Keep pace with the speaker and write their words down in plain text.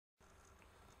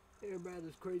Hey everybody,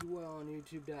 this is Crazy Well on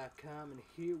YouTube.com, and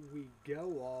here we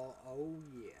go all. Oh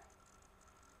yeah.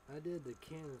 I did the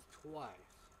Kens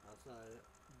twice. I thought it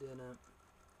didn't,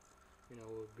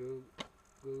 with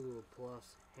Google Plus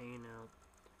Hangout.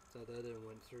 So that didn't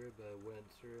went through, but it went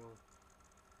through.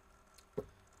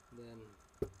 Then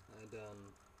I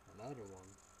done another one,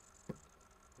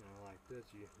 like this,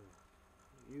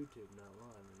 YouTube, not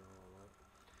live and all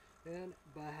that.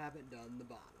 But I haven't done the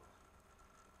bottle.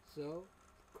 So,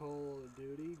 Call of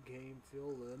Duty, Game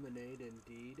Fuel, Lemonade,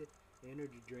 Indeed,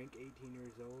 energy drink, 18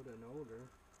 years old and older.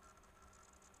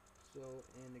 So,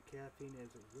 and the caffeine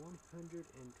is 123,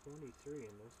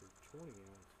 and this is 20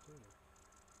 ounce too.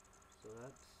 So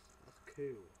that's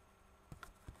cool.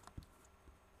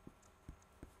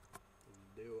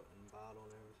 Do it in bottle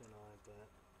and everything like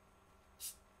that.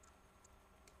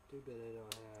 Too bad they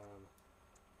don't have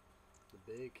the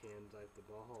big cans like the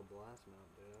Baja Blast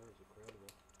Mount, dude. That was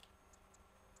incredible.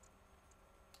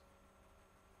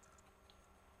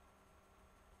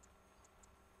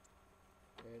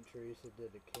 And Teresa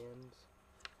did the cans,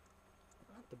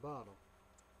 not the bottle.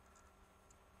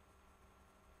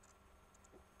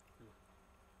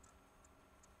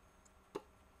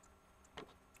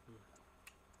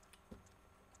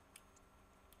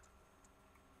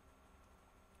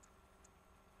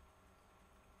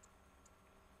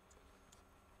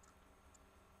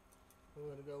 I'm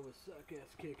gonna go with Suck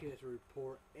Ass Kick Ass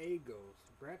Report Eagles.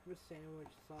 Breakfast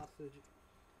sandwich, sausage,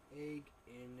 egg,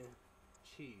 and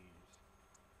cheese.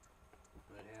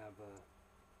 I have a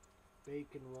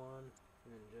bacon one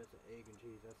and just egg and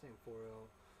cheese. I think 4L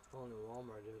only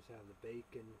Walmart just have the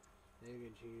bacon, egg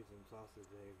and cheese, and sausage,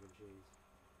 egg and cheese.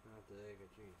 Not the egg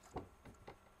and cheese. So,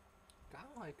 kind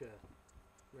of like a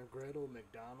McGriddle,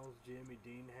 McDonald's, Jimmy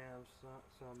Dean have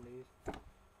some of these.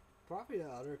 Probably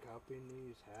the other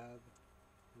companies have,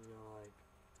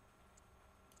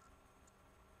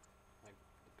 like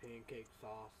the pancake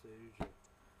sausage.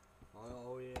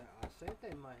 Oh yeah, I think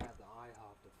they might have the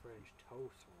IHOP, the French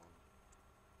toast one.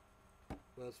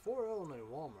 But it's 4 Illinois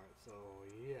Walmart, so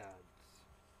yeah, it's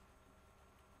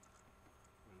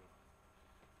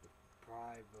the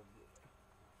pride of the,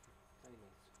 I think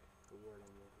that's the word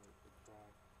I'm looking for,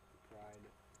 the pride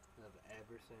of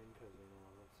everything, because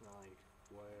it's not like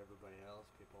what everybody else,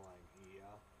 people like,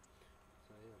 yeah.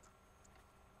 So yeah.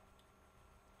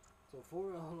 So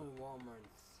 4 Illinois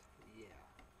Walmart's, yeah,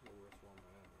 the worst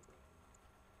Walmart ever,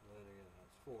 but again,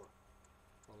 that's 4.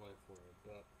 Only 4,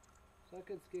 but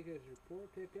Suck Ass Kick Ass Report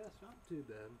Kick Ass, not too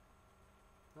bad.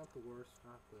 Not the worst,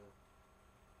 not the,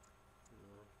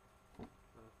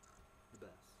 not the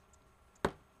best.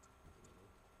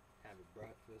 Have a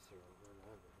breakfast or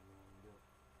whatever,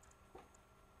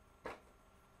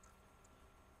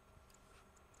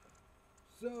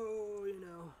 So,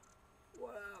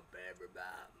 what up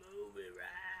everybody? Movie,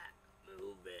 right?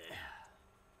 Movie.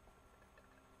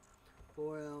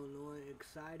 4 Illinois,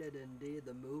 excited indeed.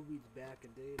 The movie's back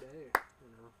indeed. Hey,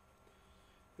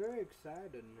 very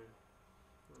excited.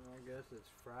 I guess it's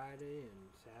Friday and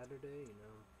Saturday,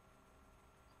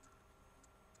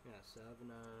 Yeah, 7,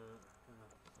 I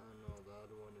don't know, the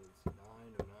other one is 9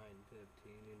 or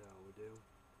 9:15, we do.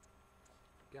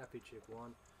 Gappy Chick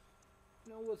 1.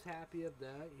 Was happy of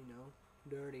that,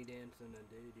 Dirty Dancing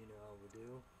indeed, we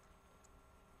do.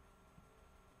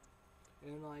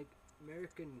 And like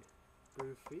American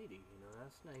Graffiti,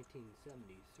 that's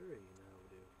 1973, we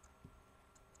do.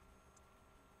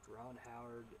 Ron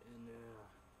Howard and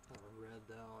I read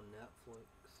that on Netflix,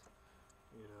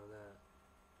 that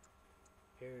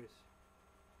Harris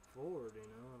Ford,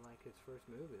 like his first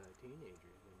movie, like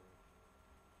teenagers,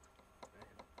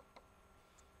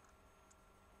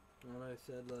 And I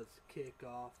said, let's kick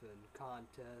off and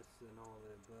contests and all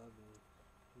the above, and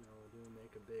do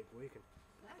make a big weekend.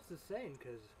 That's the same,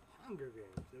 because Hunger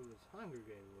Games, it was Hunger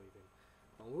Game weekend.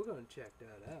 Well, we're gonna check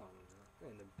that out,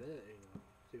 in a bit,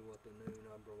 see what the new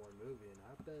 #1 movie, and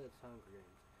I bet it's Hunger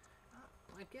Games.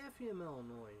 Like FEM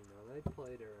Illinois, they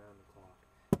played around the clock,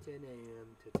 10 a.m.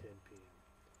 to 10 p.m.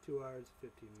 2 hours,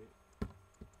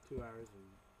 2 hours and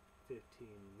 15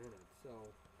 minutes.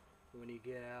 So when you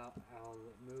get out of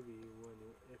the movie,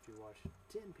 if you watch a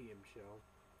 10 p.m. show,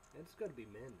 it's gonna be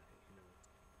midnight,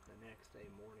 the next day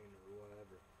morning or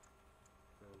whatever.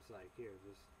 And it's like, here,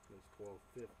 this is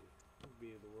 12:50. It'd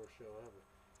be the worst show ever.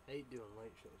 I hate doing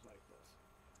late shows like this.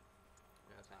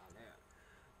 That's how it is.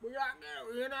 We got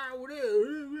that, we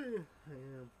do.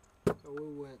 Yeah. So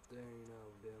we went there,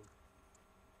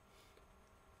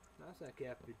 That's that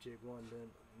Gappy Chick 1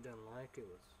 didn't like it.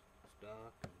 Was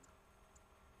stuck and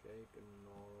cake and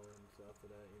all and stuff of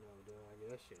that, I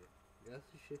guess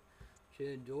she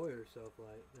enjoy herself,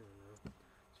 like,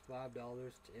 It's $5, $10,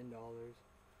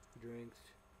 drinks.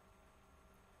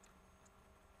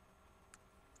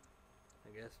 I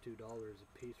guess $2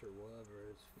 a piece or whatever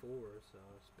is four, so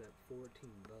I spent 14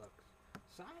 bucks.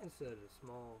 Sign said a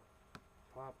small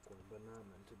popcorn, but not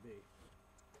meant to be.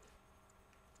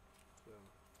 So.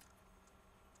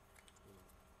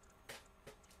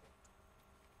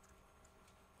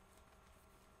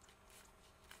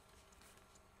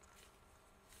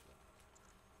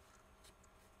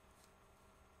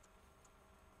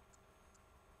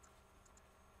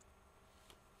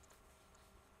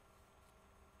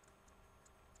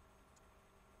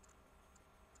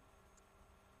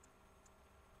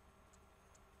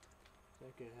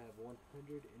 I could have $141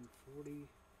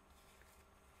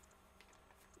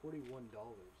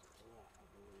 I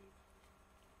believe.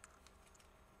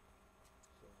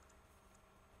 So,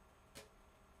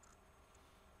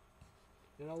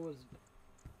 and I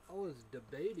was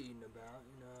debating about,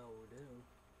 how we do.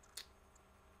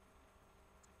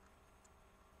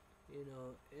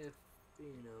 If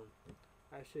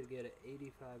I should get an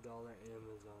 $85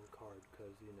 Amazon card,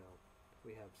 because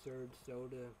we have Surge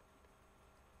soda,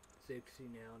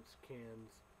 16-ounce cans,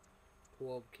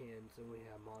 12 cans, and we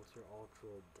have Monster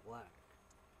Ultra Black.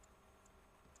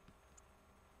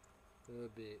 It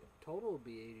would be total would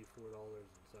be $84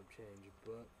 and some change,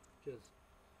 but just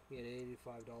get an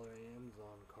 $85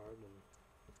 Amazon card and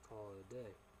call it a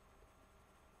day.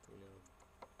 So,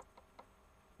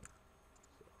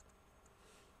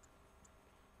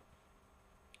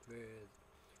 very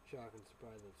shocking,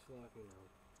 surprise as fuck.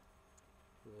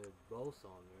 They're both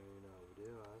on there. We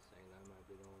do. I was saying that might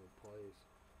be the only place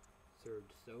Surge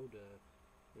soda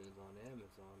is on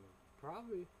Amazon.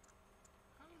 Probably,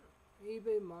 I don't know,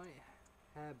 eBay might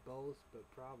have both, but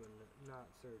probably not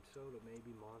Surge soda.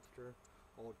 Maybe Monster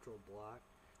Ultra Black,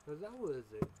 because that was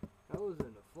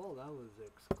in the fall. That was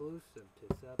exclusive to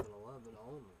 7-Eleven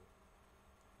only.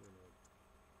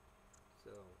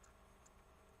 So,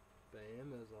 but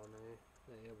Amazon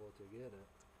they able to get it.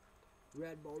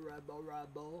 Red Bull.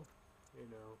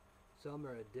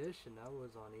 Summer edition, that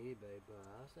was on eBay, but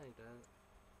I think that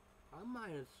I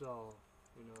might have saw,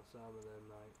 some of them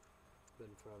might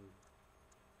been from,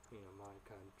 my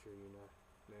country,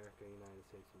 America, United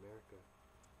States of America.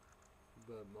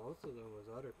 But most of them was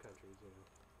other countries,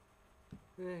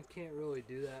 Can't really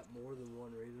do that more than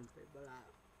one reason.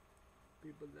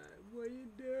 People like, what you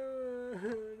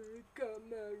doing? Cut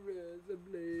my razor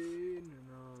blade, and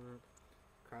all that.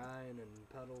 Crying and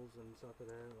puddles and stuff like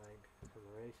that, like I'm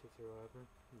racist or whatever.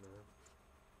 No.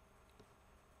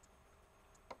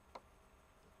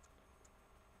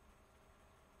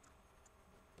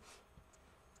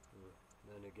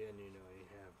 Then again, you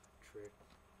have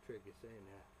tricky saying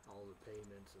that all the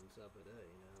payments and stuff like that,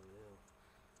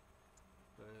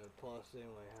 plus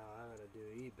anyway, how I gotta do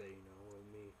eBay, with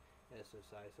me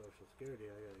SSI Social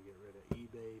Security, I gotta get rid of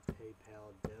eBay,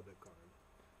 PayPal, debit card.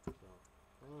 So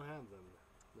I don't have them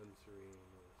three,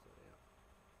 so yeah.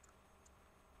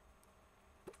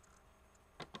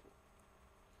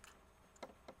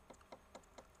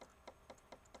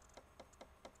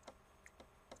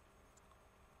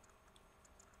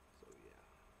 So yeah.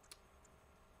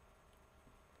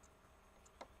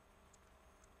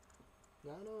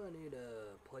 Now I know I need a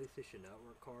PlayStation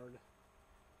Network card,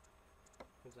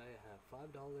 because I have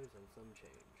 $5 and some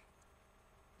change.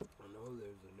 I know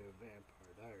there's a new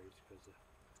Vampire Diaries because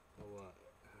of what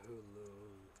Hulu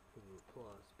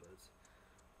Plus, but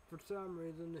for some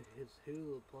reason it's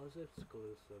Hulu Plus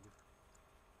exclusive.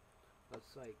 Let's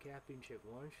say Caffeine Chick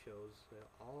 1 shows they're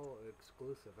all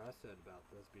exclusive. I said about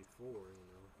this before,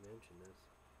 mentioned this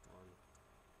on.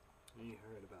 You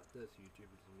heard about this,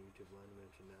 YouTubers and YouTube Land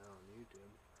mentioned that on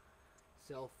YouTube.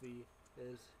 Selfie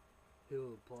is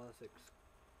Hulu Plus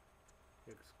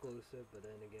exclusive, but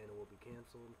then again it will be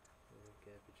canceled.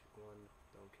 Caffeine Chick 1,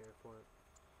 don't care for it.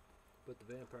 But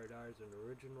the Vampire Diaries and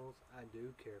originals, I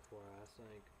do care for. I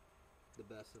think the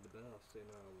best of the best, we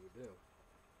do.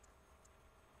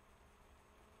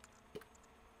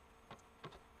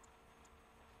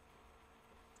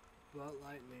 But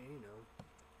like me,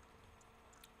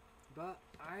 But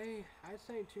I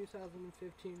think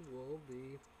 2015 will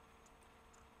be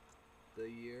the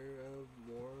year of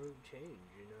more change,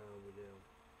 we do.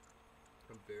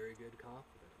 A very good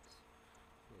confidence.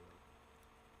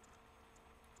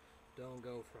 Don't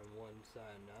go from one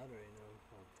side to another,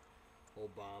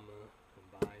 Obama and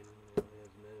Biden and his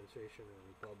administration are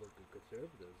Republican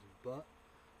conservatives, but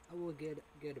I will get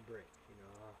a break,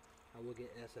 I will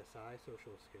get SSI,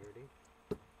 Social Security.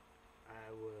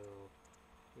 I will,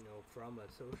 from a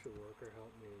social worker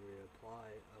help me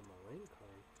reapply my link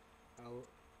card.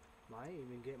 might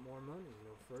even get more money. You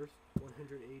know, first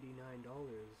 $189. You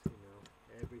know,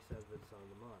 every 7th of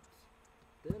the month.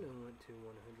 Then it went to $184.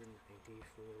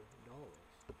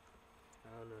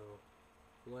 I don't know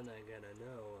when I gotta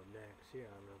know of next year.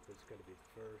 I don't know if it's gonna be the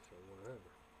first or whatever.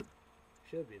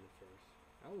 Should be the first.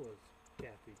 I was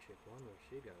Kathy Chick One when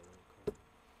she got a rental car.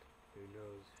 Who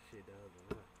knows if she does or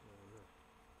not? I don't know.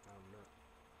 I'm not.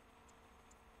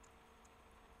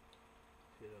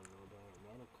 She don't know about her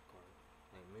medical card.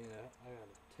 Like me, I got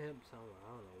a temp somewhere. I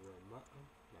don't know where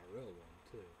my real one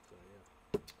too. So yeah.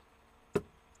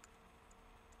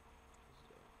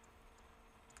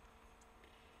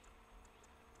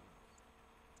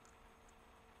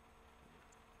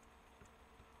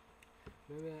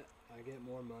 Maybe I get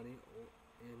more money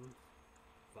and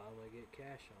finally get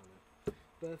cash on it.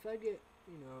 But if I get,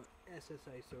 you know,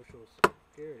 SSI Social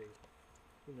Security,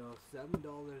 you know, $7.99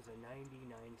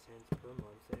 per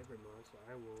month every month,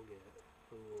 I will get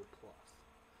Hulu Plus.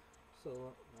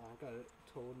 So like I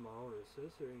told my older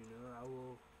sister, you know, I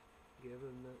will give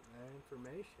him that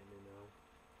information. You know,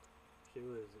 she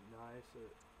was nice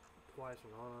twice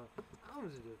and all. I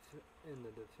was in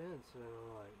the defense, and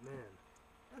I'm like, man,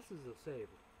 this is a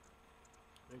saver.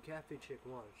 And Kathy Chick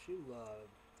One, she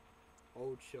loved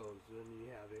old shows, and you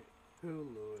have it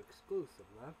Hulu exclusive.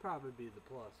 And that'd probably be the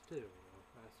plus too. You know,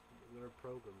 that's their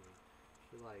programming.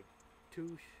 She like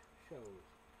 2 shows,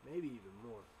 maybe even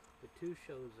more, but 2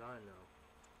 shows I know.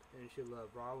 And she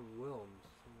loved Robin Williams.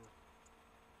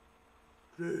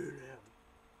 Dude,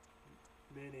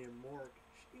 Minnie and Mork.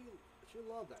 She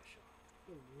loved that show.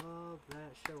 She loved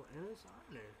that show, and it's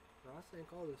on there. I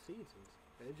think all the seasons.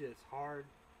 It's just hard.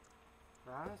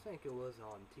 I think it was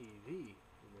on TV,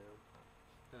 you know.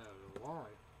 I don't know why.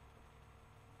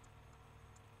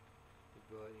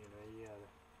 But, you know, you gotta,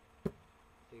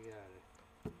 you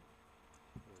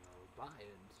know, buy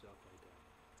it and stuff like that.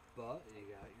 But, you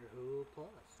got your Hulu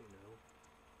Plus, you know.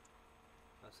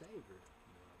 A saver.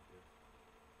 You know,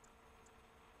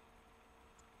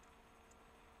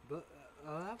 but,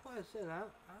 that's why I said, I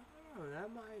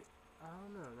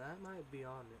don't know, that might be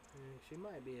on it. And she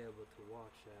might be able to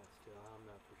watch that still, I'm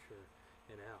not for sure.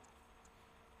 And how.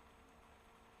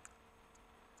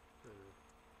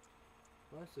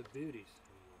 Well, that's the beauty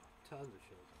thing. Tons of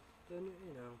shows. Then,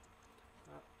 you know,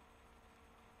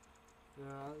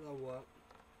 what?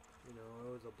 You know,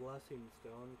 it was a blessing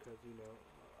stone because, you know,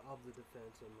 of the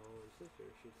defense of my older sister.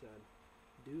 She said,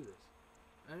 do this.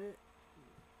 And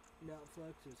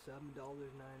Netflix is $7.99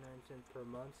 per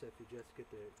month if you just get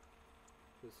the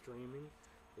streaming.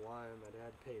 Why my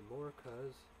dad paid more?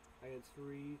 Because I had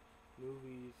 3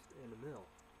 movies in a meal.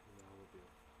 You know,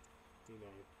 you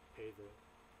know, pay the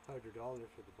 $100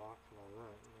 for the box and all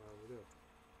that. You know, we do.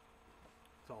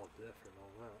 It's all different,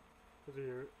 all that. Because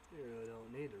you really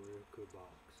don't need a Roku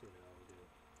box. You know, we do.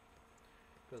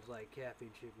 Because like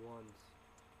Kathy Chick One's,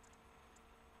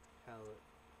 how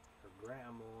her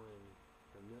grandma and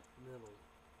her middle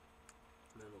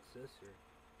sister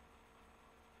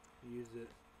use it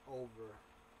over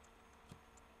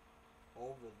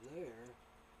there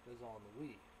is on the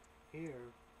Wii. Here,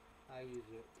 I use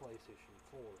it PlayStation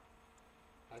 4.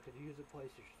 I could use a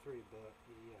PlayStation 3, but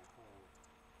yeah,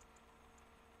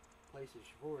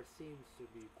 PlayStation 4 seems to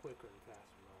be quicker and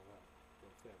faster and all that.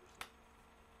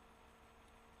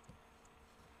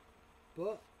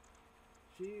 But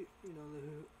she, you know,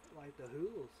 like the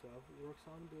Hulu stuff works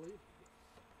unbelievably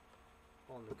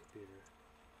on the computer.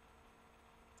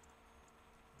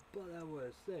 But I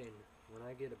was saying, when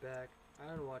I get it back, I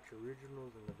don't watch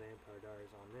Originals and the Vampire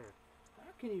Diaries on there.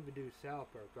 I can even do South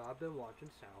Park, but I've been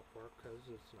watching South Park because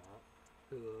it's not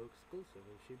Hulu exclusive,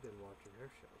 and she's been watching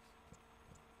her shows.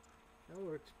 That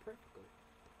works perfectly.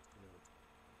 You know.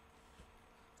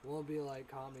 Won't be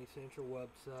like Comedy Central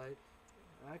website.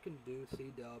 I can do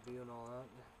CW and all that.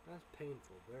 That's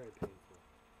painful, very painful.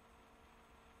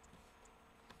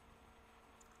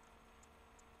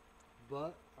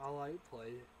 But I like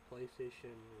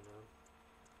PlayStation, you know,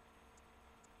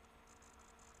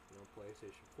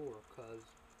 PlayStation 4, cause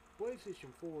PlayStation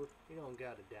 4 you don't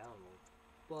gotta download.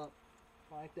 But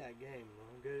like that game, you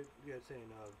know, good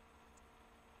saying of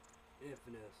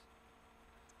Infamous,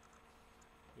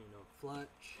 you know,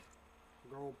 Fletch,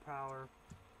 Girl Power,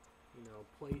 you know,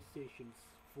 PlayStation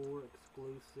 4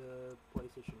 exclusive,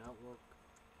 PlayStation Network,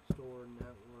 Store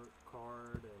Network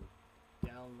card, and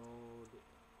download,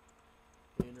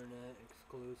 internet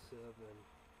exclusive, and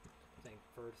I think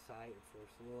First Sight or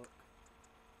First Look.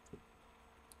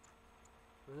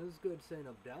 And it's good setting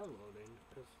up downloading,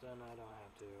 because then I don't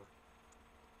have to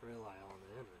rely on the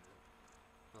internet.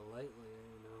 But lately,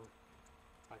 you know,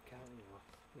 I kind of,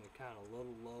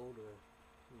 little load or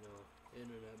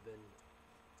internet been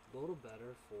a little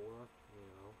better for,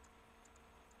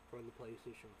 for the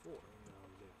PlayStation 4,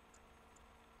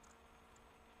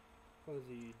 Because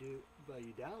you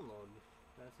download,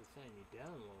 that's the thing, you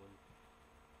download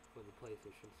for the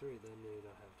PlayStation 3, then you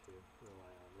don't have to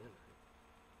rely on the internet.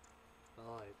 I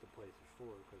like the PlayStation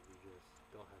 4 because you just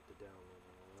don't have to download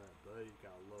and all that, but you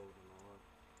gotta load and all that.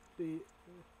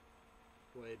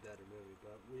 Way better movie,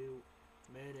 but we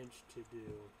managed to do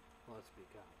Let's Be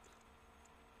Cops.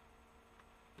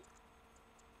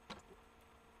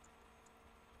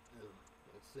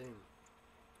 Let's see,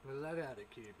 because I got a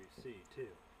QVC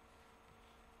too.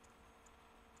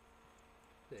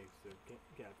 Thanks to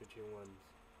Capuchin One's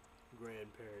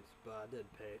grandparents, but I did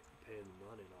pay the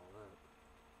money and all that.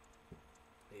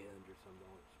 $800 some.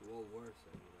 Well worth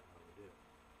it, how to do.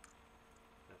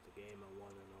 That's a game I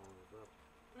wanted and all that.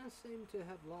 I seem to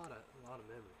have a lot of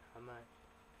memory. I might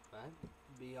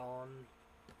be on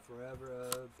forever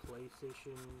a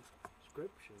PlayStation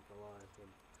subscription for life,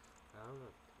 and I don't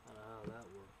know how that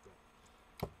works,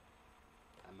 but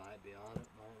I might be on it,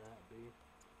 might not be.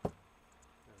 I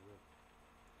don't know.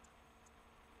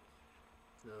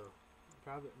 No,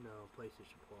 probably no.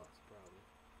 PlayStation Plus, probably.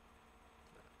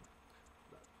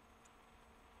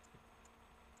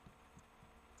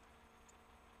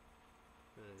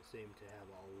 I seem to have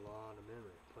a lot of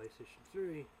memory. PlayStation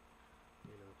 3,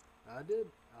 I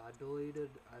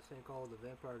deleted, I think, all the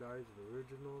Vampire Diaries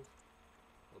originals.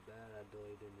 So bad, I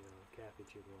deleted,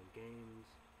 Capuchin One games,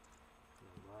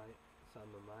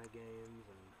 some of my games,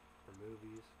 and the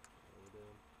movies.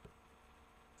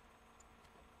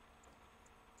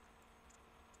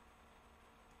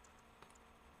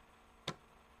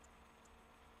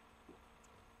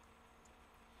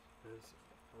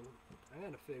 I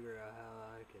gotta figure out how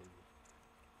I can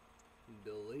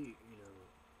delete,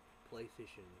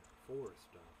 PlayStation 4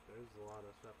 stuff. There's a lot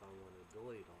of stuff I want to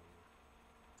delete on there.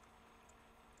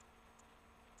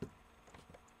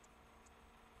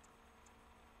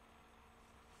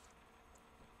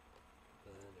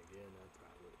 But then again, I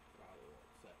probably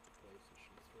won't set the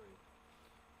PlayStation 3.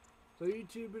 So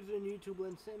YouTubers and YouTube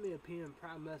Land, send me a PM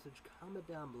Prime message, comment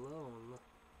down below, and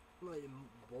let your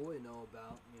boy know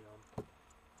about,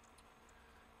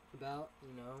 about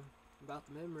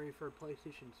the memory for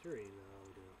PlayStation 3 that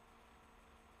I'll do.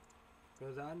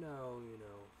 Because I know,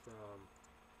 from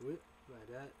my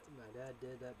dad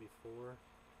did that before.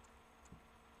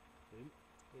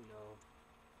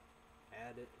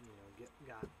 Added,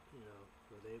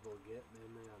 was able to get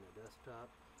memory on a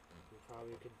desktop. You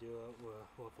probably could do it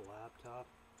with a laptop.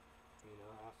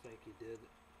 I think he did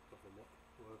with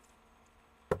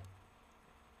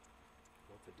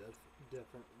a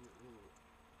different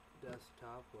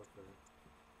desktop with a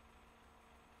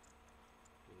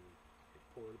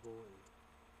portable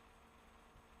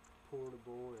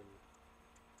and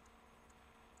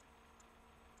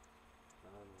I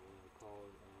don't know what to call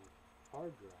it,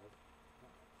 hard drive.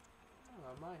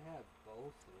 I might have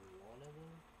both in one of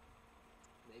them,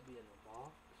 maybe in a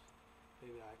box.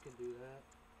 Maybe I can do that.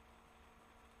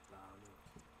 I don't know.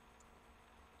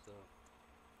 So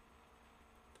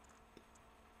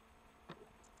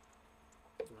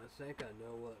I think I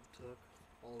know what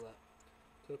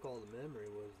took all the memory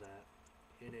was that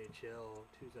NHL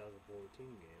 2014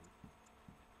 game.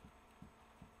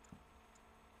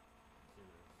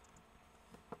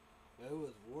 It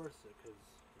was worth it because,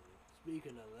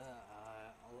 speaking of that, I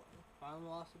finally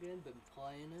lost again. Been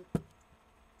playing it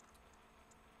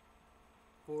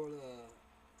for the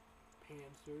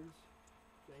Panthers.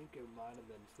 I think it might have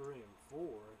been 3 and 4,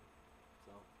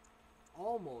 so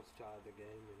almost tied the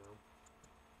game.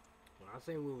 When I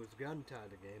say we was gonna tie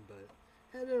the game, but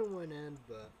it didn't win in.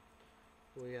 But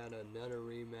we had another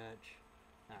rematch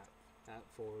at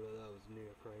Florida. That was New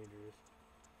York Rangers.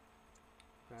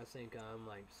 I think I'm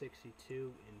like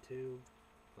 62 and 2.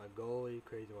 My goalie,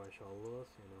 Crazy White Shaw Lewis,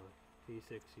 he's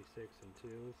 66 and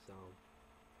 2. So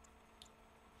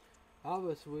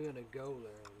obviously we're gonna go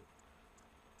there.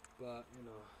 But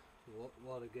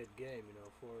what a good game.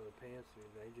 For the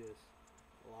Panthers, they just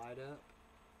light up.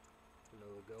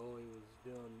 The goalie was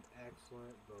doing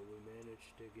excellent, but we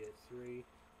managed to get 3.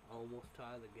 Almost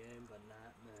tie the game, but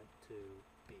not meant to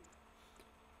be.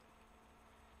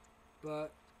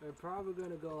 But they're probably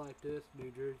going to go like this.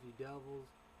 New Jersey Devils,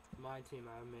 my team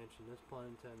I mentioned, this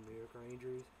playing 10 New York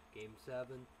Rangers, Game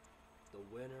 7. The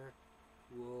winner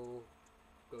will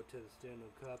go to the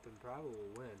Stanley Cup and probably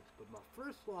will win. But my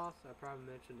first loss, I probably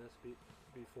mentioned this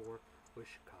before, was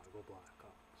Chicago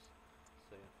Blackhawks.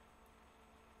 So yeah.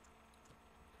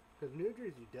 Because New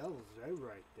Jersey Devils, they're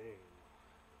right there.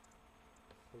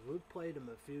 Because we've played them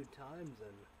a few times,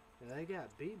 and And they got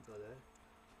beat, but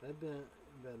they've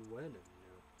been winning.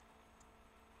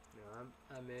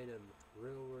 I made them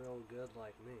real good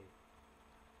like me.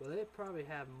 Well, they probably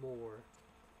have more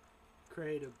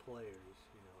creative players,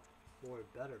 more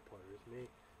better players. Me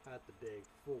at the big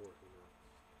four,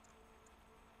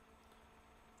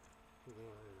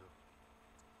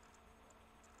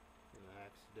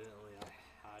 accidentally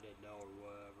I didn't know or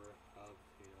whatever of,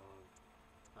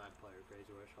 I'd play a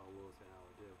Crazy Rashad Lewis and I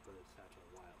would do, but it's actually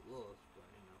Wyatt Lewis, but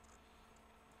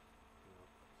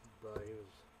but he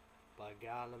was, but I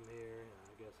got him here, and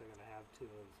I guess I'm gonna have two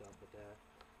and stuff with that.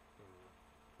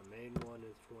 The main one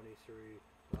is 23,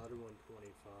 the other one 25.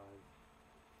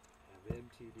 Have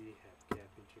MTD, have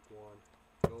Championship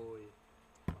 1, goalie,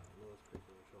 Wyatt Lewis, Crazy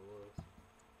Rashad Lewis,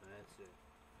 and that's it.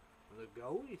 And the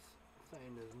goalies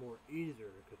thing is more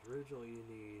easier, because originally you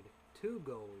need 2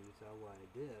 goalies, that's what I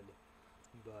did,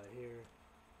 but here,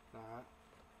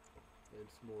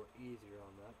 it's more easier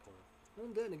on that part.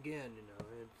 And then again,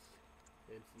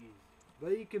 it's easy.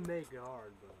 But you can make it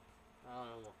hard, but I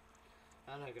don't know.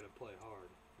 I'm not gonna play hard,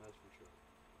 that's for sure.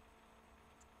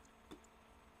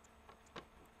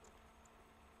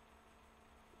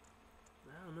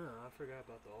 I don't know, I forgot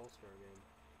about the All-Star game.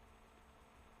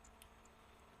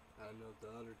 I don't know if the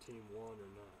other team won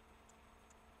or not.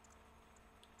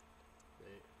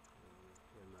 They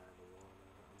might have won,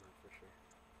 I'm not for sure.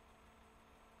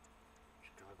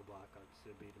 Chicago Blackhawks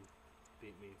still beat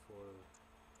me for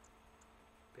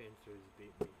Panthers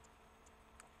beat me.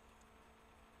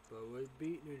 But we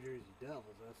beat New Jersey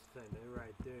Devils, that's the thing, they're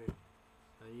right there.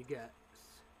 And you got,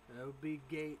 that would be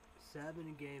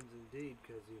 7 games indeed,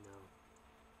 because,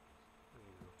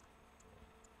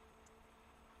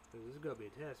 because this is going to be a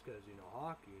test, because,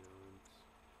 hockey,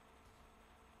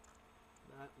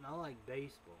 it's not like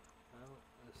baseball,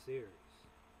 a series.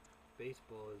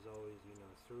 Baseball is always,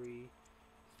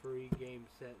 3 game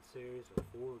set series or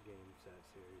 4 game set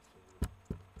series.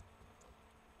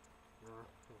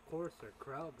 Of course, they're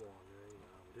crowd on there,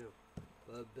 I do.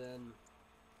 But then,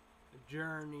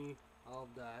 Journey, all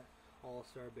of that,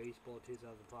 All-Star Baseball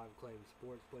 2005 Claim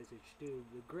Sports PlayStation 2,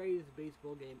 the greatest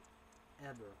baseball game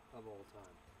ever of all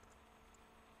time.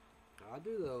 I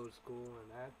do the old school,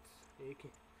 and that's, you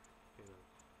can,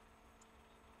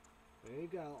 and you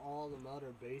got all them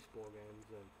other baseball games,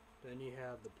 and then you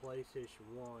have the PlayStation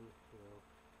 1,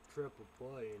 triple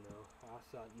play, I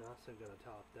thought nothing gonna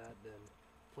top that. Then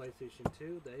PlayStation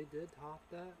 2, they did top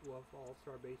that with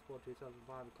All-Star Baseball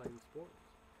 2005 Claim Sports.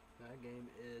 That game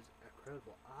is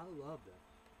incredible. I love that.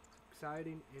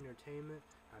 Exciting entertainment.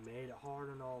 I made it hard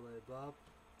and all the above.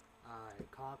 I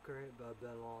conquer it, but it's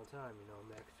been a long time,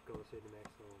 Mexico City,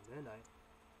 Mexico Midnight.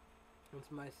 It's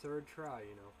my 3rd try,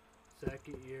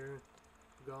 second year,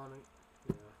 gonna,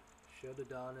 should have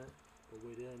done it, but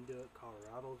we didn't do it.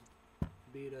 Colorado's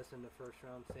beat us in the first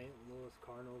round. St. Louis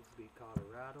Cardinals beat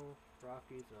Colorado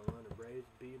Rockies, and Atlanta Braves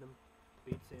beat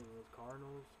St. Louis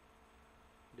Cardinals.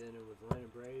 Then it was Atlanta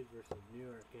Braves versus New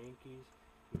York Yankees.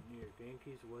 New York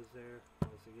Yankees was there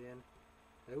once again.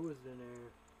 It was in there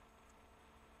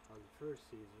on the first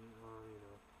season,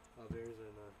 of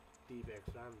Arizona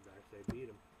D-backs Diamondbacks. They beat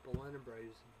them. The Atlanta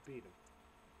Braves beat them.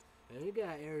 And you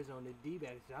got Arizona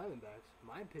D-backs Diamondbacks.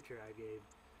 My pitcher I gave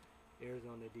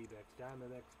Arizona D-backs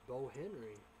Diamondbacks, Bo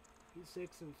Henry. He's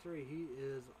 6-3. He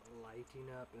is lighting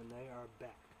up, and they are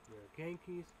back. New York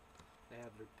Yankees, they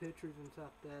have their pitchers and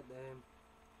stuff that they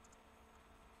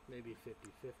maybe 50-50.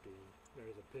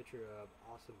 There's a picture of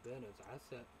Austin Bennett. I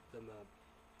set them up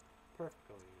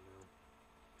perfectly,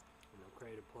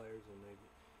 creative players, and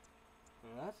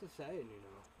that's the saying,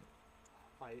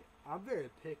 I'm very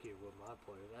picky with my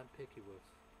players. I'm picky with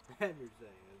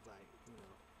everything. It's like,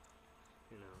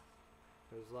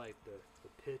 there's like the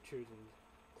pitchers and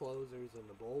closers and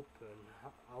the bullpen.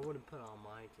 I wouldn't put on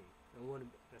my team. It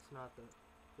wouldn't. That's not the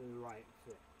right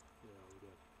fit.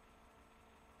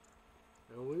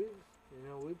 And we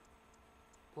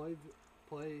play.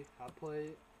 I play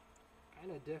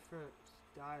kind of different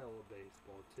style of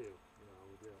baseball too.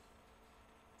 We do.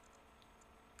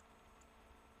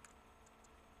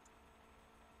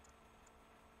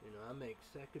 I make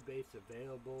second base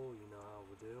available. How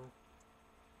we do.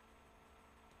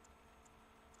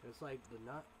 It's like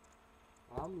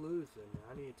I'm losing.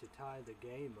 I need to tie the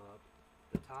game up.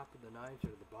 The top of the ninth or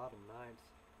the bottom ninth.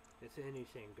 It's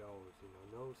anything goes.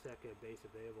 No second base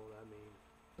available. That means,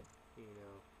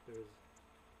 there's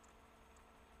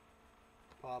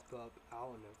pop up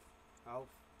out in the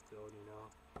outfield.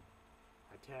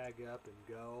 I tag up and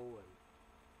go, and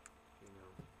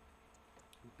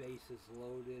bases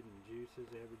loaded and juices.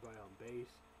 Everybody on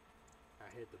base. I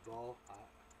hit the ball.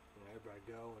 Everybody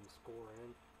go and score in.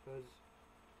 because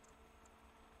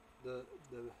the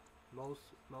most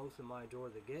of my enjoy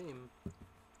the game,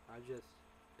 I just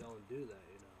don't do that,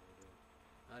 you know.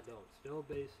 I don't steal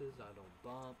bases, I don't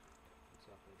bump, and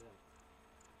stuff like that.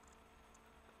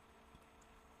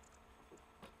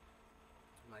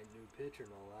 My new pitcher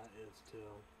and all that is to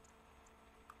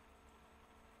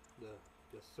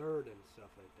the third and stuff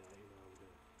like that, you know.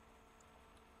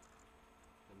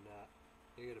 And that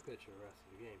you get to pitch the rest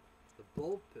of the game. The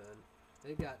bullpen,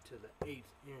 they got to the 8th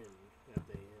inning at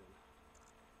the end.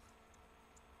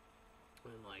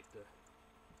 And like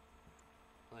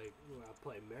when I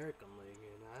play American League,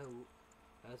 and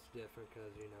that's different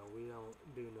because, you know, we don't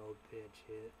do no pitch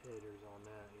hitters on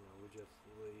that, you know, we just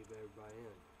leave everybody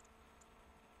in.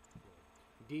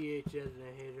 DH as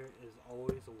a hitter is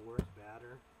always the worst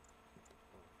batter.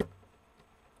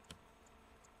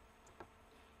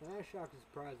 And I was shocked and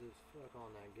surprised as fuck on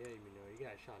that game, you know. You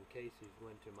got Sean Casey's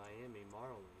went to Miami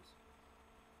Marlins.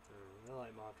 I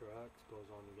like Montreal Expos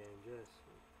on the game, just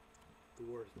the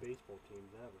worst baseball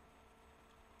teams ever.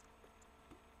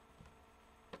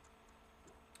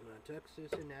 And I took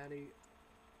Cincinnati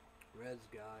Reds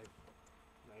guy,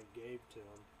 I gave to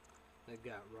him. They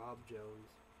got Rob Jones,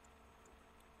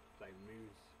 like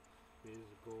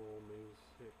musical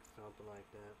music, something like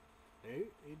that.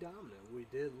 He dominant. We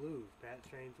did lose. Pat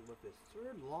Strains with his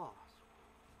 3rd loss,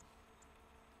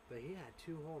 but he had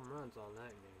 2 home runs on that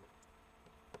game.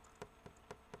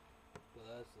 But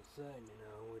that's the thing, you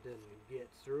know, we didn't get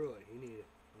through it. We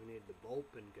needed the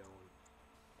bullpen going.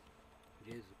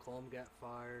 Jesus Klum got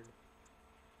fired.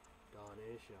 Don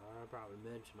Ishihara, I probably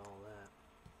mentioned all that.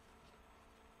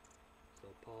 So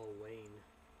Paul Wayne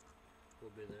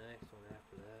will be the next one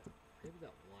after that. Maybe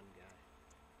that one guy.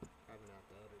 Probably not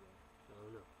the other guy. Oh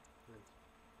no.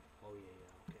 Oh yeah,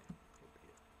 okay.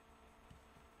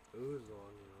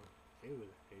 Uzon, you know,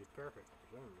 he's perfect for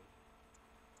some reason.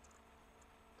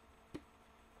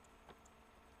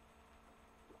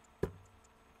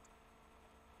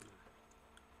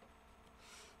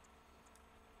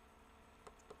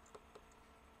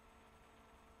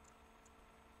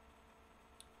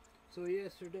 So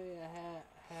yesterday I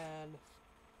had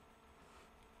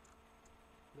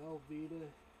Velveeta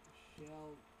Shell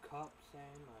Cup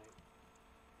saying like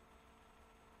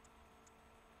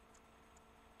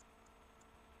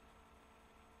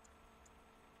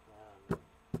I don't know.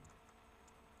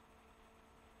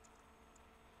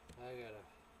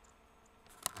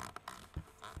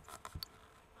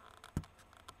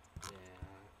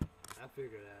 I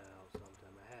figured that out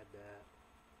sometime. I had that.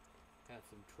 Had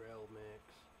some trail mix.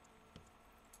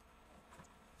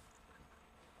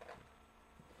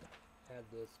 Had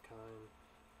this kind,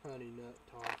 honey nut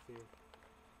toffee.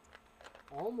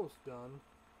 Almost done.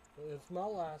 It's my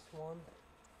last one.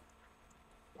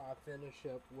 I finish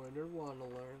up Winter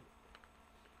Wonderland.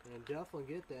 And definitely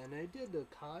get that. And they did the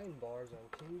kind bars on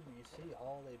QVC,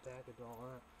 holiday package, all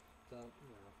that. So, you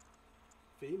know,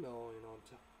 female, you know,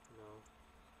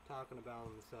 talking about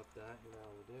them and stuff that, you know,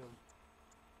 we do.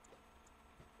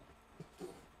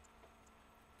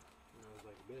 You know, it's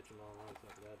like a bitch and all that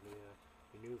stuff that,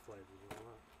 the new flavors and all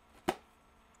that.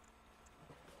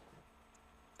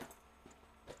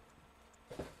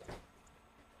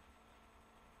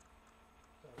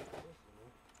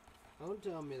 Don't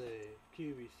tell me the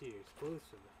QVC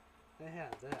exclusive. They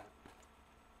had that.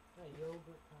 That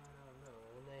yogurt kind, I don't know.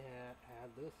 And they had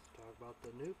this to talk about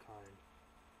the new kind.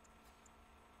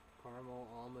 Caramel,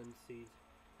 almond, seeds,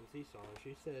 and sea salt.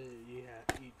 She said you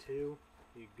eat 2,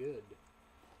 you good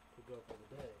to go for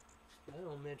the day. I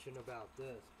don't mention about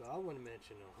this, but I wouldn't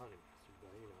mention a honey mustard,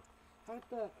 but you know. I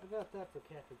got that for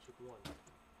Cafe Chick 1.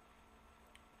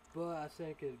 But I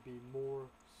think it'd be more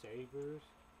savors.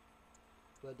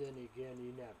 But then again,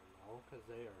 you never know, because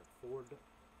they are $4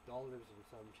 and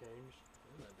some change.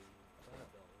 It might be $5.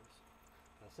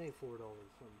 I say $4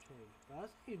 and some change. But I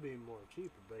think it'd be more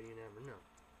cheaper, but you never know.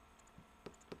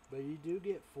 But you do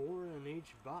get 4 in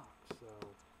each box, so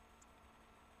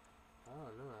I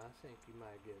don't know. I think you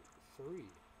might get 3 in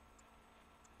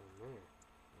there.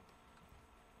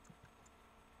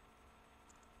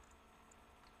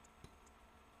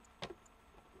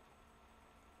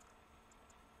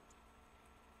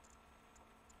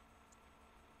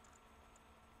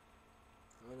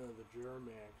 I know the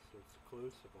Germax is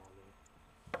exclusive on it.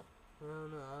 I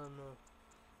don't know.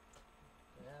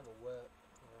 They have a wet,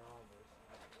 or almost.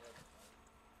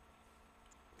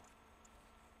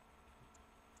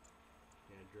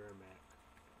 Yeah, Germac.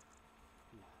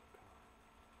 Oh God.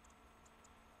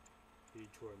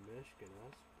 Detroit, Michigan.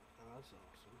 That's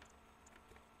awesome.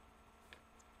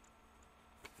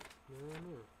 I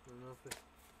don't know if it.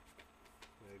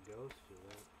 It goes to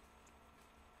that.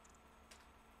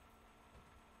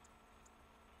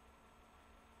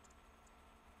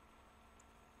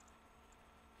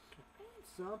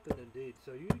 It's something indeed.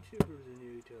 So YouTubers and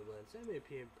YouTube land, send me a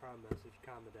PM Prime message,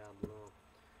 comment down below.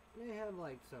 They have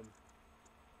like some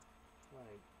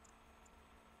like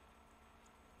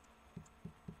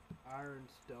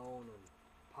ironstone and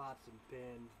pots and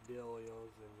pans,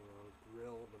 dealios, and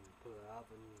grilled and put in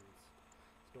ovens and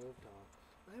stovetop.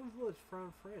 That was from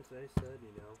France. They said,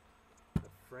 a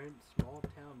French small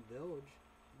town village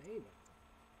made them.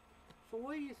 So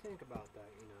what do you think about that?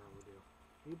 We do.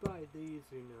 You buy these,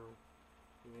 and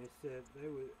they said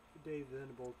Dave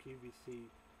Venable QVC,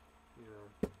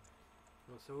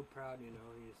 I'm so proud,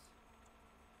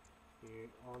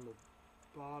 he's on the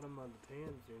bottom of the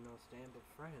pans, stamp of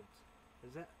France.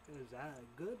 Is that a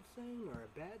good thing or a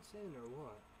bad thing or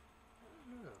what? I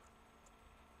don't know.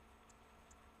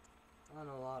 I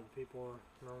know a lot of people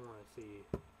don't want to see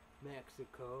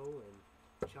Mexico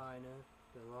and China.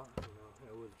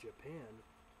 It was Japan.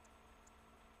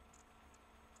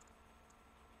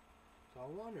 So I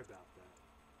wonder about that.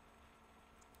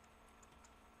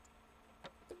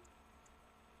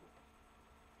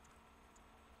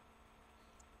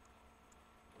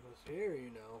 Because here,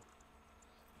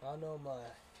 I know my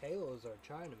halos are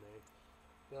China made.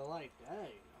 They're like that,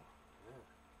 yeah.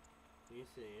 You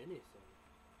see anything.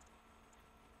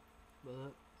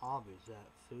 But obvious that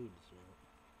food's,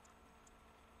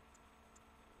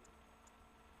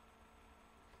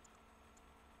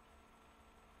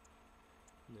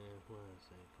 Nah, what I was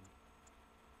thinking.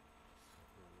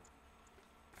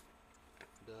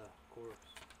 Duh, of course.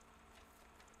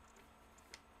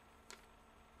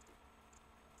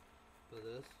 But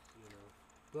this,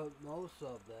 but most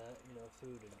of that,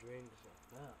 food and drinks like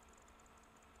that.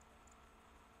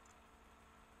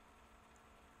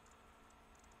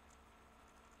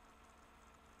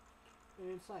 And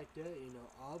it's like that,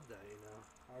 of that,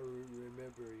 I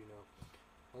remember,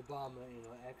 Obama,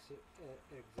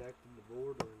 executed the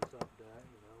border and stuff like that,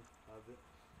 of it,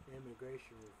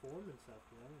 immigration reform and stuff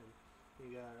like that,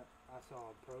 and I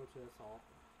saw a protest on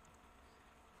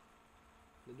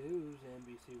the news,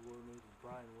 NBC World News, with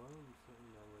Brian Williams,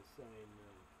 was saying,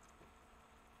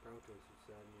 protesters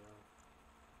said,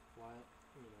 why,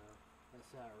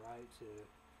 that's not right to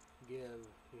give,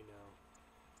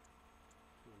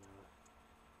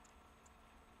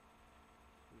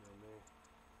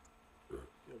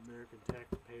 American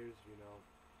taxpayers,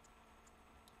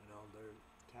 their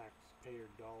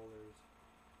taxpayer dollars,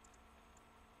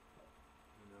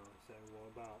 saying,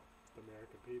 what about the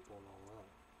American people and all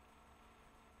that?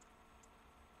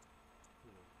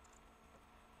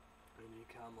 And you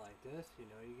come like this, you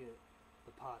get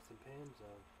the pots and pans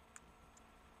of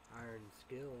iron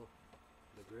skill,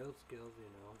 the grill skills,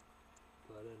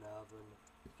 put in oven,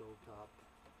 stove top,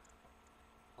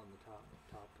 on the top of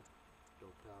the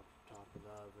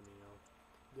oven,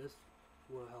 This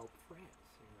will help France,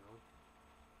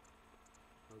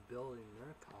 of building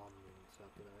their economy and stuff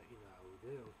like that, we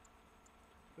do.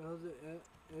 Because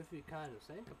if you kind of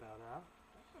think about it, I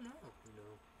don't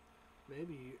know,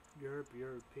 maybe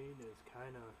European is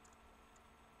kind of,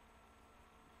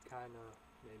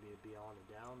 maybe it'd be on a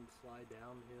slide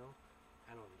downhill.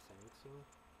 I don't think so.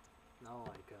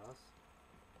 Not like us.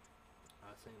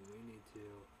 I think we need to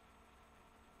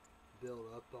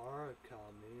build up our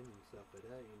economy and stuff like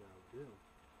that, do.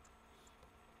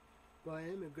 By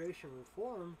immigration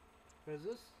reform, because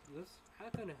this how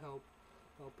can it help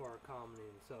our economy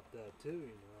and stuff like that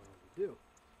too, do.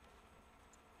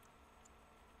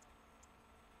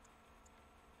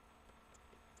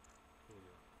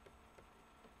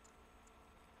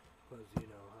 Because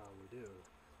how we do.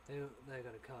 They're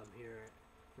gonna come here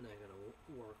and they're gonna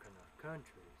work in our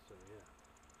country, so yeah.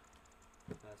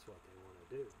 That's what they want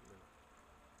to do,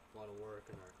 want to work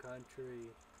in our country,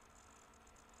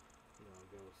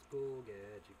 go to school, get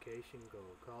an education, go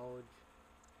to college,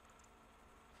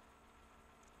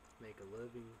 make a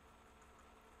living,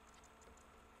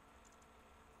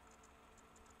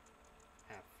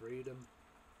 have freedom.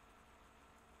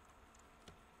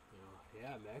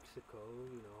 Yeah, Mexico,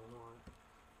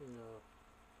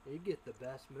 you get the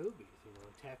best movies,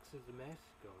 Texas and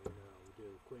Mexico, we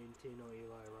do Quintino,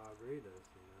 Eli Rodriguez,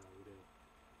 we do.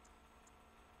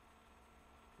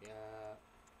 Yeah.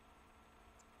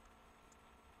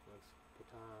 Once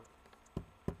upon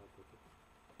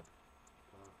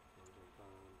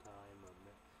time of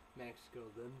Mexico,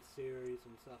 them series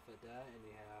and stuff like that, and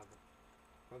you have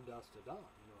From Dusk to Dawn,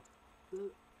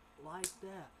 like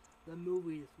that. The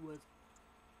movies was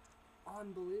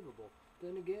unbelievable.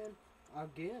 Then again,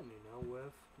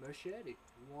 with Machete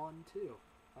 1, 2.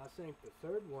 I think the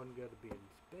third one got to be in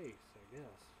space, I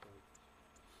guess.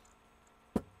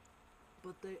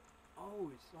 But they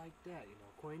always like that, you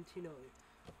know. Quintino,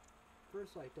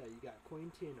 first like that, you got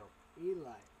Quintino,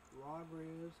 Eli,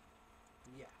 Rodriguez,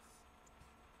 yes.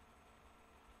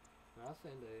 And I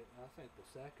think the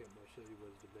second movie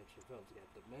was Dimension Films. You got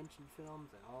Dimension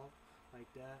Films and all like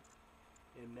that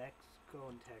in Mexico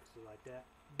and Texas like that.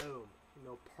 Boom, you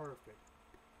know, perfect.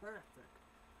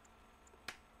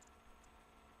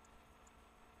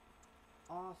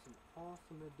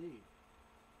 Awesome indeed.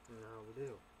 You know, we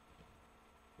do.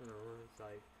 You know, it's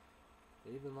like,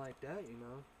 even like that, you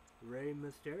know, Rey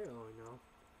Mysterio, you know,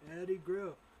 Eddie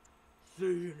Guerrero, see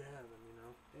you in heaven, you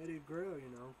know, Eddie Guerrero,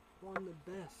 you know, one of the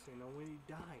best, you know, when he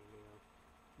died, you know,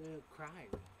 they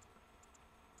cried.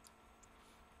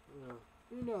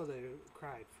 You know they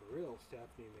cried for real,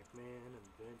 Stephanie McMahon and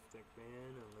Vince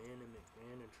McMahon and Landon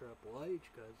McMahon and Triple H,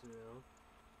 because, you know,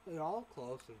 they're all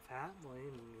close and family,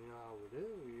 and you know how we do.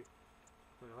 You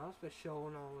know, that's for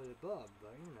showing all of the above,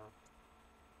 but you know.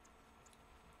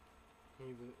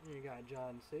 You got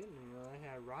John Cena, you know, they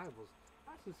had rivals.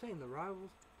 That's the same, the rivals,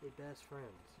 they're best friends.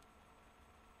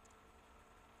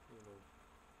 You know.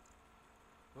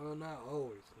 Well, not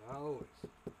always. I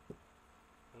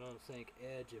don't think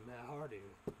Edge and Matt Hardy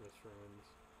are best friends.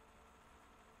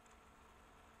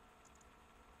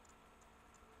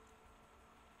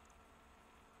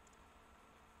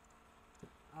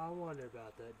 I wonder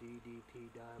about that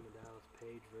DDP Diamond Dallas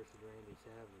Page versus Randy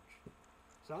Savage.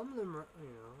 Some of them,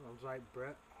 you know, I was like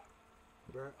Bret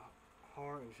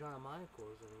Hart and Shawn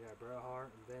Michaels, and you got Bret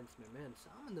Hart and Vince McMahon.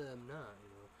 Some of them not,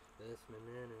 you know. Vince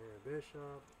McMahon and Eric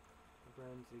Bischoff. My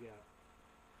friends, you got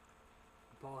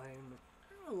Paul Heyman.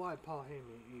 I don't know why Paul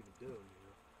Heyman even do it, you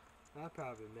know. I'd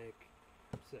probably make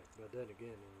him sick, but then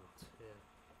again, you know, yeah,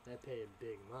 they pay him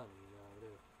big money, you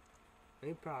know.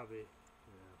 They probably,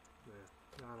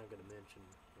 I'm not gonna mention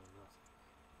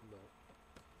nothing, but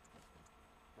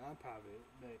I'd probably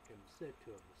make him sick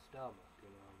to his stomach,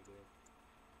 you know.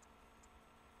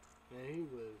 And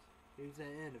he's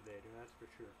an innovator, that's for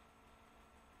sure.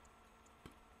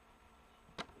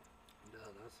 No,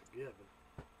 that's a given.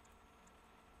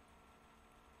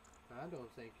 I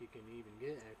don't think you can even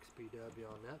get XPW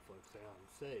on Netflix on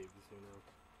saves, you know.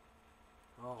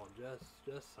 Oh, just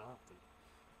something.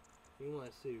 You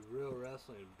want to see real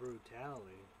wrestling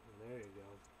brutality, and there you go.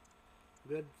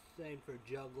 Good thing for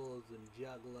jugglers and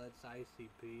juggalettes,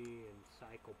 ICP and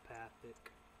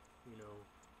psychopathic, you know.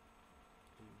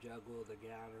 Juggle the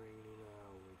Gathering, you know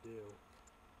how we do.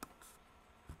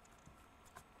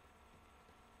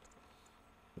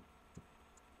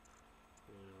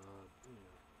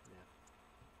 Yeah.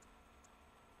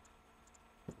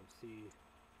 Let's see.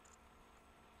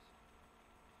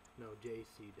 No,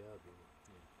 JCW.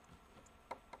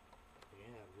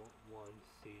 Yeah, one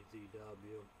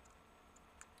CZW.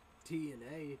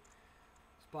 TNA,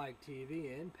 Spike TV,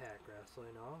 Impact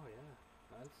Wrestling. Oh yeah,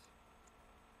 that's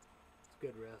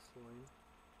good wrestling.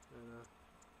 And I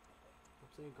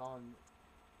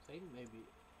think maybe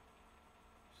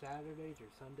Saturdays or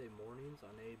Sunday mornings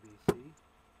on ABC.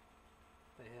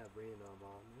 They have Reno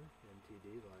on there, MTD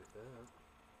like that.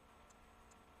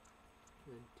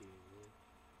 MTD.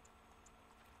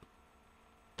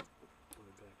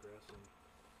 Impact Wrestling.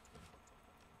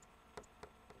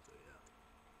 So yeah.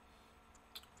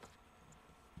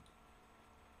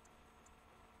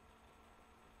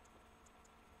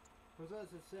 Because as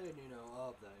I said, you know,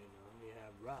 of that, you know, you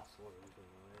have wrestlers, you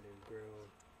know, Eddie Guerrero,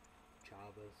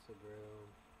 Chavez Guerrero,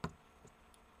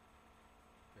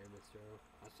 Rey Mysterio.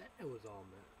 I said it was all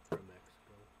from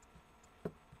Mexico.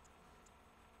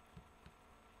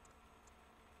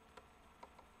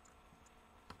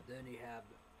 Then you have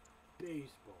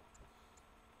baseball.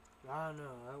 I don't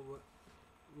know.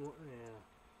 Yeah.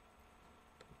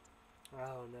 I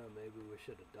don't know. Maybe we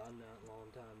should have done that a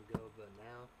long time ago, but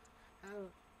now,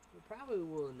 it probably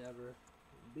will never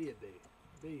be a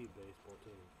baseball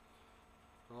team.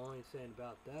 The only thing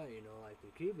about that, you know, like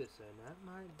the Cuba said, that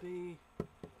might be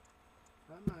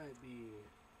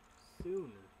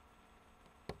sooner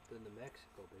than the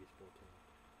Mexico baseball team.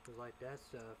 Because like that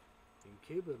stuff in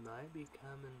Cuba might be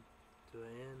coming to an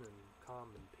end, and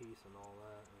calm and peace and all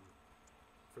that, and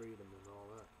freedom and all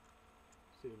that,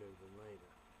 sooner than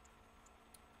later.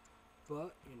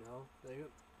 But, you know, they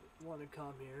want to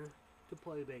come here to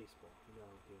play baseball, you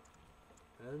know.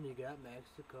 And you got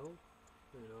Mexico,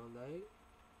 you know, they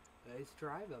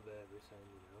strive of everything,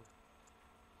 you know.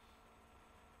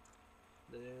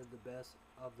 They're the best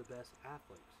of the best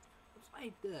athletes. It's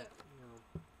like that, you know.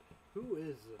 Who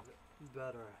is a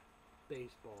better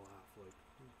baseball athlete?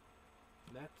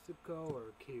 Mexico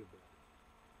or Cuba?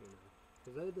 you know,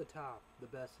 because they're the top, the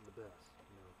best of the best,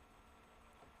 you know.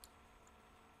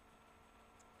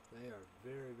 They are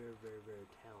very, very, very, very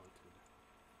talented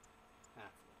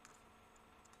athletes.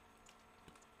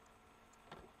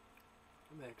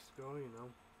 Mexico, you know,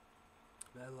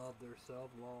 they love their self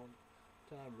long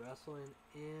time wrestling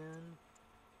and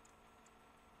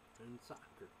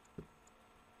soccer.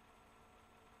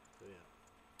 So yeah.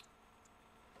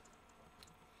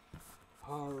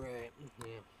 Alright,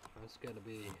 yeah, that's gotta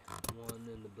be one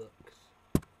in the books.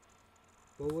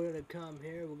 But we're gonna come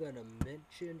here, we're gonna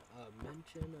mention of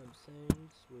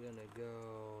things. We're gonna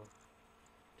go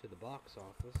to the box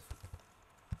office.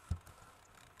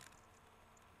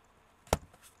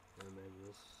 And maybe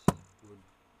this would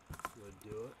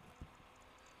do it.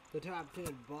 The top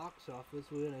 10 box office,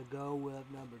 we're gonna go with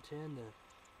number 10, the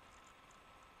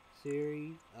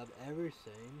Series of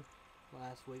Everything.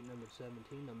 Last week, number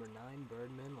 17. Number 9,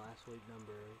 Birdman. Last week,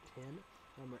 number 10.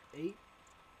 Number 8,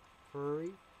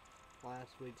 Furry.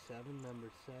 Last week, 7. Number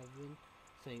 7,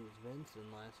 St.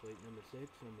 Vincent. Last week, number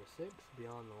 6. Number 6,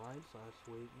 Beyond the Lights. Last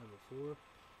week, number 4.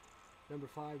 Number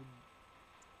 5,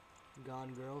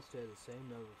 Gone Girl. Stay the same.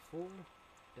 Number 4,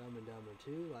 Dumb and Dumber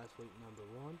 2. Last week, number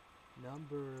 1.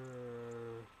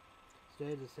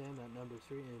 Stay the same at number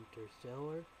 3,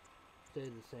 Interstellar. Stay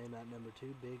the same at number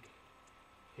 2, Big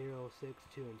Hero 6,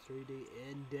 2 and 3D,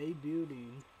 and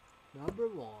debuting number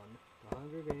 1, The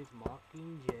Hunger Games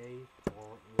Mockingjay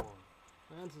Part 1.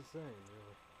 That's the same, you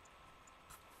know.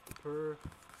 Per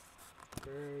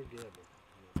Gibber.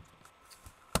 Yeah.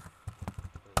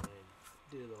 And they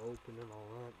do the open and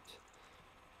all that.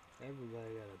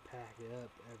 Everybody gotta pack it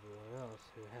up, everyone else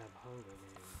who have Hunger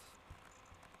Games.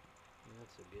 And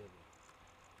that's a given.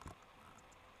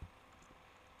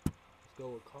 Let's go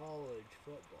with college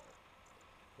football.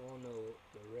 I don't know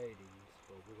the ratings,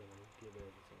 but we're gonna give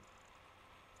everything.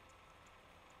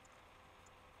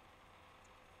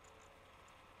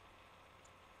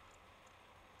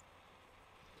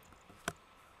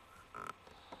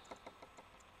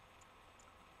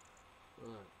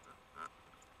 Right.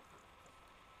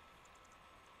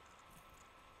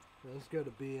 That's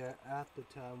gonna be at the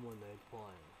time when they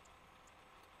play.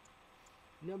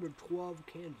 Number 12,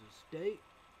 Kansas State.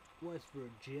 West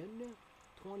Virginia,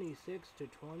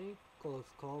 26-20. Close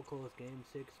call, close game,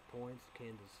 6 points.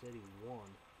 Kansas City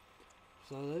won.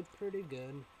 So they're pretty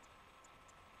good.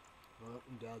 Well,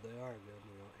 yeah, they are good,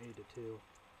 you know, 8-2.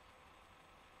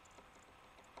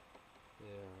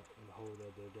 They are in the hold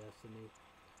of their destiny.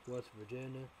 West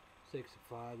Virginia,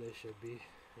 6-5. They should be,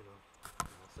 you know,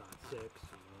 outside 6. You know,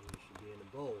 they should be in the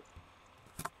bowl.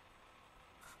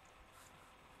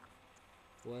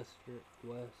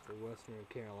 Western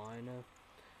Carolina.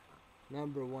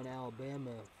 Number 1,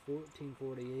 Alabama,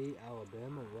 14-48.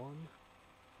 Alabama won.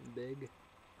 Big.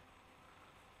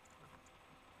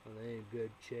 Well, they in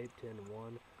good shape,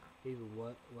 10-1. Even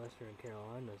Western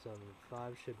Carolina,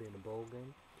 7-5, should be in the bowl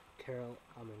game.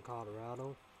 I'm in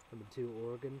Colorado. Number 2,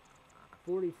 Oregon,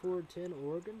 44-10.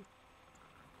 Oregon.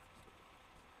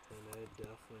 And they're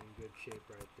definitely in good shape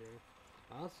right there.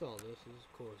 I saw this. This is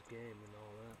a close game and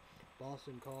all that.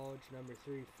 Boston College, number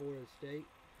 3, Florida State.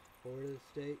 Florida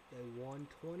State, they won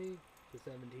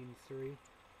 20-17-3.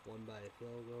 Won by a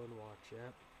field goal, and watch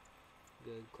that.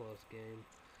 Good, close game.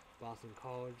 Boston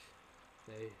College,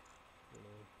 they,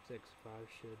 6-5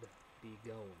 should be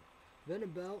going.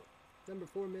 Vanderbilt, number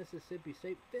 4, Mississippi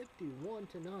State,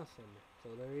 51-0. So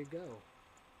there you go.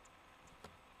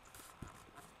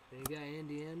 Then you got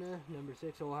Indiana, number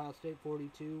 6, Ohio State,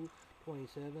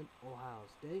 42-27. Ohio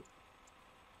State.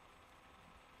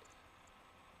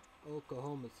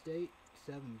 Oklahoma State,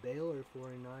 7, Baylor,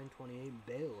 49-28.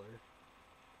 Baylor.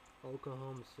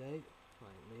 Oklahoma State,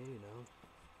 like me, you know.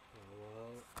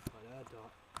 Well, my dad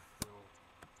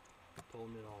told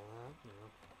me all that, you know.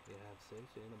 You have 6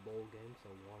 in a bowl game, so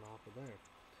 1 off of there.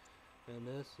 And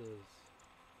this is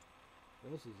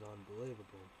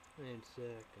unbelievable. And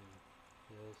sick, and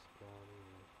this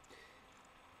probably,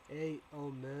 8,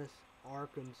 Ole Miss,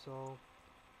 Arkansas,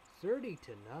 30-0.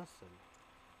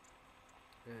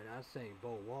 And I think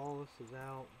Bo Wallace is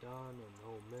out, done, and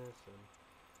Ole Miss, and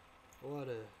what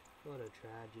a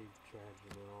tragedy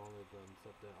with all of them.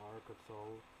 Except that Arkansas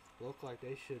look like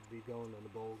they should be going in the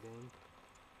bowl game.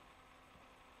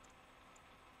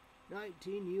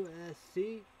 19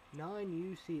 USC,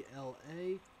 9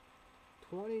 UCLA,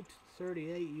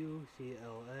 20-38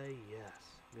 UCLA. Yes,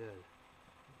 good.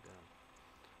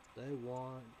 They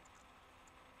won,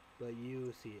 but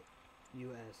USC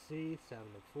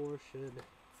 7-4 should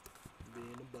be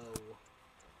in a bowl.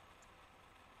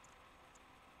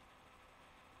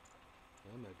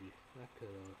 That could I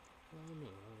don't know, I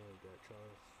don't know if that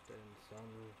Charles and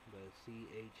Sunroof, but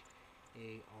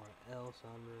CHARL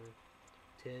Sunroof.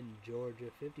 10 Georgia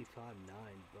 55-9,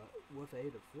 but with 8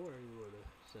 of 4 you would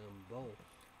have some bowl.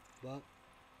 But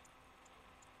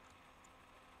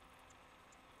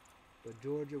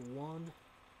Georgia won.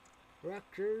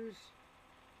 Rutgers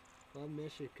of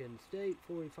Michigan State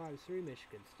 45-3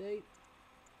 Michigan State.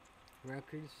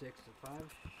 Rutgers 6-5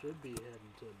 should be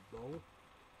heading to the bowl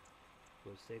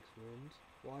with 6 wins.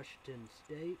 Washington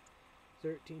State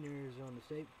 13 Arizona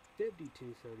State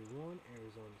 52-31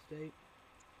 Arizona State.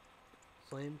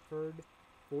 Slamford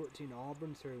 14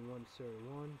 Auburn 31-7. Sorry,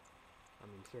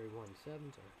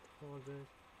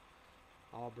 apologize.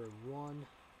 Auburn won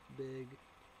big.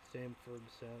 Stanford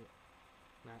 7.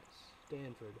 Not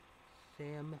Stanford.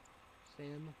 Sam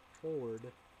Ford.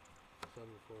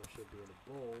 7-4 should be in a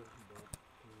bowl, but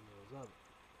who knows of it.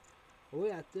 Well, we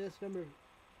got this number.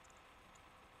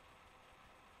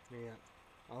 Yeah.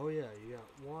 Oh yeah, you got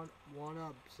one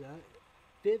upset.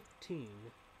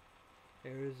 15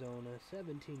 Arizona,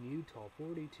 17 Utah,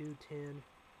 42-10.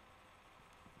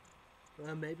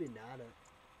 Well, maybe not an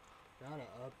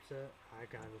upset. I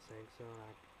kind of think so.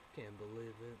 I can't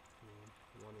believe it.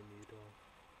 One in Utah.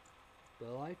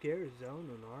 But like Arizona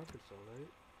and Arkansas,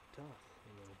 they're tough,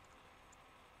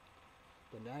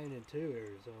 But 9-2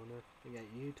 Arizona. They got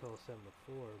Utah 7-4,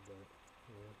 but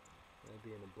yeah, that'd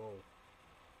be in a bowl.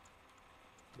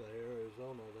 But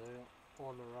Arizona, they're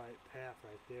on the right path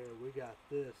right there. We got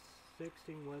this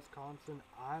 16 Wisconsin,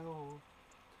 Iowa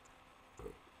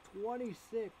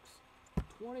 26-24.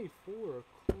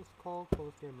 Close call,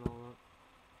 close game and all that.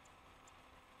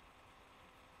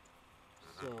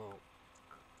 So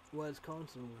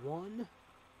Wisconsin won.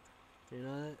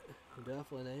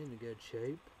 Definitely ain't in good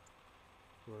shape.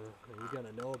 Well, you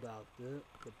gotta know about the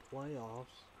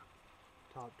playoffs.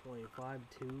 Top 25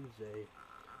 Tuesday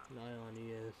night on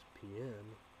ESPN.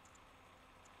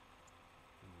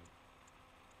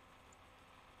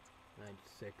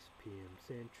 6 p.m.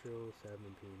 Central, 7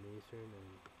 p.m. Eastern,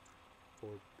 and 4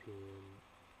 p.m.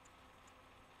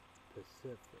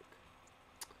 Pacific.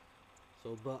 So,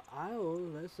 but Iowa,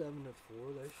 they're 7-4.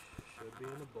 They should be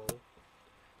in a bowl.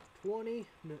 20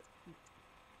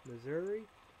 Missouri,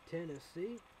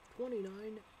 Tennessee, 29-21.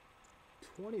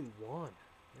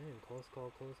 Man, close call,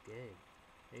 close game.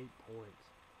 8 points.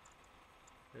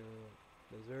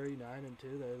 Missouri 9-2.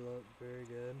 They look very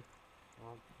good.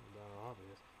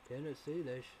 Obvious. Tennessee,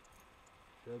 they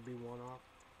should be one off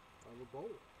of a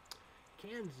bowl.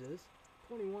 Kansas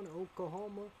 21,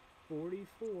 Oklahoma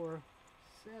 44-7.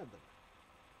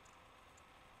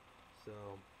 So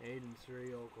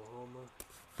 8-3 Oklahoma.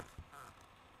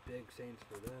 Big Saints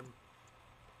for them.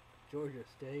 Georgia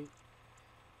State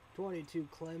 22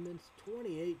 Clements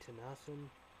 28-0.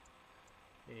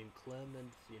 And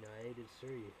Clements,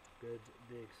 8-3. Good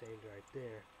big Saints right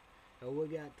there. And we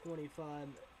got 25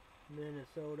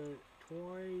 Minnesota,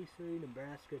 23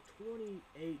 Nebraska,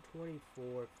 28-24.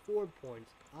 4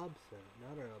 points. Upset.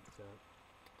 Another upset.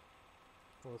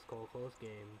 Close call, close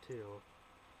game too.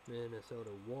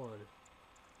 Minnesota won.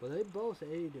 But they both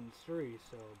 8-3,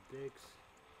 so big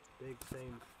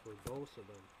things for both of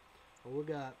them. And we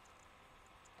got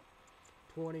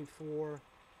 24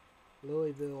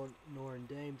 Louisville, Notre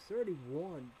Dame,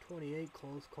 31-28,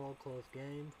 close call, close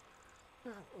game.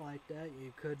 Not like that.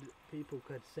 People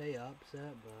could say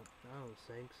upset, but I don't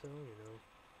think so,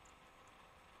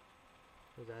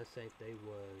 Because I think they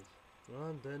was.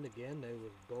 Well, then again, they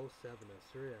was both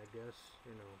 7-3, I guess,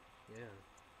 yeah.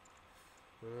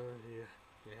 Well, yeah,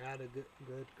 they had a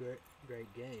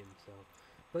great game, so.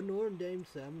 But Notre Dame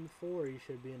 7-4, he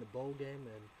should be in the bowl game,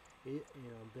 and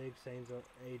Big Saints are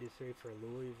 8-3 for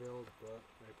Louisville, but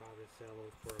they probably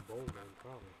settle for a bowl game,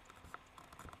 probably.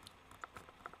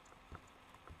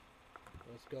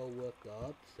 Let's go with the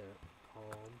upset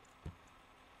column.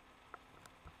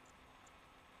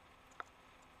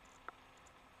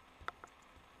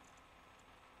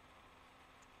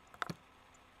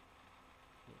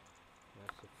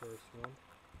 That's the first one.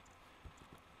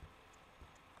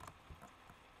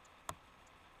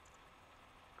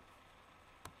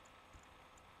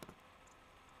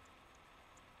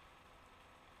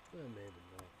 Well, maybe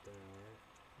not there.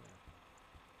 Yeah.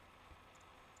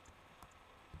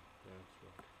 That's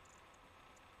right.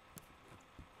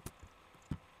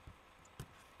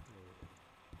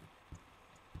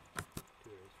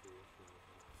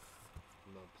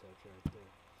 Some upsets right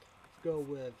there. Let's go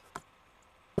with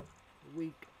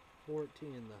week 14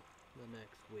 the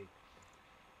next week.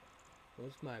 Well,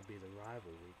 this might be the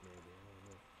rival week, maybe. I don't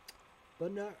know.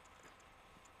 But not.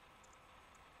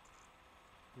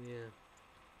 Yeah.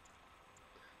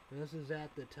 This is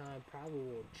at the time, probably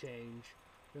will change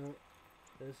Now,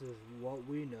 this is what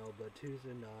we know, but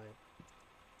Tuesday night,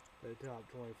 the top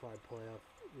 25 playoff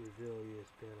reveal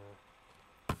ESPN.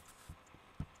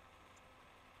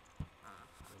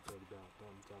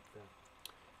 Thumbs up there.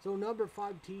 So number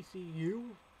 5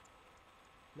 TCU,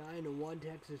 9-1.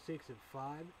 Texas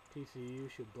 6-5. TCU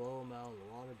should blow them out of the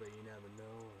water, but you never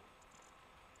know.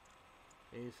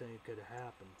 Anything could have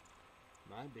happened.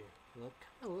 Might be. Kind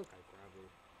of look like rivalry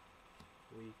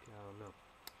week. I don't know.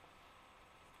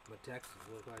 But Texas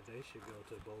look like they should go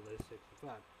to the bowl. They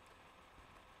 6-5.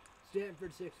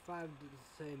 Stanford 6-5. The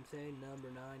same.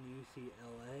 Number 9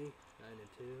 UCLA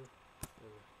 9-2.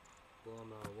 Blow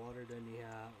them out of water. Then you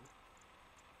have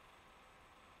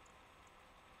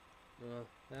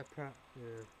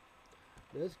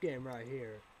this game right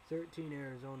here. 13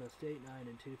 Arizona State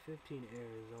 9-2. 15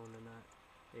 Arizona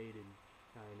 8-2.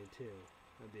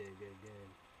 That'd be a good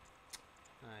game.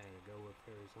 I gotta go with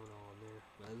Arizona on there.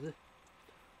 Is it?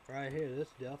 Right here, this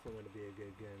is definitely gonna be a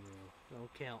good game.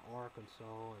 Don't count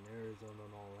Arkansas and Arizona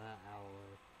and all that out of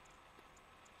there.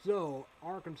 So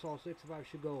Arkansas 6-5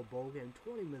 should go a bowl game.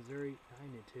 20 Missouri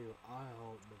 9-2. I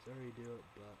hope Missouri do it,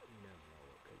 but you never know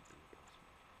what could be possible.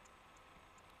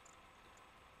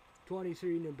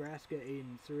 23 Nebraska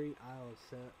 8-3. Iowa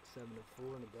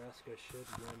 7-4. Nebraska should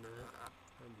win that.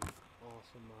 That'd be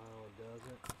awesome. Iowa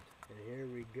doesn't. And here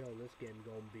we go. This game's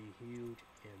gonna be huge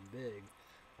and big.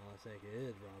 I think it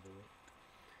is rivalry.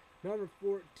 Number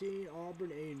 14 Auburn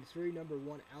 8-3. Number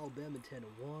 1 Alabama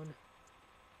 10-1.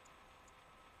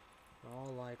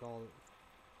 All that,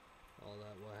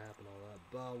 what happened, all that.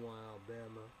 But one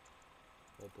Alabama.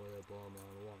 Hopefully they blow them out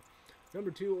of the water. Number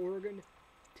 2 Oregon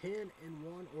 10-1.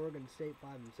 Oregon State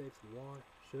 5-6.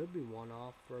 Should be one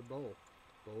off for a bowl.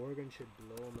 But Oregon should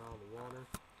blow them out of the water.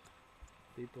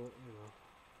 People,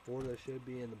 Florida should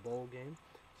be in the bowl game.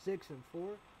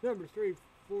 6-4. Number 3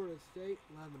 Florida State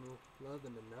 11-0.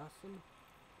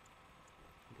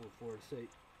 Florida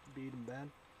State beat them bad.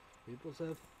 People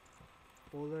said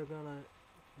Florida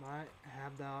might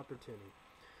have the opportunity.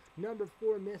 Number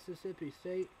 4 Mississippi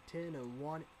State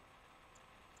 10-1.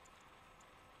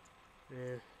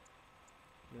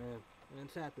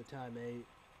 It's at the time 8.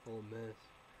 Ole Miss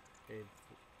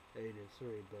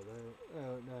 8-3, but it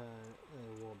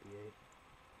won't be 8.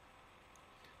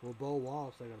 Well, Bo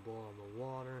Wallace, they're gonna blow on the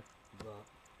water, but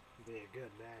it'll be a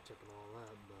good matchup and all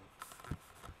that. But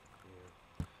yeah,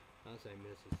 I say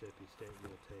Mississippi State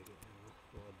will take it.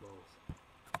 Or both.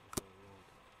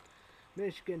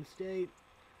 Michigan State,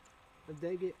 if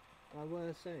they get, I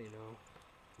want to say,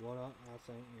 what I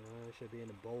think, it should be in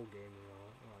a bowl game,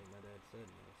 like my dad said,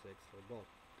 6 for a bowl.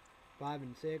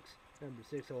 5-6. Number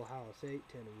 6 Ohio State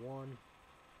 10-1.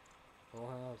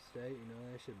 Ohio State,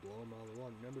 they should blow them out of the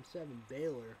water. Number 7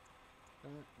 Baylor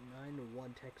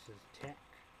 9-1. Texas Tech.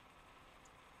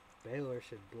 Baylor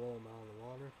should blow them out of the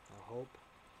water. I hope.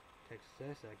 Texas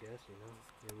Tech, I guess, you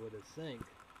would have think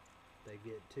they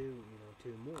get 2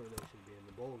 more, they should be in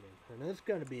the bowl game. And it's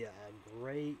going to be a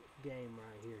great game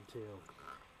right here, too.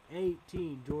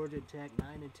 18 Georgia Tech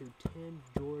 9-2. 10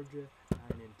 Georgia 9-2.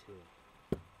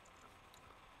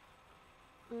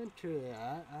 And truly,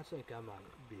 I think I might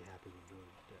be happy with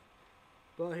Georgia Tech.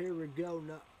 But here we go.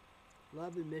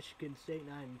 11 Michigan State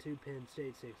 9-2. Penn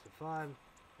State 6-5.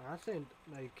 I think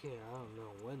they can. I don't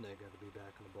know when they're going to be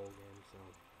back in the bowl game. So,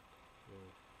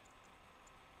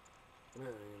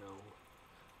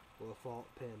 we'll fault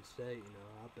Penn State.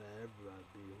 I bet everybody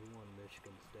be one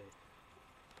Michigan State.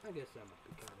 I guess that might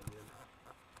be kind of good.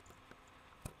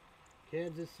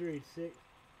 Kansas 3-6.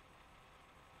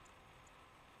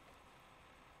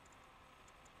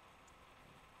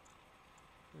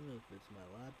 I don't know if it's my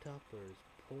laptop or it's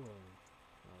pouring.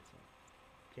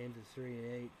 Kansas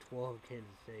 3-8, 12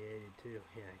 Kansas State 82.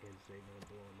 Yeah, Kansas State gonna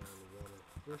blow them out of the water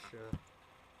for sure.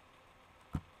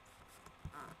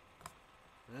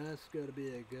 That's gonna be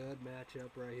a good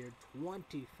matchup right here.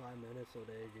 25 minutes of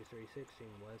the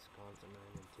 83-16. Wisconsin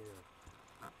 9-2.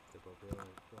 People feel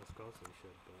like Wisconsin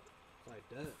should, but it's like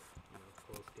that.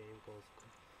 Close game, close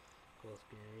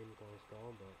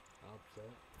call, but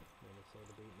upset.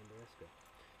 Minnesota beat Nebraska.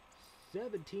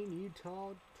 17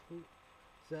 Utah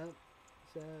 7-4.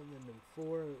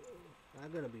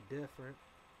 That's gonna be different.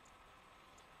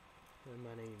 They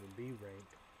might not even be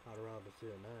ranked. Colorado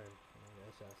 2-9. I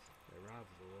guess that's their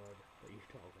rivals award, but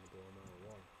Utah gonna blow them out of the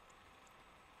water.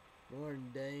 Notre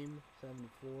Dame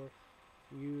 7-4.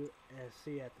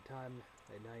 USC at the time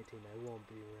at 19. They won't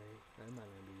be ranked. They might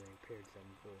not be ranked. Period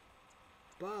 7-4.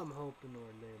 But I'm hoping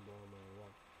Notre Dame blow them out of the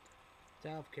water.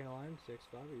 South Carolina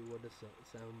 6-5. You would have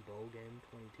some bowl game.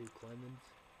 22 Clemens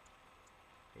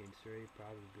 8-3.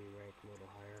 Probably be ranked a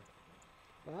little higher.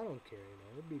 But I don't care, you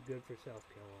know. It'd be good for South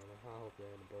Carolina. I hope they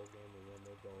in a bowl game and win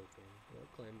their bowl game.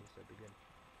 They'll claim this at the beginning.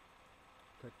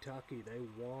 Kentucky, they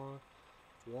won.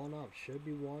 One up, should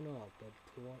be one up, but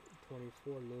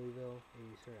 24 Louisville,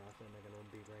 Eastern. I think they're gonna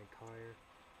be ranked higher,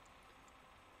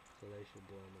 so they should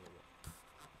blow them away.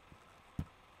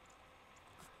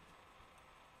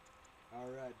 All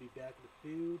right, be back with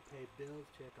food, pay bills,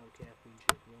 check on Caffeine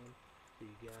Chick 1. See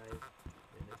you guys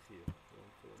in a few.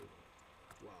 141.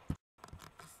 Wow.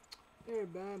 Hey,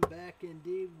 everybody, I'm back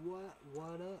indeed.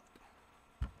 What up?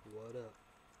 What up?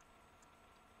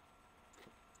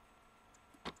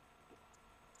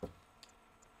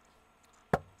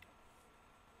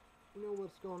 You know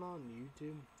what's going on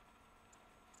YouTube?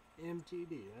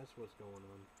 MTD, that's what's going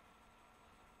on.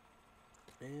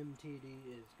 MTD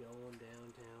is going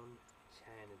downtown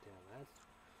Chinatown. That's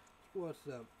what's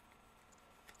up.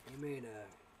 He made a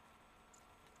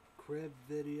crib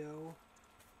video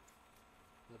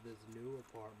of his new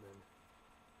apartment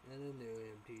and a new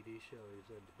MTD show. He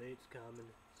said debate's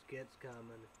coming, skits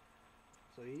coming.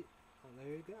 So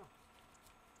there you go.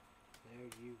 There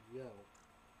you go.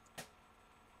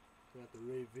 Got the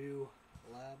review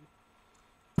lab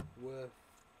with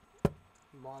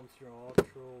Monster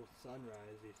Ultra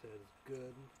Sunrise. He says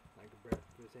good, like a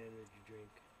breakfast energy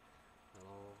drink and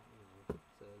all. You know,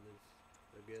 says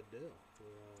it's a good deal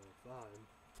for $5.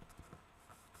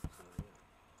 So yeah.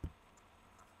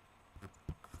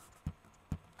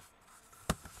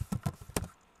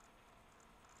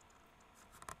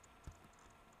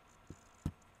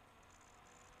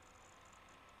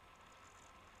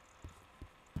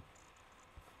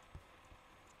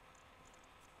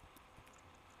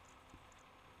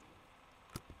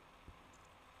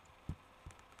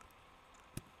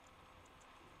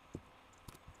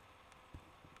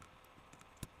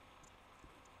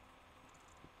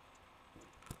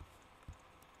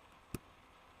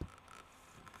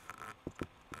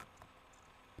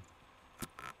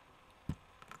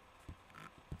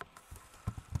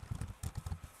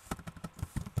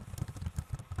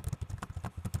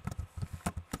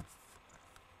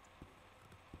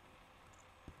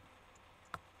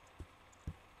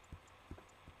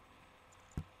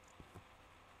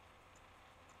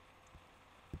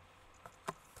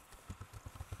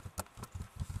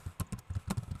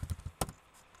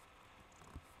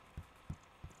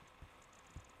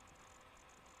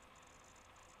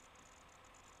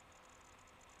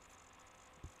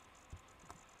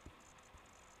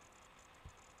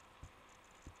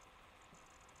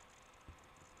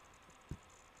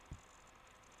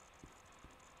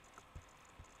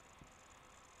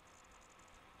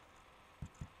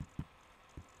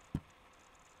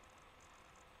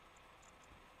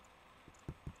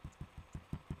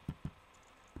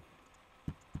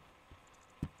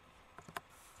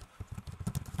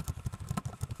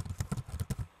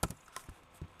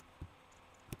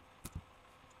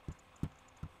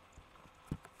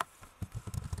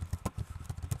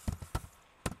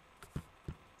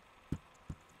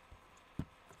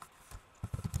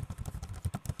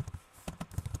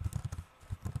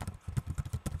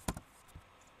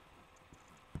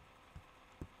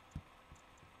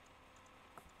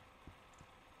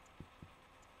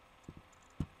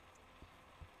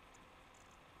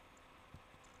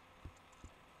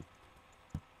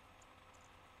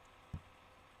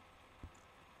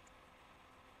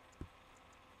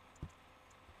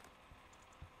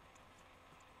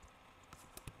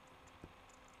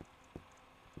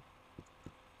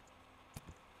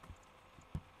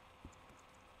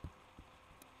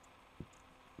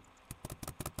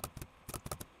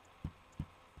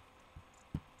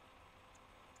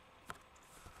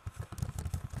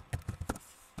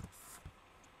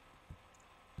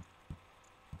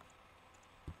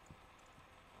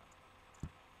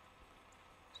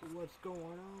 So what's going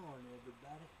on,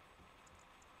 everybody?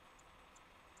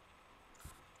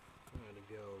 I'm gonna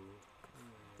go.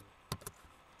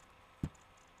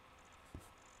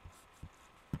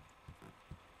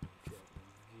 Check my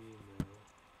Gmail.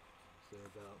 Say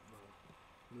about my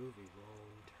movie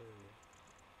Long Term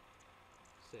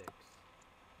 6.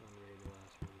 I'm reading the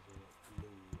last one is in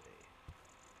Blu-ray.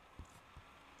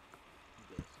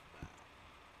 Best Buy.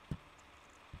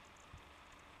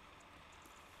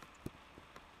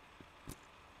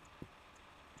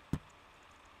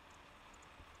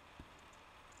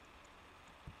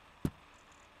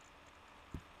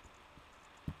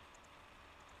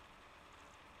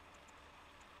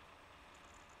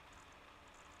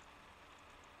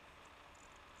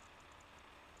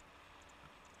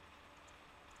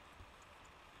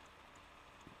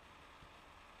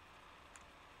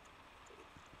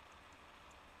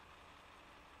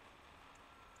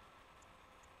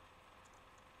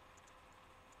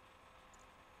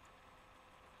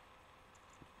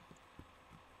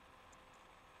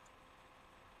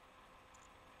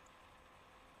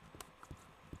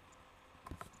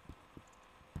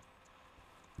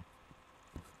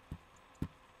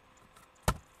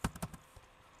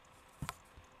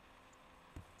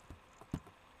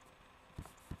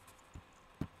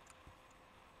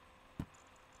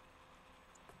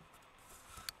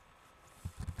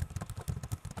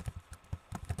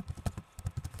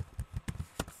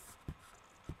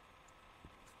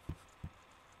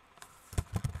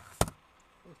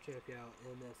 check out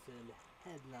MSN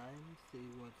headlines, see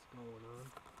what's going on.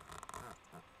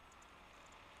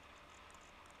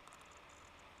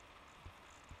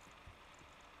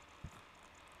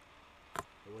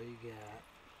 We got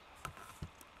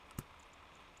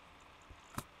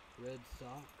Red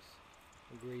Sox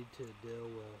agreed to a deal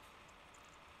with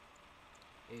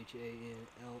HANLEYRANIREZ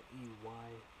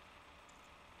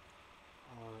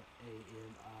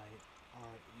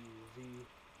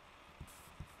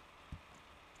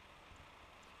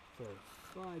for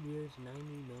 5 years, $90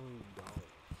 million.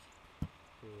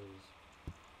 Is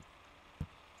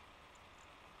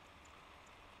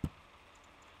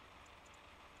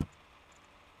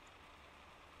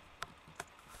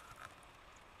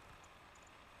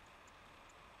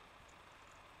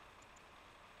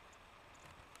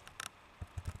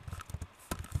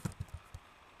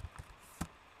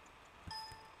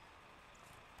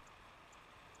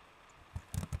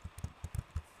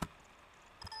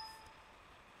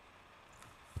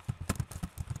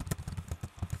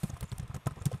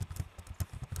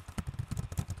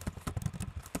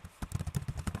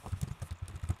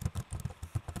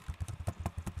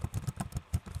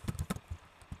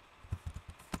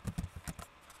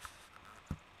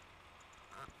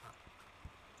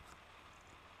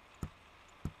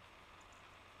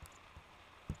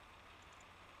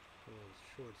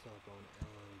shortstop on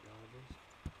LA Dodgers.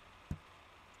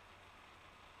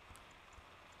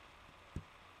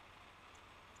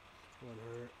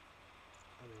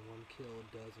 One kill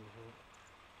doesn't hurt.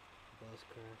 Bus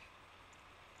crash.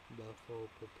 Buffalo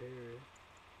prepare.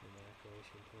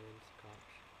 Evacuation plans.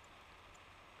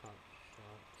 Cop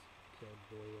shots. Killed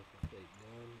boy with a fake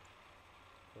gun.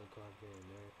 Full Cosby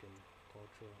American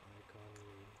cultural icon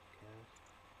recast.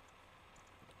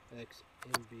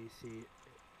 Ex-NBC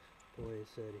employee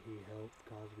said he helped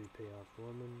Cosby pay off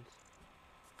woman's.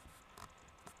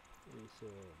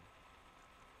 Lisa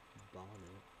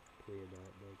Bonnet plea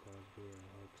about Bill Cosby and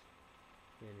Huck's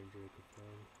manager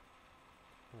confirmed.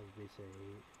 Cosby said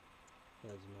he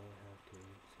does not have to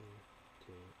answer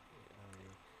to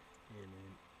INNUENDS.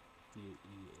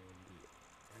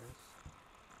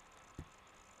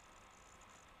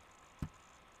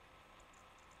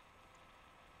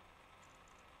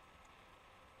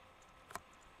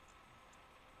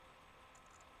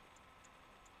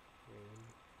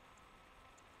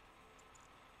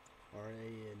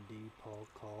 RAND Paul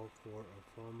called for a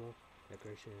formal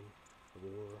declaration of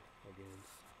war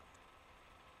against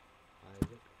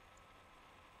Isaac.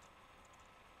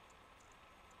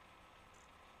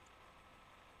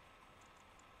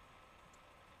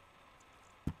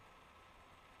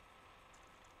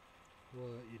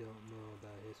 What you don't know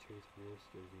about history's worst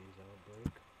disease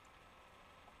outbreak.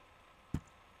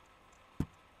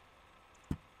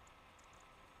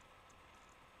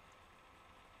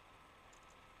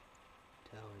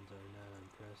 Italians are not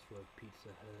impressed with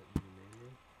Pizza Hut new menu.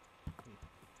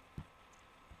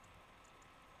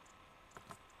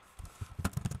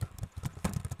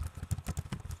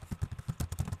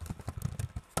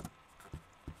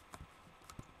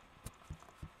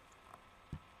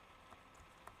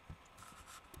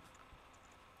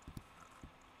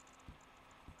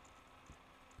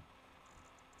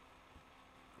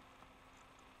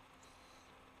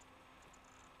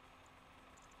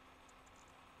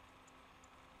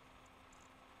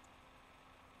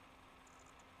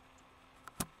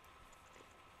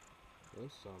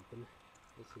 That's something.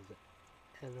 This is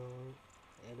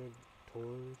editor's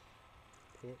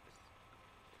picks.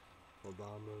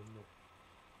 Obama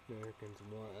Americans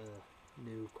want a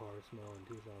new car smell in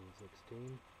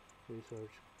 2016.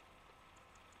 Research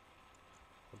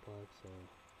complex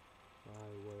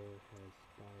spyware has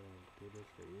spied on computers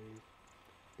for years.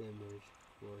 Damage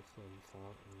worse than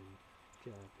salt and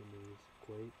Japanese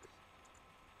quakes.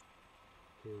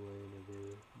 Who will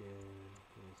interview Darren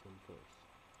Wilson first?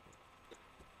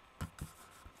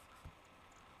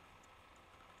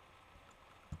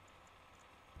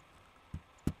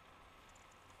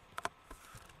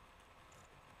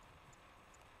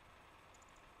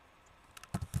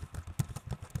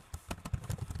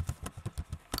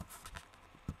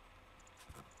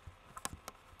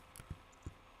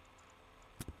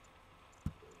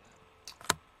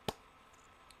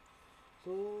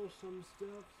 So some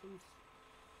stuff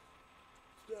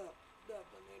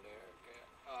definitely there.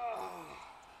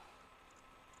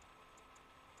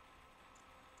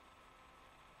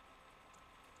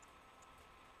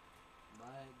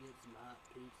 Might get some hot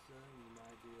pizza, you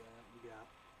might do that. We got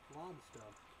a lot of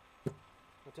stuff.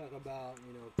 I'll talk about,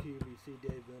 QVC,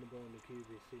 Dave Venable and the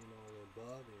QVC and all the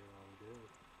above here all day.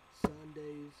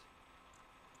 Sundays,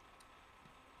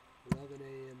 11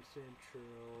 a.m.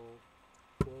 Central,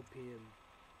 12 p.m.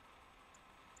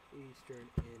 Eastern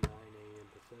and 9 a.m.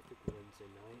 Pacific. Wednesday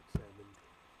night, 7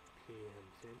 p.m.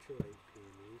 Central, 8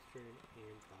 p.m. Eastern,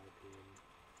 and 5 p.m.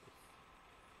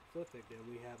 Pacific. Then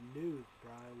we have news.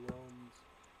 Brian Williams.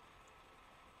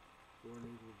 War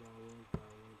news with Brian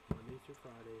Williams. Monday through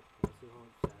Friday. Also on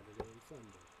Saturday and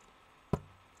Sunday.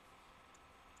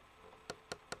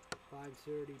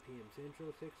 5:30 p.m. Central,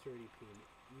 6:30 p.m.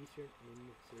 Eastern, and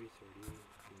 3:30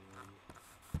 p.m.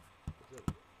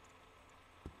 Pacific.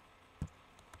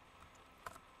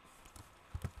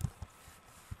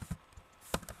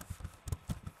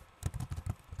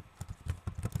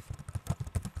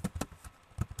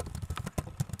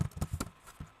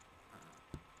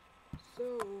 So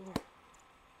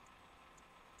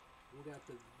we got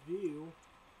the View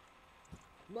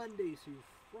Monday through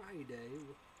Friday.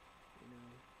 You know,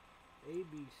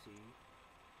 ABC,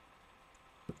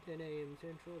 10 a.m.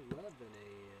 Central, 11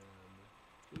 a.m.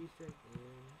 Eastern,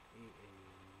 and 8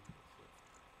 a.m.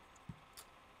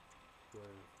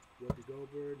 Where Whoopi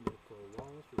Goldberg, Nicole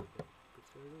Wallace, Rebecca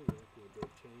Caserta, with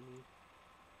Dick Cheney,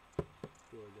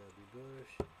 George W.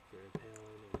 Bush, Jared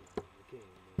Palin, and Martin Luther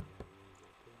King.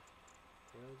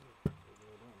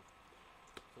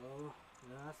 So,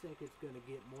 and I think it's going to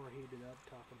get more heated up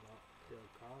talking about Bill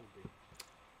Cosby.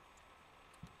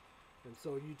 And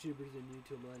so YouTubers and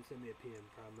YouTube land, send me a PM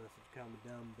prime message comment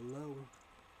down below.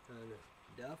 And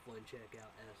definitely check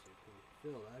out Esther Queen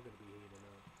Phil. That's going to be heating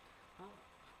up.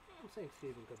 I don't think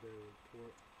Stephen Colbert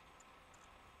report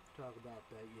talk about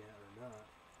that yet or not.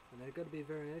 And they're going to be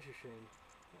very interesting.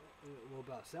 Well,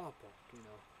 about South Park, you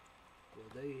know. Will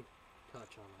they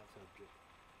touch on that subject?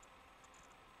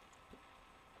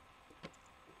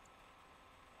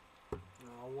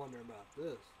 Now I wonder about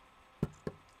this.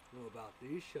 Know about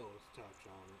these shows touch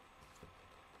on it.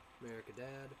 American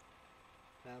Dad,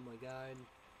 Family Guide,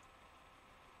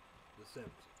 The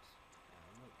Simpsons. I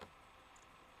don't know.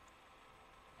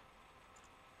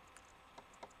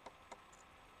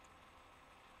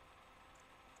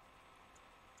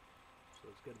 So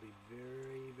it's going to be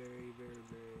very, very, very,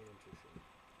 very interesting.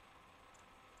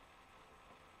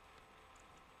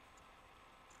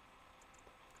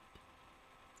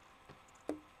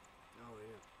 Oh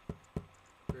yeah.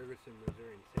 Ferguson,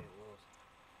 Missouri, and St. Louis.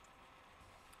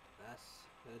 That's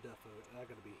definitely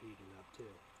gonna be heating up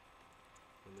too.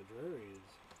 And the jury is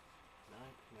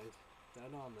nice.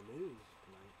 That on the news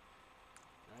tonight.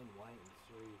 9 white and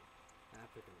 3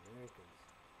 African Americans.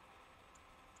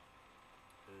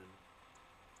 And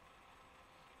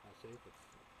I say if it's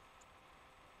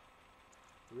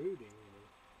Rudy, you know,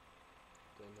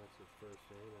 then that's his first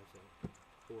name. That's a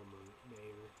former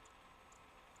mayor.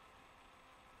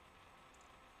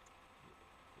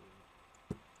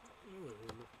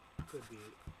 Could be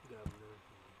governor.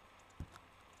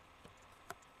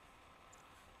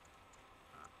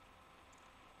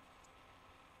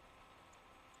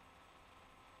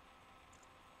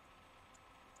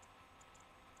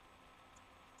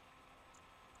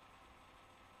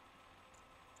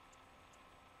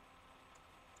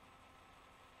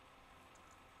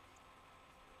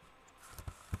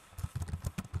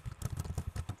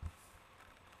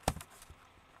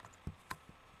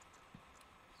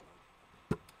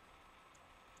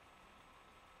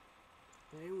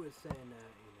 He was saying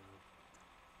that, you know,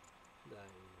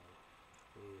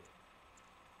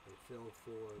 they feel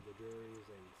for the juries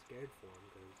and scared for him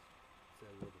because he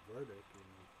said with the verdict, you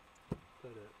know,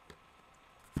 put it.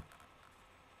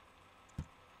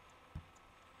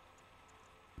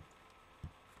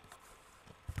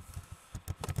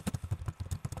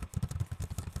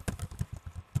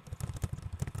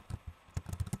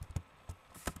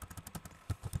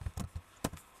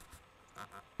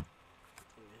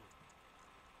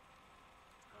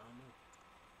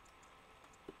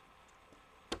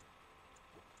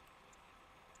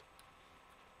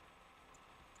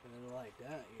 And like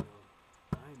that, you know,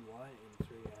 9 white and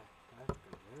 3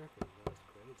 African Americans, that's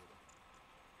crazy.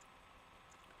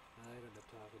 Now they're going to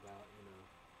talk about, you know,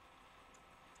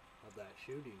 of that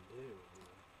shooting too, you know.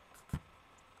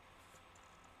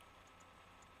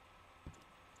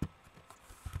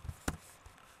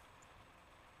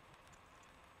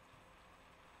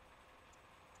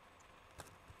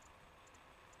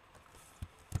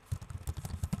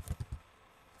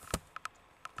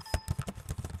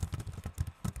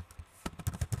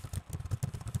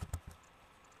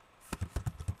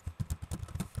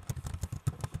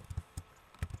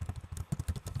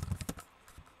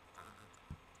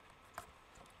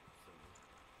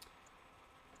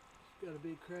 Gotta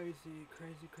be crazy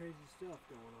stuff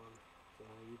going on. So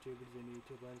YouTubers and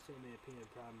YouTube land, send me a PM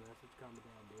prime message, comment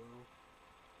down below.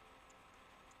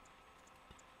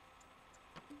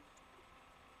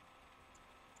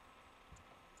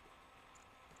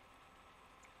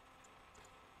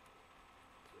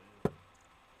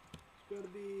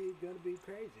 gonna be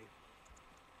crazy.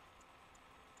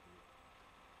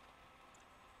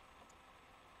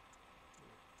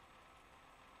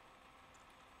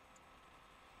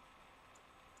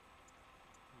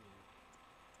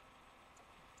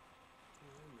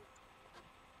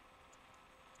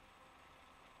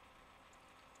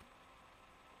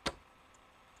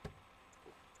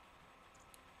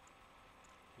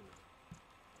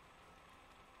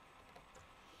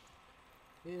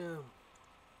 You know,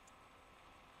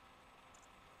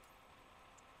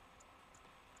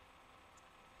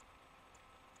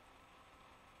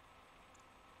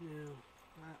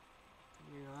 I,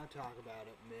 I talk about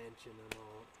it, mention and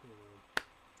all,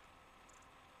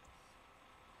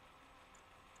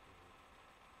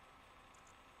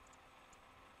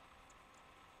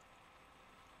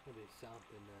 it'd be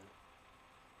something that,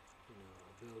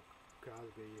 Bill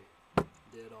Cosby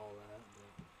did all that,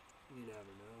 but you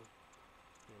never know.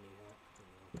 Anyhow,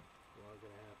 what's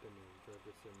gonna happen in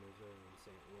Ferguson, Missouri, and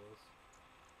St. Louis.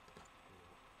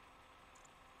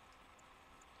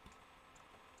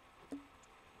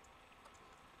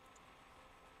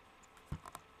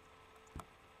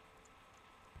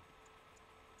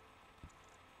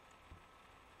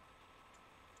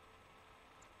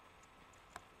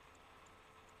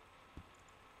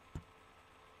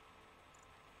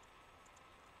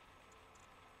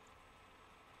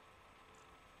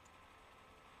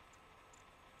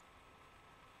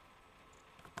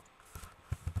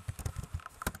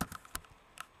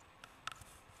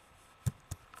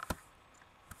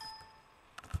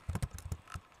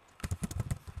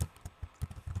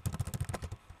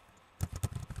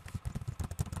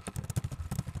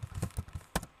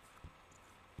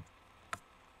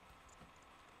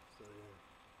 So yeah.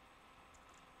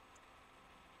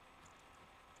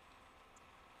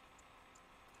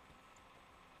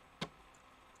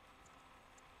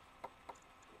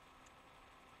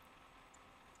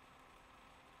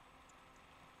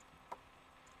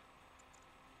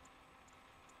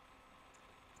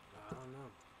 I don't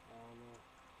know.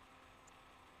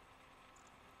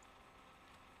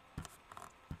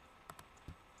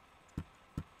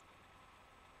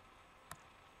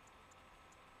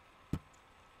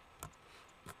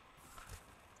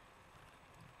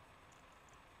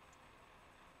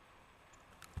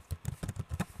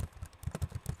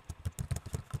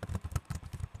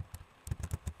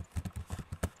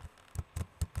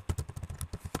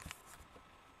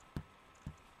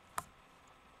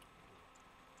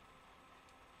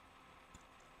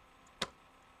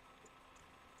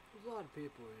 There's a lot of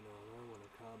people, that want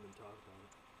to come and talk about it.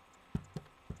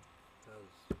 Because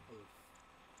of,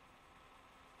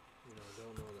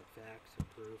 don't know the facts and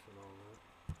proof and all that.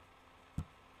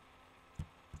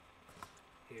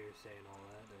 Hearsay and all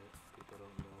that, that people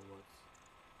don't know what's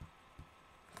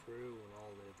true and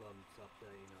all the above stuff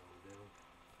that, do.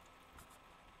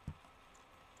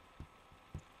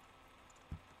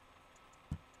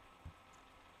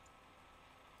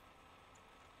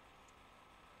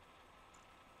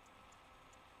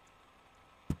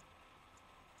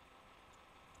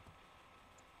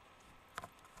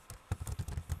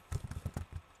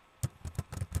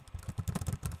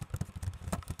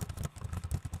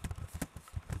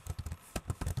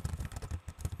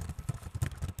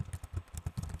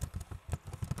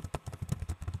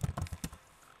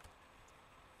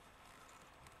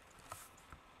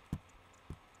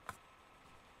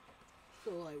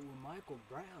 So like with Michael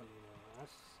Brown,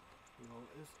 that's,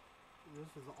 this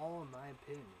is all in my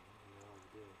opinion,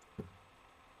 dude.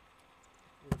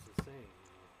 It's the same,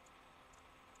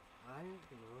 I think,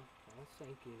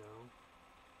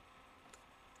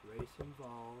 race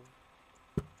involved,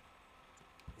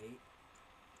 hate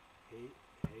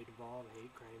involved,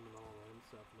 hate crime and all that and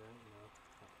stuff like that,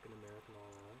 African American,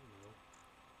 all that,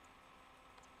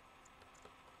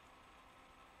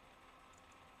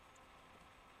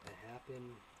 It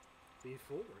happened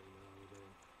before,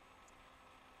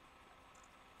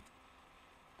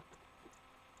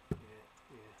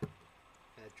 yeah,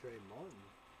 had Trey Martin,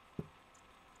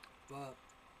 but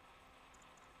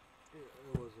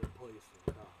it wasn't police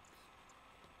and cops.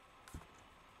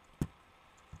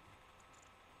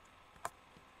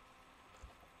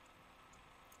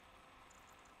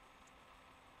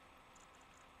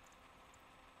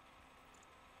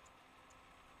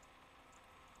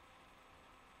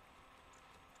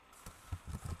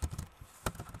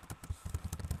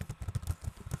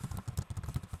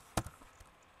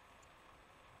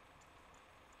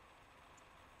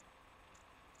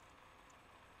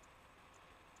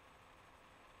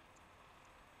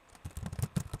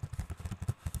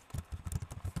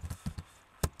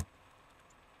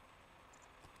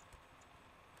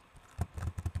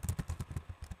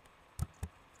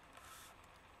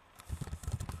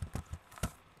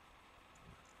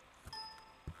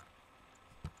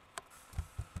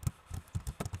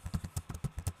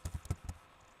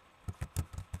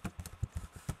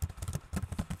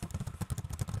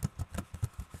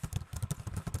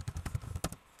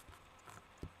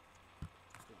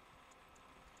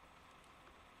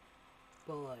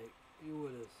 But like you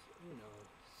would assume,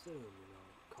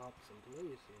 cops and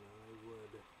police, they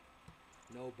would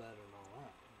know better than all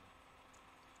that.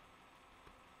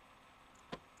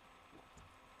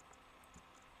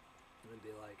 It'd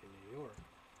be like in New York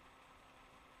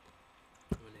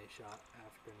when they shot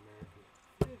African American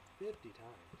 50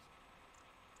 times.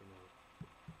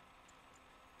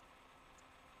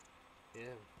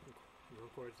 Yeah, of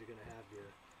course you're gonna have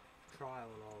your trial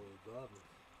and all the above,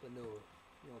 but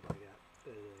nobody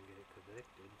didn't get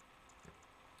convicted.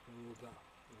 And we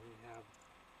have,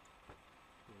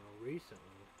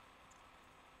 recently,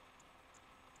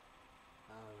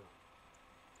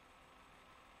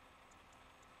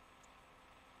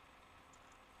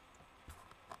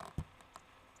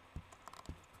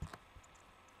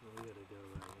 we gotta go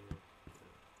right here.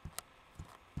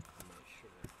 I'm not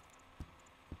sure.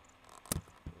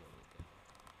 There we go.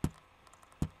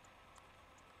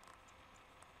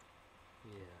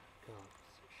 Yeah, cops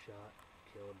shot,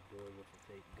 killed boy with a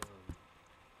fake gun.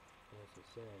 That's a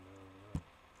sin, I don't know.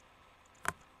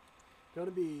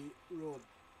 Gotta be real.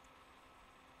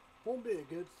 Won't be a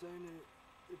good thing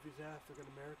if he's African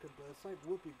American, but it's like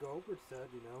Whoopi Goldberg said,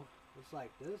 it's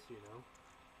like this,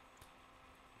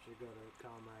 She gotta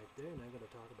come right there and they're gonna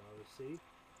talk about it. See,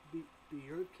 be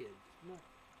your kids,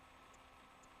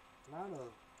 not a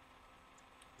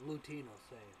Latino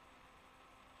saying,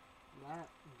 not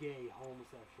gay,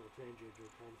 homosexual, transgender,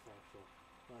 transsexual,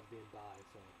 lesbian, bi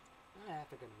saying, not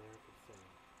African American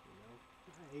saying, not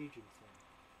Asian saying,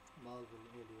 Muslim,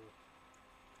 Indian,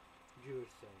 Jewish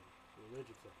saying,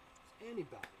 religious saying, it's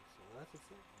anybody. So that's the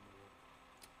thing.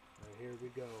 Right, here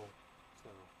we go. So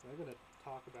they're gonna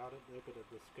talk about it. They're gonna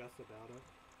discuss about it.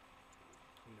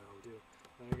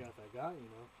 Then you got that guy,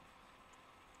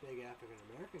 big African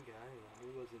American guy. He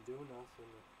wasn't doing nothing.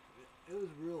 It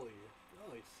was really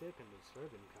sick and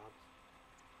disturbing. Cops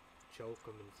choke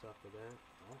him and stuff like that.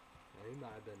 Well, he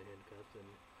might have been handcuffed, and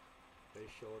they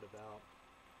showed about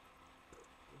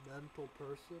a mental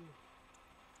person,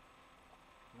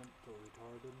 mental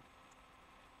retarded,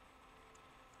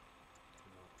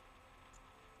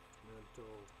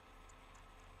 mental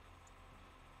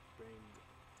brain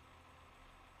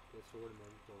disorder,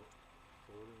 mental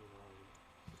disorder,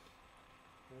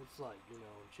 And it's like, in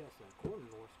Chestnut Court in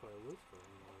North Carolina, a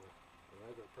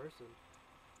regular person,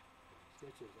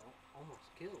 stitches almost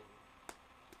killed.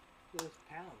 Just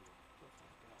pound stuff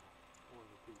like that on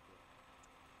the people.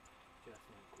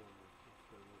 Chestnut Court, North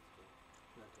Carolina,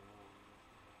 mental illness.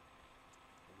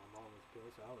 And my mom was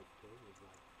pissed, I was pissed. It was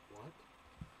like, what?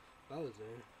 If I was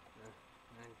there, I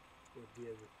would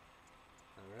give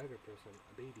a regular person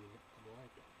a beating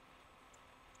like that.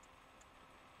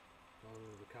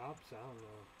 The cops, I don't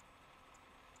know.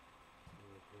 They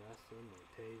arrest him, they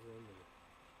tase him, or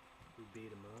we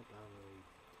beat him up. I don't know if he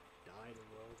died or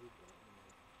whatever, but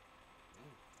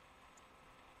yeah.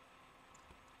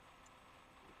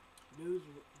 News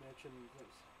mentioned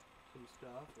some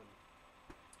stuff, and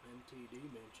MTD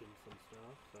mentioned some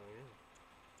stuff, so yeah.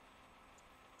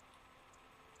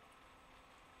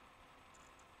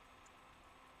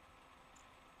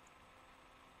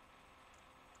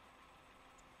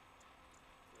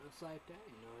 It's like that,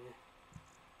 yeah.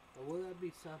 Well, would that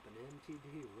be something?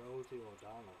 MTD Rosie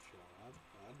O'Donnell show.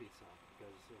 That'd be something,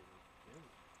 because, yeah.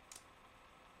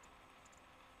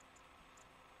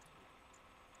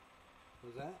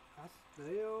 Was that?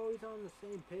 They always on the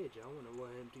same page. I wonder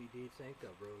what MTD think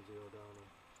of Rosie O'Donnell.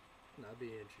 That'd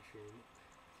be interesting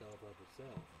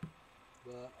itself.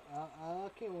 But I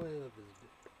can't wait of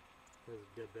his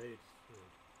debates.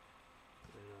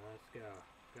 That's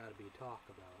gotta be talk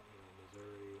about.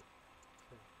 Missouri,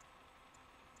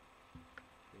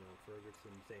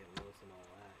 Ferguson, St. Louis, and all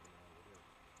that.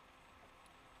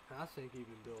 I think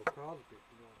even Bill Crosby,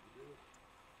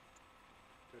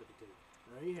 gotta be too.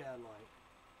 Now he had like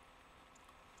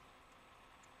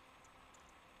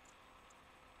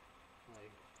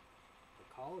a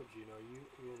college,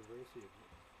 University of,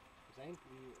 I think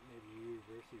maybe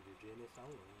University of Virginia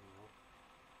somewhere,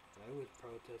 They was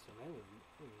protesting, they was,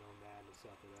 mad and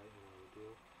stuff like that, the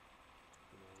deal,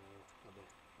 of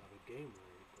a game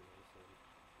rape, so they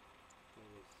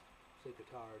was sick and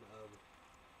tired of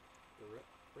the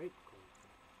rape culture.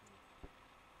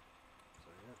 So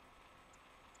yeah.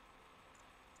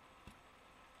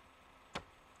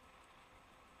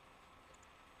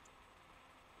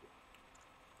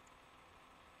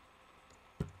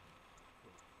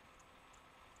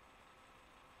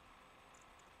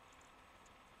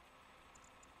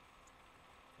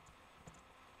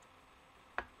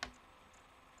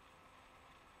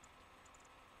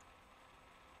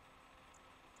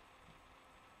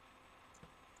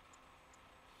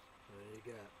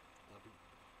 you got,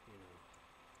 you know,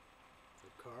 the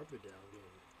Carbondale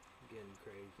getting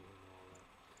crazy and all that.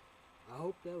 I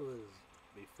hope that was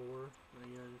before my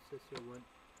younger sister went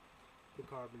to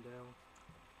Carbondale.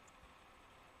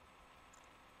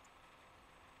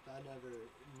 I never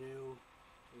knew,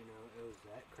 you know, it was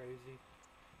that crazy.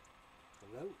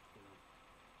 Although, you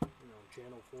know,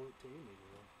 Channel 14, you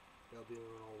know,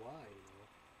 WNOY, you know.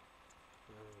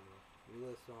 I don't know. You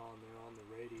listen on there on the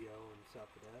radio and stuff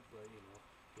like that, but, you know,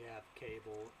 you have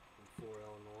cable in 4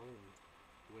 Illinois and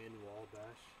Wynn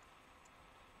Wabash.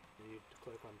 You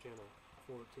click on Channel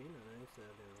 14 and they said,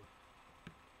 you know,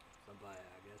 somebody,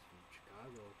 I guess, from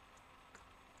Chicago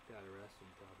got arrested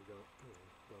and probably go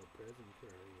to prison for,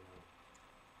 you know,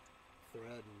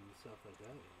 threat and stuff like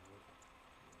that, you know.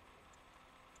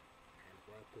 And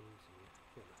weapons and,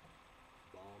 you know,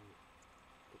 bomb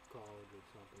the college or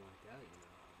something like that, you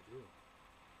know how to do.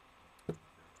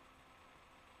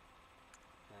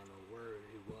 I don't know where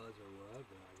he was or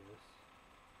whatever, I guess.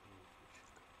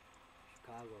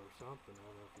 Chicago or something. I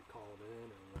don't know if he called in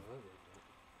or whatever, but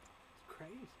it's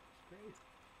crazy. It's crazy.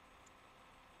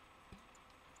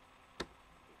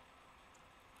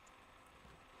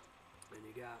 And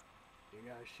you got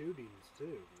shootings too,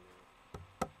 you know.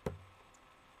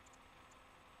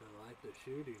 I like the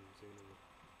shootings, you know.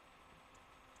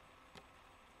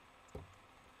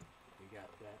 You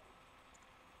got that.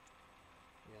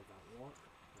 Yeah, that one.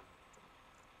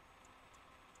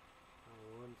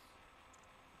 Once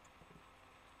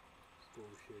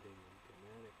school shooting in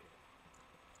Connecticut.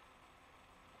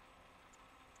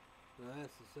 Well,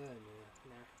 that's the same, yeah.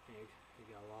 Nah, you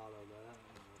got a lot of that.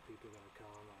 You know, people got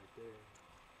calm right there.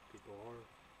 People are,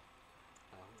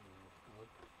 I don't know,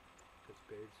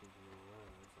 conspiracies and all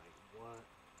that. It's like, what?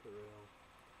 For real?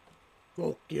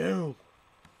 Fuck you!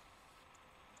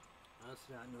 That's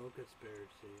not no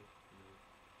conspiracy, you know.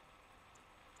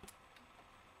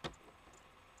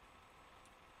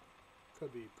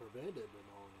 Could be prevented and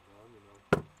all of them, you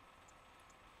know.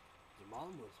 The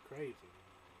mom was crazy, you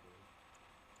know.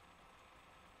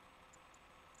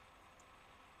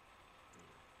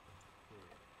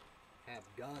 Have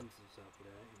guns and stuff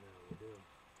like that, you know, we do.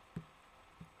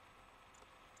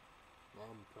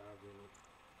 Mom probably,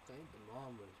 I think the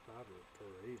mom was probably per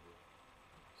evil.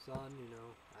 Son, you know,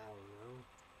 I don't know.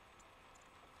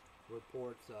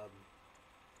 Reports of,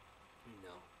 you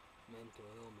know, mental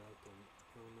illness and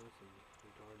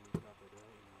retarded and stuff like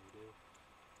that, you know, we do.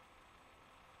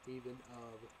 Even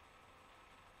of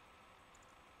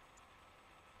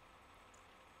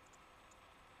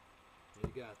you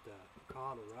got the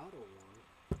Colorado one.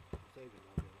 Saving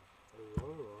of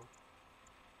Aurora.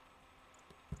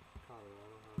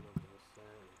 Colorado, I don't know if that's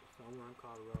sad. Somewhere in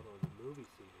Colorado is a movie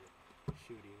theater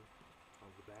shooting of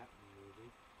the Batman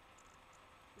movie.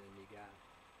 Then you got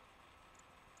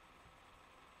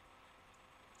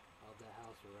of the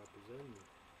House of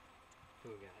Representatives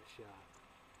who got shot.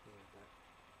 You got that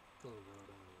little road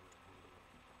on there.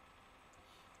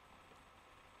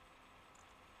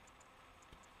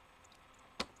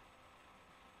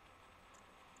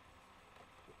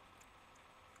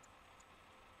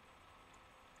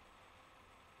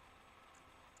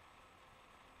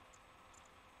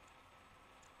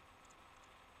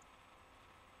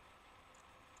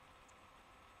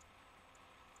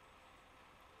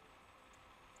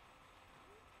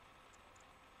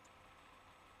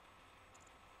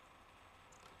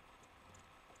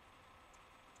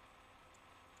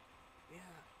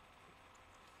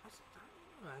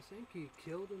 I think he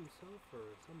killed himself or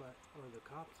somebody, or the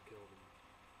cops killed him.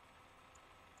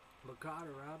 But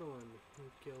Colorado and who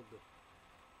killed the,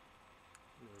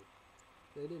 you know,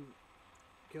 they didn't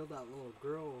kill that little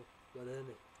girl, but then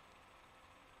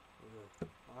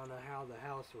I don't know how the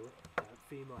that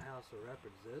female House of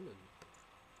Representatives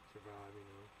survived, you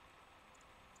know.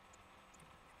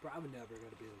 Probably never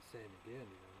gonna be the same again,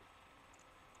 you know.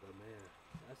 But man,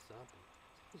 that's something.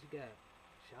 She got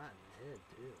shot in the head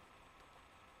too.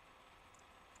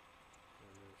 I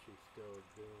don't know if she's still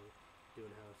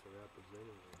doing House of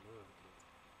Representatives or not. But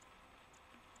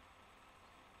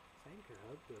I think her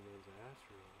husband is an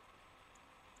astronaut.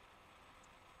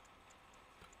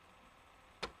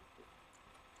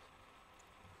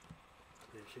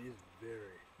 And she's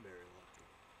very, very lucky.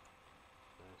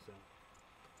 So,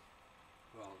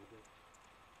 well, that's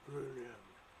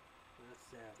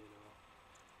sad, you know.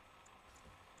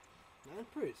 That's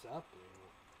pretty something, you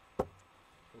know.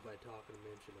 Nobody talking to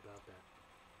mention about that,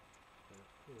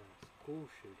 you know, school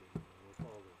shooting, you know, with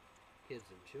all the kids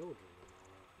and children and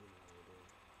all that, you know, in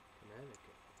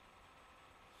Connecticut.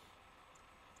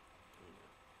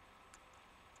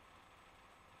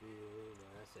 You know,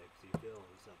 that's sexy feel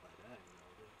and stuff like that, you know.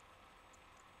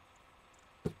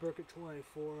 Spurket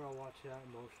 24, I watched that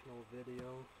emotional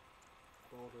video.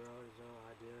 Boulder Arizona,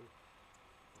 I did.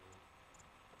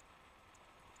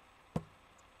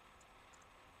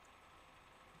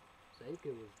 I think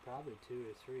it was probably 2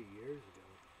 or 3 years ago.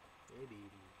 Maybe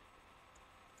even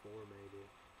 4, maybe.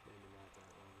 Maybe not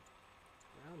that long.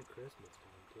 Around Christmas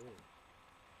time, too.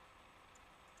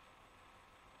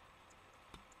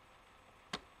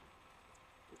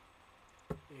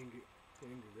 Angry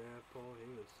Grandpa, he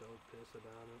was so pissed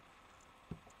about it.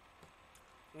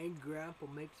 Angry Grandpa,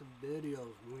 make some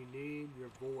videos. We need your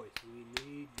voice. We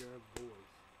need your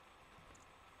voice.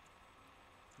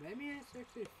 Maybe it's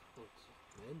actually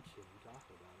mention, talk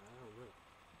about it. I don't know.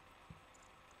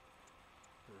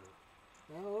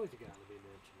 That always gotta be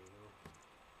mentioned, you know.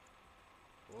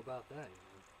 What about that, you know?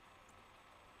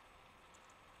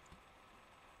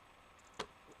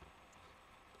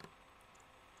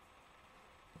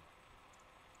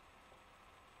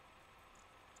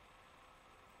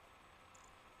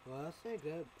 Well, I think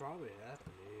that probably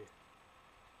happened here.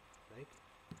 I think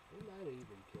he might have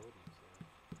even killed himself.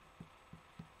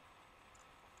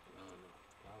 I don't know.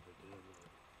 Probably did,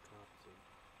 like, opposite.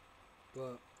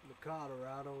 But the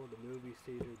Colorado, the movie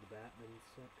theater, the Batman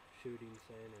shooting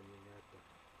scene, and you got the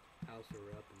house of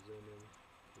rep and zoom in.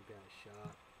 He got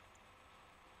shot.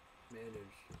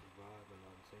 Managed to survive and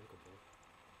unsinkable.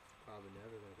 Probably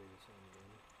never gonna be the same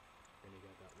again. And he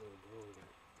got that little girl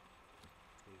that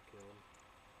he killed.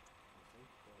 I think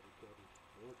probably killed him.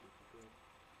 More people killed.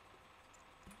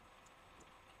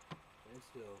 And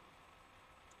still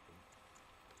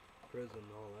prison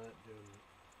and all that, doing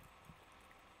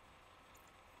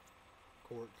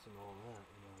courts and all that,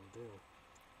 you know, do.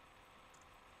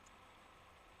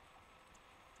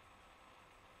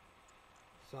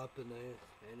 Something they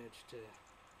managed to,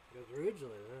 because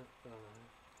originally they're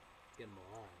get him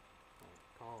alive, like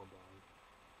Columbine.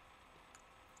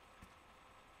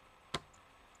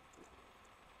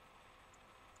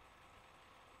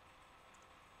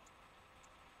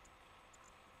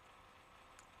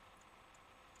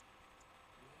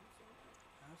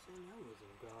 I seen that was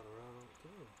in Colorado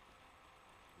too,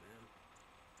 man.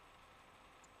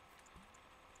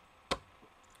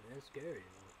 And it's scary,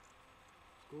 you know.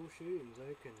 School shootings,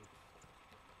 they can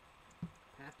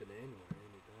happen anywhere,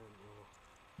 anytime, you know.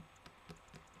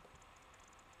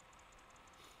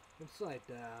 It's like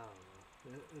that, I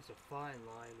don't know. It's a fine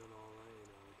line and all that, you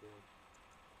know, too.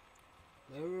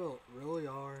 They really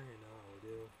are, you know,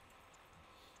 do.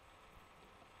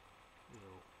 You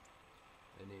know,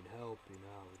 they need help, you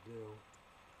know, do.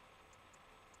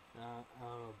 I don't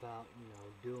know about, you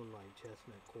know, doing like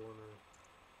Chestnut Corner,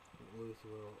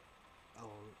 Louisville,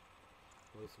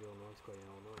 Louisville, North Clay,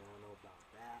 Illinois. I don't know about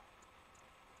that.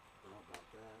 I don't know about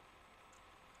that.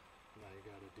 Now you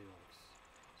gotta do like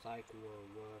Psych War or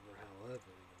whatever, however,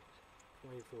 you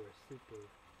know, 24 is super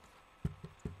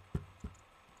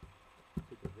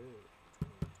good.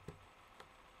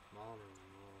 Modern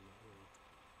and all that, you know,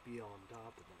 be on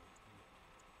top of them.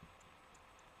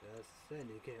 That's the thing,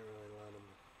 you can't really let them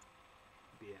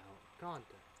be out in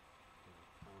contact, you know,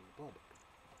 out in the public.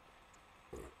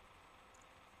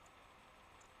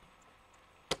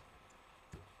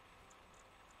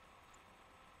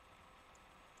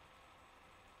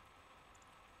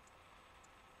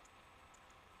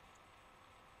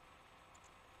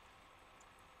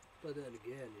 But then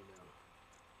again, you know,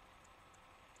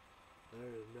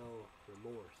 there is no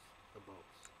remorse about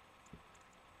us.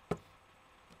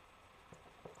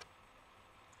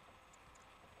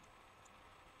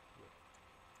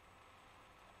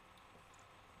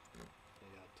 They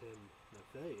got Tim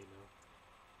Maffei, you know.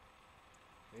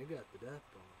 They got the death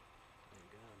penalty. Thank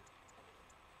God.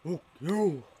 Fuck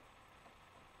you!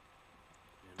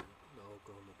 And the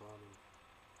Oklahoma bombing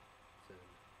said,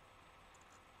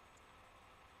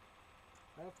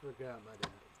 I forgot my dad.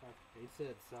 He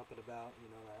said something about, you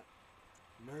know, that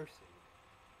nursing.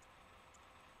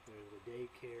 There's a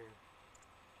daycare.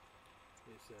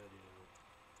 He said, you know,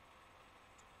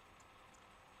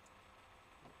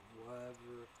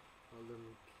 whatever of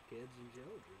them kids and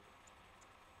children.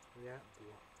 We got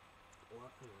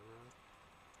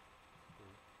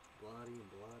bloody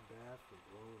and bloodbath and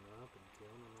blown up and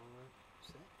killing and all that.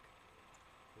 Sick.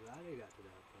 Cause I done got to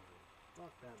that point.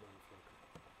 Fuck that motherfucker.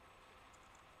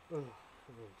 Oh,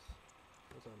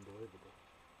 that's unbelievable.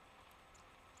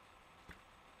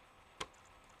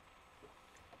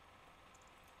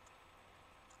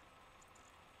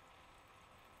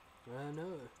 I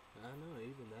know,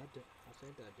 even that, I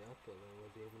think that death penalty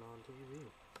was even on TV.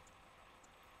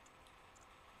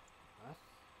 I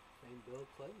think Bill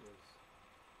Clinton was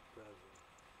president.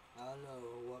 I don't know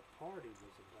what party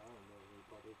was it. I don't know,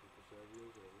 Republican,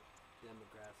 conservatives, or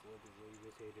Democrats, liberals,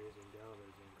 leaders, haters, and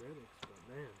doubters, and critics. But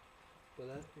man, but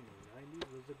that, 90s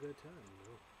was a good time,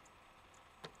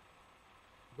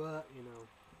 But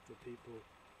the people,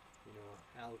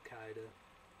 Al Qaeda,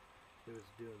 who was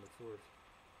doing the first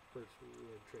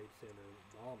World Trade Center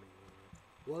bombing,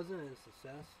 wasn't a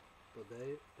success. But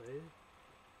I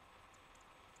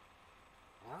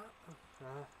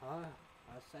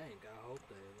think, I hope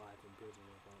they life in prison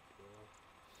without parole.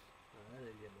 I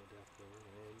didn't get no death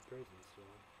penalty. They're in prison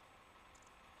still.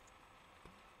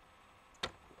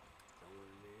 Somewhere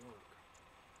in New York.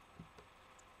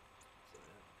 So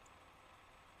yeah.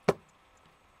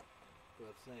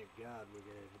 But thank God we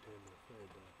gave it to him to say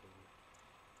that.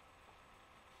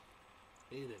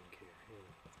 He didn't care.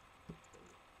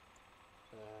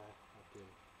 I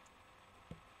think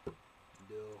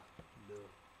Bill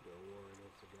war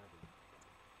against the government.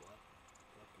 What?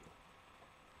 Fuck you.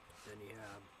 Then you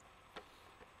have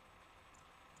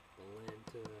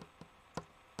Atlanta,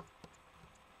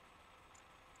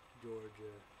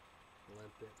 Georgia,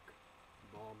 Olympic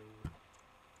bombing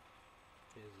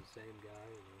is the same guy,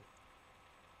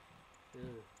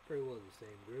 Yeah, pretty well the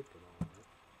same group and all that.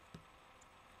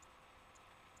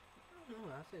 I don't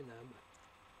know, I think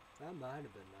that might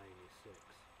have been 96.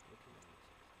 What's 96?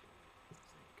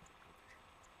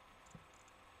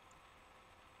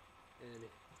 And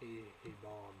he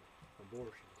bombed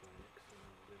abortion clinics.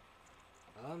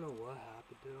 I don't know what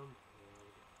happened to him.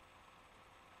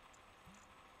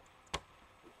 I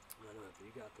don't know if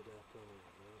he got the death penalty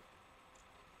or not.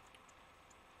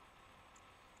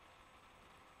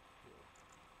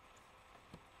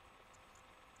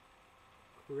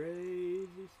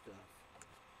 Crazy stuff.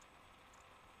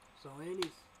 So any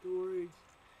stories,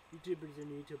 YouTubers in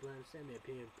YouTube land, send me a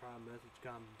opinion, prime message,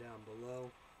 comment down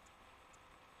below.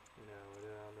 I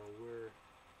don't know where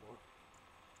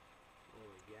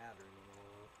we're gathering and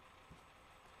all.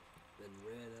 Been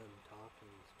read and talking,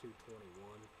 it's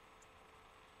 2:21.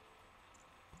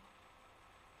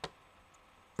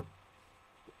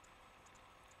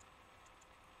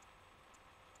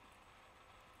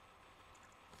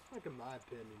 Like in my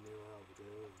opinion, knew how to do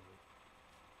it.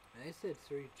 And they said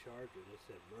 3 charges. They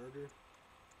said murder,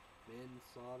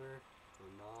 manslaughter, or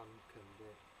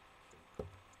non-conviction.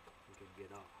 You could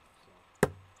get off.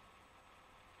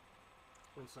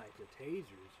 So it's like the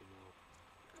tasers,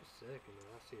 I'm sick,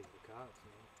 I see the cops,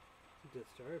 It's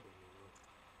disturbing, I'm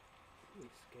really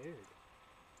scared.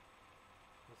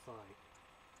 It's like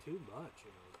too much,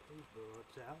 Please, bro,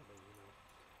 what's happening,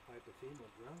 Like the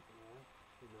female drunk,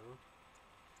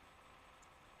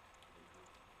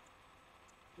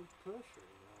 Just push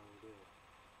her, and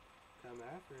come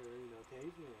after her,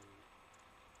 taser and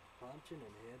punching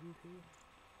and hitting too.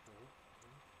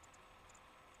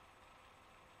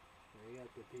 Now you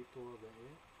got the people of the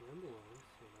ambulance,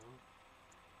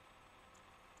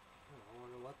 I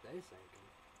wonder what they thinking.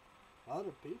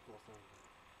 Other people thinking.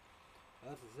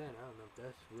 That's the thing, I don't know if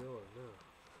that's real or not.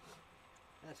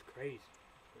 That's crazy.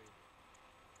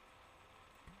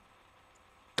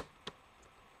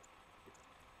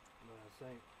 But I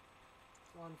think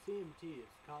it's on CMT,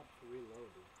 it's Cops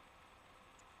Reloaded.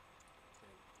 I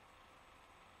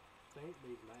think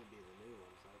these might be the new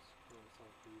ones. That's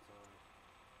like these are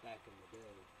back in the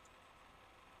day.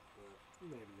 But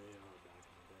maybe they are back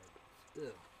in the day, but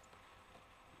still.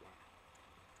 Wow.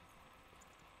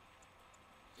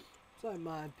 It's like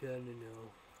my opinion,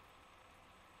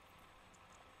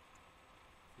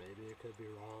 Maybe it could be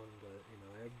wrong, but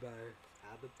everybody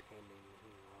have opinion,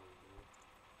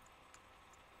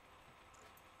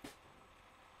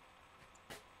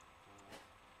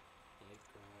 hate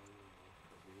crime,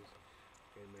 abuse,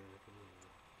 American,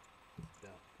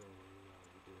 death penalty,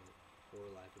 you do it, or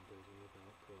life in prison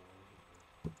without parole.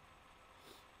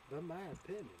 But my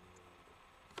opinion,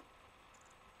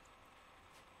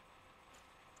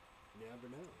 you never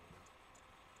know.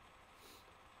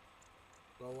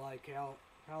 But like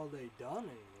how they done it,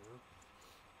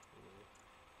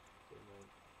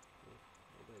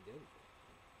 they did it.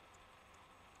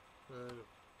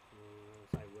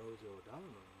 It's like Rosie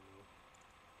O'Donnell,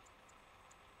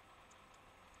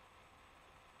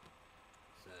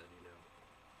 said,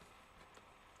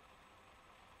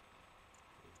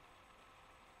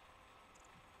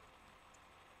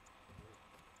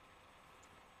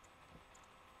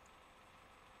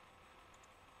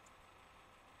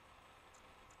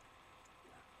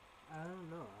 I don't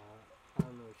know. I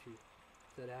don't know. She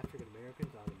said African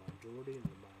Americans are the majority and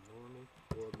the minority,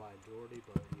 or majority,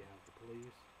 but you have the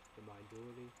police, the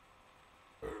majority.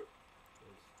 It's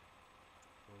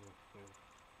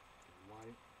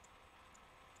white.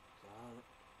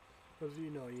 Because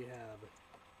you know you have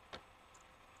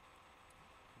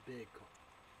big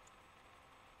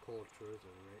cultures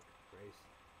and race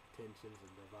tensions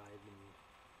and divide and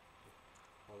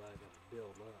all that got to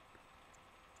build up.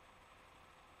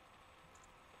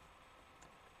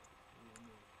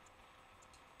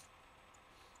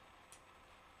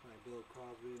 Like Bill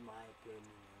Cosby, in my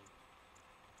opinion,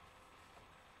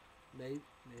 maybe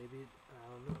I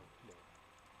don't know.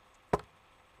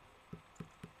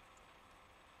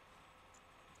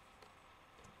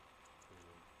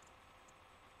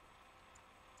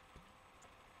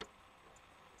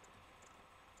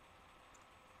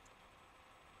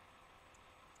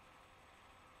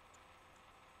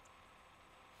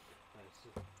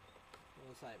 But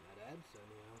it's like my dad said,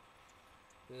 you know,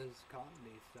 his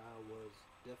comedy style was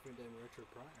different than Richard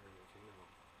Pryor's, you know.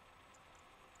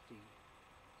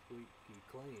 Squeaky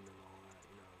clean and all that,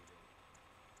 you know.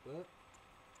 But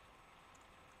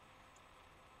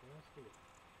that's good.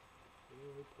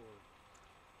 Really poor.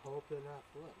 Hope they're not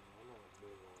flooding. I'm not gonna do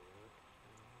all that.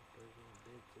 I don't know if there's any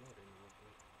big flooding out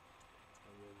there.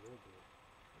 On the river.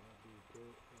 That'd be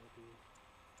good. That'd be.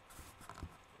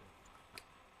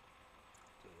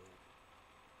 So,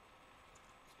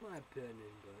 it's my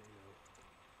opinion, but you know.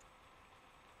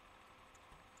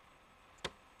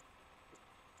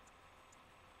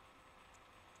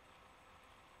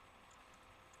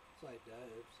 It's like that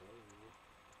if so, you know.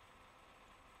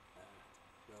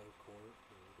 Go to court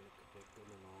and get convicted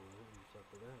and all that and stuff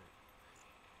like that.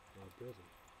 Go to prison.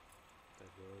 That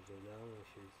girls are down and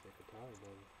she's sick or tired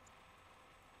of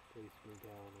police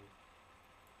brutality.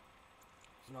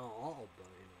 It's not all,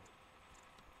 but you know.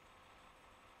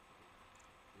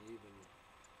 You even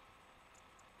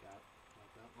got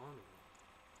that on it.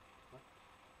 What?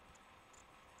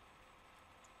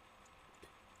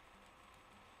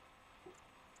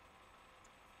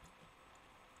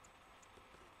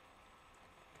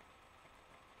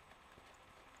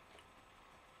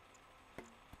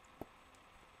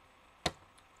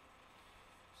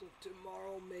 So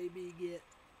tomorrow maybe get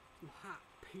some hot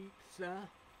pizza.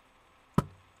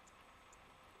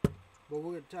 But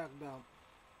we're gonna talk about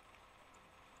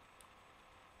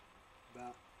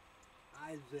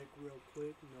Isaac real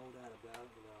quick, no doubt about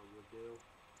it, you know, we do.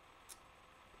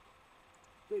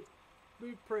 We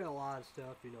pray a lot of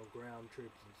stuff, you know, ground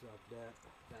troops and stuff that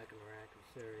back in Iraq and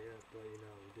Syria, but you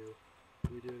know,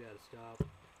 we do gotta stop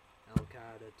Al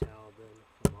Qaeda, Taliban,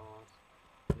 Hamas,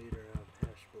 leader of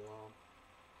Hezbollah,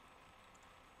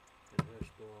 and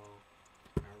Hezbollah,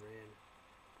 Iran,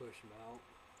 push them out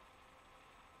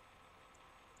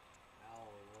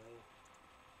of the way.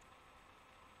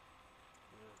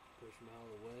 Push them out of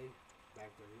the way,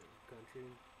 back to their country.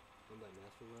 Nobody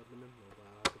mess with Lebanon, nobody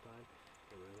occupied.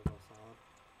 Get rid of Assad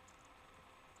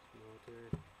military,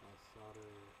 Assad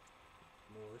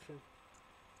militia.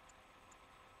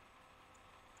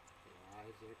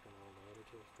 Isaac and all the other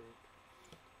districts.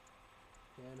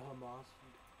 And Hamas,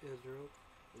 Israel.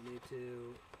 We need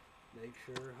to make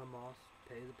sure Hamas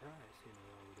pay the price, you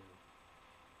know what we do.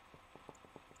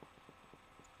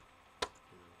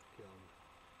 You know, kill them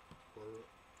for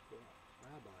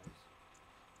rabbis.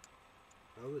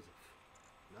 Joseph.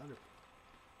 None of them.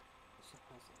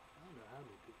 I don't know how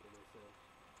many people they said.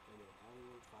 Maybe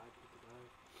Hollywood, 5 people died.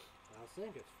 I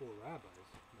think it's 4 rabbis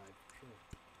died for sure.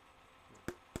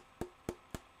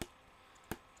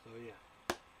 So yeah.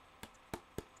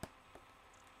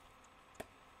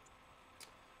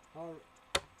 Our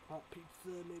hot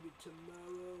pizza maybe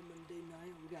tomorrow, Monday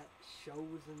night. We got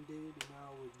shows and dude, you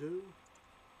know we do.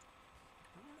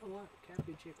 I don't know what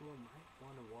Cafe Chicken One might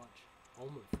want to watch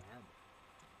Home and Family.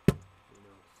 You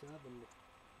know, 7 on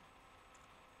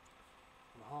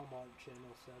the Hallmark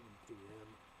Channel, 7 p.m.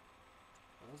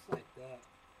 Well, it's like that.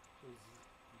 It was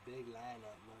a big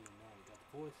lineup Monday night. You got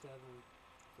the 4-7,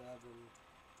 7,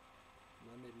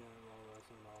 Monday Night Raw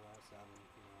Wrestling, all that 7.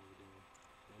 You know we do.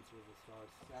 Dance with the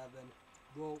Stars 7.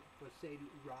 Vote for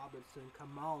Sadie Robertson.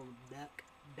 Come on, Duck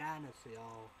Dynasty,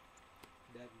 all.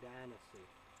 Duck Dynasty.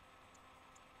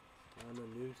 And the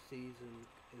new season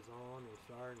is on and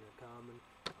starting to come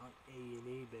on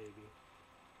A&E, baby.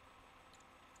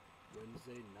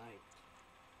 Wednesday night.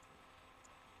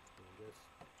 So just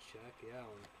check it out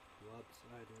on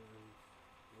website and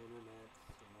internet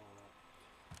and all that.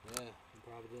 Yeah, you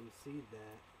probably didn't see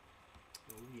that.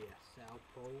 Oh yeah, South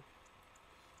Pole.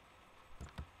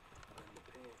 And the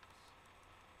pants.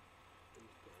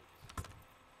 These pants.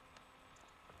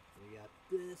 We got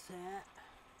this hat.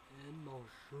 And my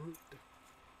shirt.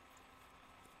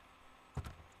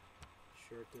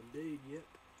 Shirt indeed, yep.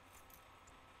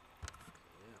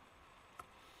 Yeah.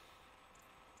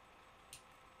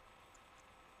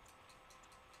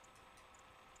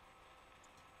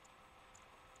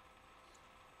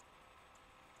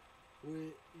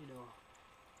 we,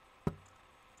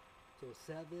 so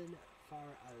 7 for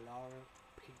a large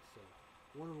pizza.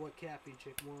 Wonder what cafe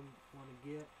chick wanna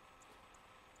get.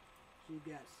 She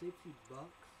got $60.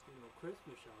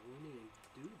 Christmas shop. We need to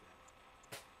do that.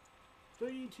 So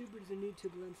YouTubers and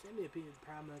YouTube land, send me a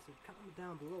prime message. Comment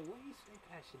down below. What do you think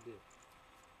I should do?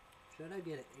 Should I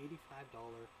get an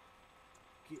 $85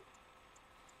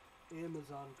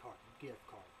 Amazon gift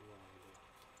card?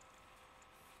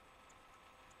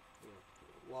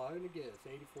 Well, I'm gonna guess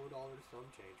 $84 some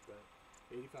change, but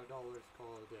 $85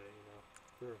 call it a day,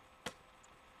 for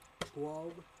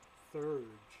 12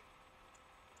 Surge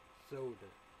soda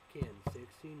can,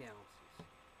 16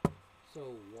 ounces. So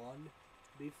one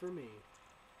be for me,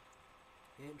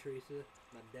 Aunt Teresa,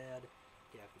 my dad,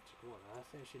 Cafe Chick one. I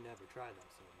say she never tried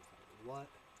that soda. What?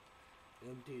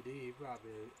 MTD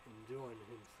probably enjoying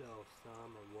himself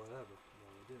some or whatever.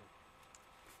 Do.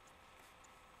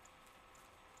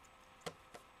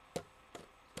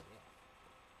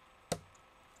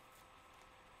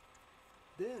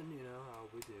 Then, how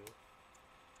we do.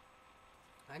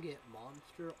 I get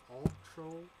Monster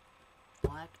Ultra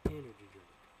Black Energy Drink.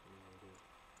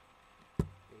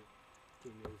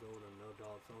 18 years old and no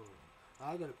dogs only.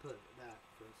 I'm gonna put that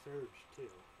for Surge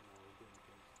too.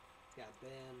 Got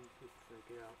banned, people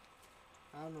freak out.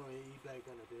 I don't know if eBay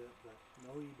gonna do it, but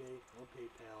no eBay, no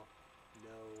PayPal,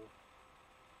 no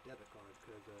debit card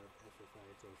because of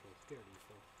SSI Social Security.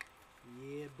 So,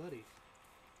 yeah, buddies.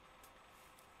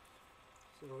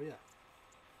 So yeah.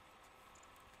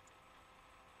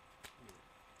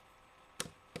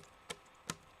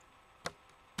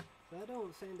 So I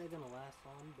don't think they're gonna last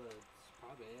long, but it's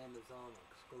probably Amazon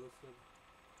exclusive.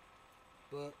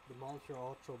 But the Monster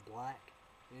Ultra Black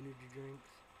energy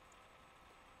drinks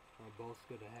are both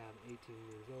going to have 18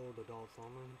 years old adults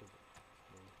only.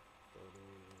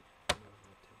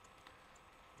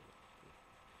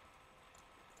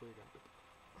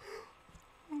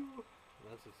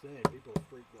 That's the same. People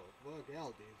freak the fuck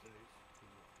out these days.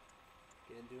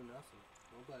 Can't do nothing.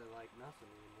 Nobody like nothing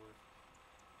anymore.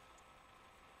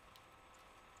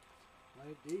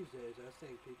 Like these days, I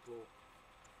think people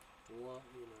want,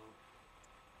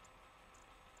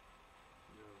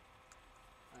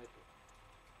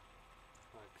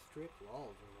 like strict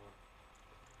laws on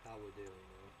how we do,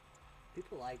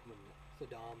 People like when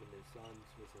Saddam and his sons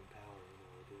was in power,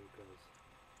 because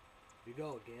if you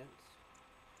go against,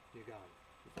 you're gone.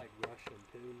 It's like Russia and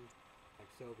Putin,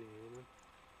 like Soviet Union.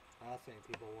 I think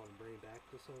people want to bring back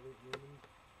the Soviet Union.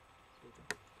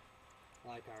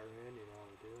 Like Iran, we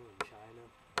do, and China.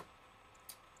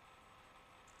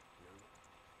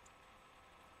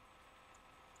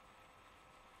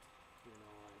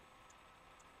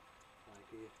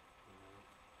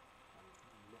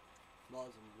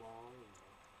 Muslim law,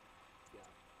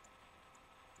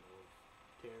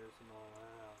 terrorists and all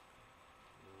that,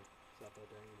 stuff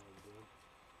like that, do.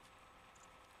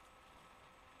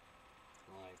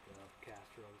 Like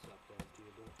Castro and stuff there in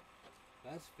Cuba.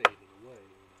 That's fading away,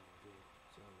 do.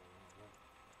 Something like that.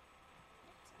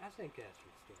 I think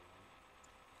Castro's still on.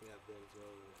 We have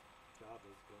Venezuela,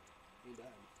 Chavez, but he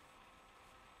died.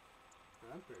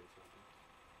 I'm pretty certain.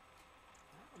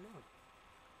 I don't know.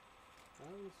 I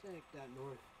don't think that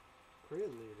North Korea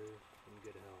leader in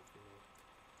good health,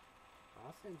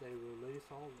 I think they release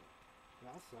all.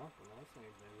 That's something. I think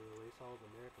they release all the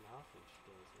American hostage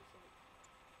still. It's like,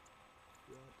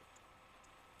 what?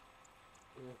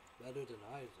 Yeah, better than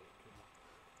Isaac.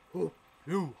 Oh,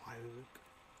 you Isaac.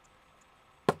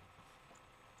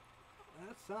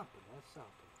 That's something. That's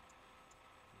something.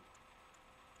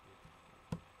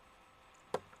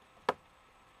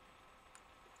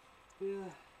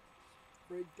 Yeah.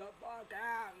 Freak the fuck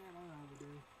out,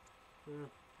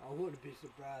 I wouldn't be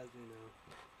surprised,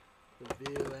 the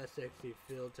video that sexy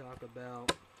Phil talk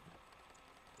about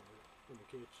in the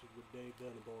kitchen with Dave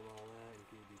Venable and all that, and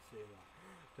QBC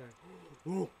like,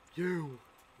 oh, you!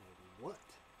 Like, what?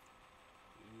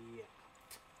 Yeah.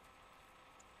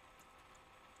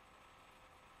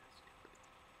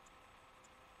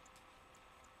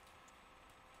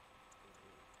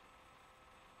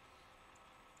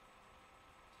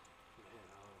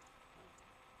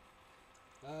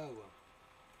 Oh well.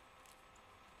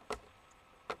 I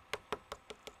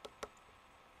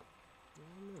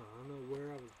don't know where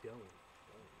I was going.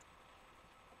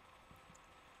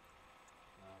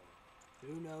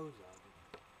 Who knows of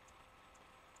it?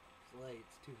 It's late,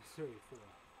 it's 2:34.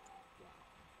 Wow.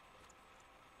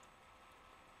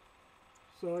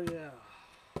 So yeah.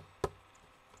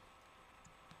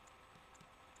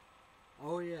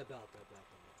 Oh yeah, about that.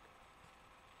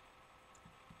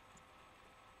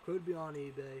 Could be on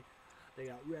eBay. They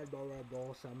got Red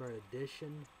Bull Summer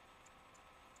Edition.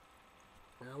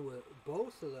 Now,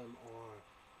 both of them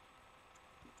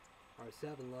are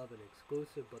 7-Eleven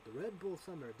exclusive, but the Red Bull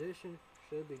Summer Edition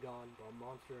should be gone. But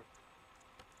Monster,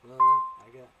 well, I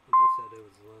guess they said it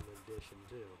was a limited edition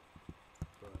too.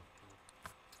 But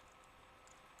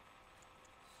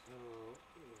so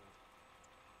yeah.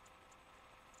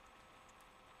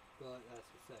 But that's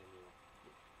the same, you know.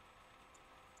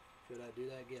 Should I do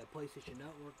that? Get a PlayStation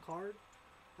Network card.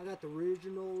 I got the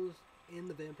originals in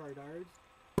the Vampire Diaries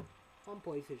on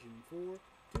PlayStation 4.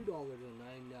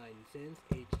 $2.99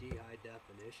 HD high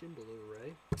definition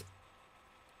Blu-ray.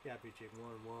 Happy Chick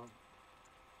 1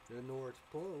 The North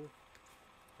Pole.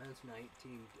 That's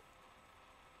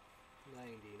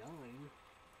 $19.99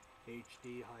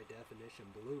 HD high definition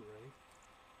Blu-ray.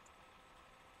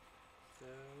 So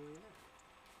yeah.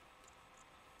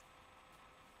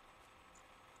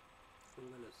 I'm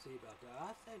gonna see about that.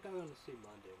 I think I'm gonna see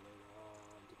Monday later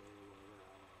on today or whatever.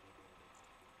 I don't know.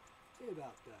 See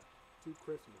about that. 2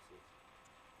 Christmases.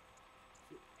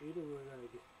 Either we're gonna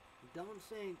get. Don't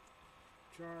think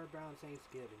Charlie Brown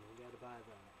Thanksgiving. We gotta buy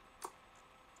that.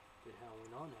 Did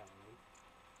Halloween on Halloween.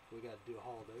 We gotta do a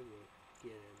holiday. We'll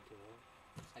get into it.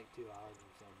 It's like 2 hours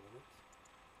and some minutes.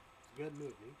 It's a good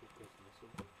movie for Christmas.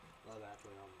 Love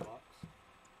Actually on the Box.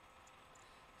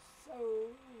 So.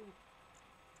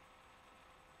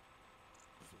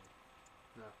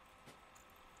 No.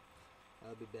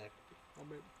 I'll be back.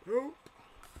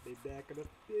 Be back in a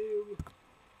few.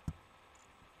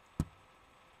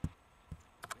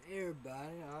 Hey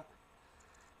everybody,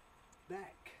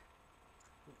 back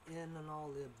in and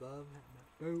all the above.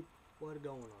 Boop. What's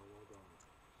going on?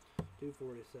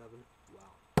 2:47.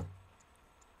 Wow.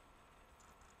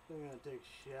 I'm gonna take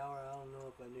a shower. I don't know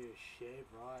if I need a shave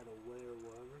right away or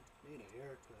whatever. Need a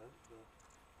haircut, but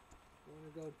I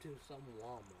wanna go to some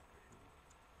Walmart.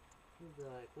 He's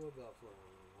like, what about Florida?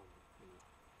 You know,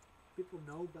 people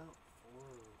know about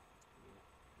Florida. You know,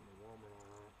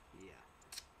 Walmart. Yeah.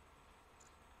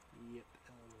 Yep.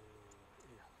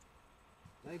 Yeah.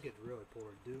 I think it's really poor.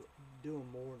 Doing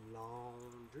more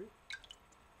laundry.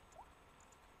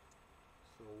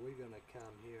 So we're gonna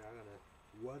come here. I'm gonna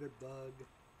Waterbug,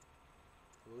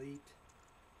 Elite,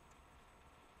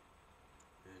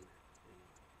 and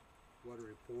Water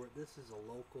Report. This is a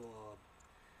local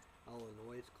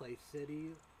Illinois, Clay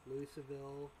City,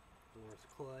 Louisville, North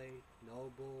Clay,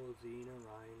 Noble, Xena,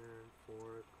 Reiner,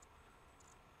 Fork,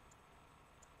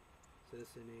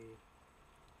 Sissany,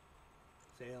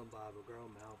 Salem, Bible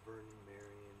Grove, Mount Vernon,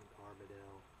 Marion,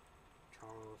 Carbondale,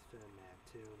 Charleston,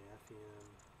 Mattoon, Effingham,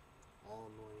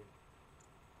 Almley.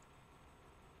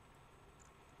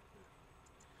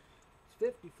 It's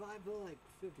 55, I like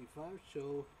 55,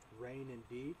 so rain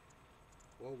indeed.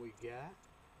 What we got?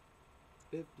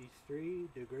 53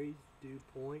 degrees dew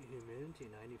point, humidity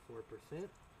 94%.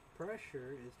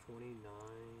 Pressure is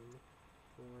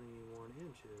 21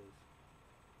 inches.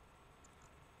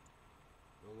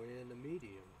 And we're in the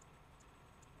medium.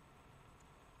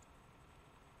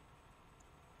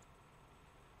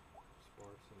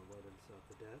 Sparks and weather and stuff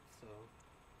like that,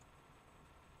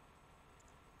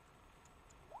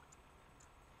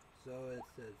 so it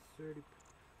says 30.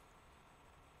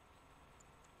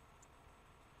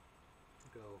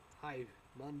 Go high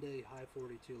Monday, high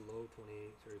 42, low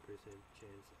 28, 30%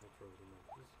 chance of frozen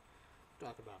mountains.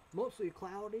 Talk about mostly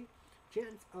cloudy,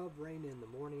 chance of rain in the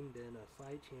morning, then a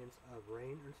slight chance of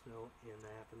rain or snow in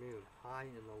the afternoon. High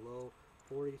in the low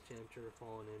 40s, temperature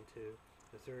falling into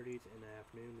the 30s in the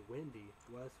afternoon. Windy,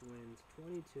 west winds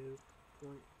 20 to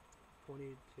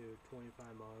 25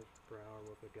 miles per hour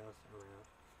with a gust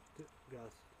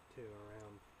to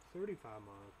around 35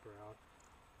 miles per hour.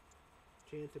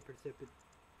 Chance of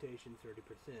precipitation 30%.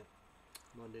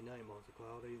 Monday night, mostly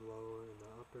cloudy, low in the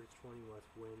uppers, 20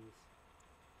 west winds,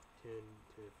 10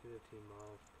 to 15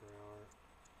 miles per hour,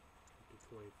 to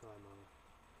 25 miles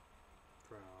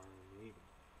per hour in the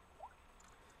evening.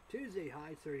 Tuesday,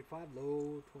 high 35,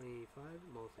 low 25,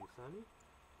 mostly sunny.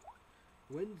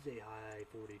 Wednesday, high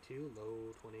 42,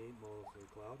 low 28, mostly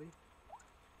cloudy.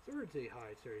 Thursday,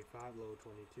 high 35, low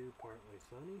 22, partly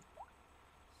sunny.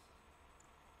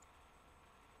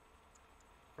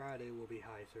 Friday will be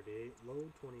high 38, low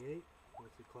 28,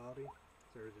 mostly cloudy.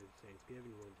 Thursday,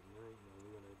 Thanksgiving, Wednesday night. You know,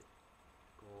 we're gonna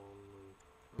go on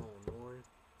Illinois.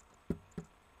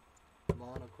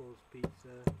 Monocle's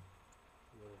Pizza.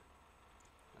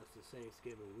 That's the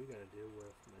Thanksgiving we're gonna do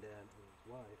with my dad and his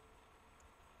wife.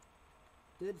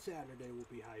 Then Saturday will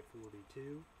be high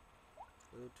 42,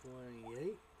 low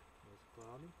 28, mostly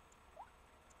cloudy.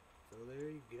 So there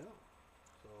you go.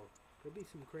 So could be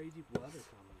some crazy weather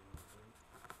coming out.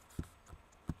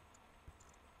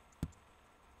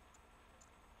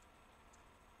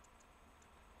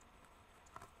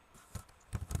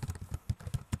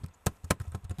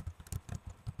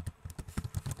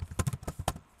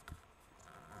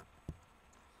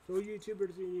 So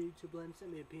YouTubers in YouTube land,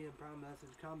 send me a PM prime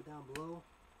message, comment down below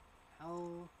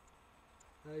how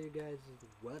you guys'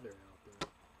 weather out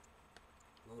there.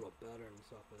 A little better and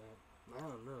stuff like that. I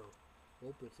don't know.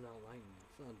 Hope it's not lightning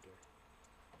and thunder.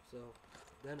 So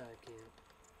then I can't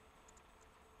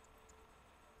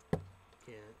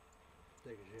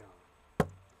take a shower.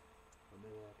 Or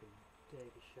maybe I can take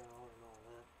a shower and all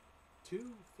that.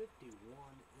 2:51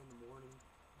 in the morning,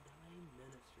 9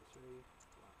 minutes to 3.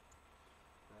 Wow.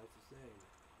 That's the same.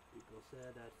 People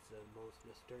said that's the most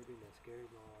disturbing and scary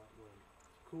and all that when it's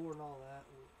cool and all that.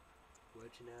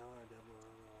 Witching hour, double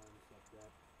hour, and stuff like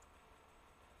that.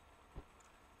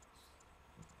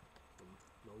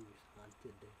 Most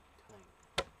haunted time.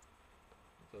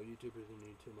 So YouTubers in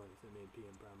YouTube might send me a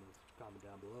PM promise. Comment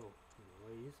down below. You know,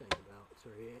 what do you think about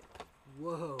 3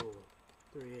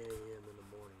 a.m. in the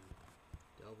morning?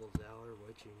 Devil's hour,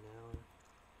 witching hour.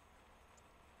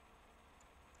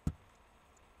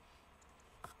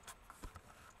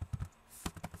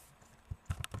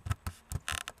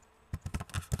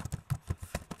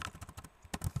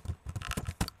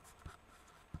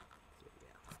 So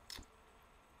yeah.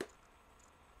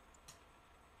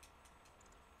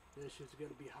 This is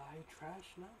gonna be high trash,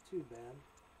 not too bad.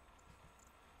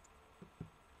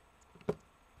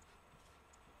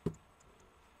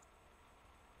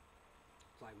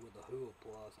 It's like with the Hulu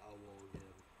Plus, I will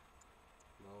give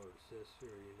my older sister,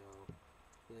 you know,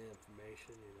 the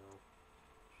information, you know.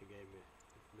 She gave me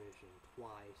information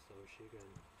twice so she can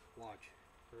watch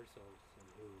herself some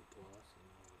Hulu Plus, and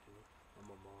I would do. And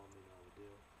my mom, you know, would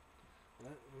do.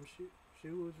 And she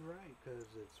was right, because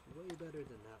it's way better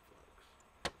than Netflix.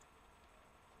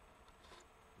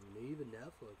 I mean, even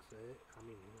Netflix, I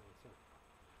mean, you know, it's like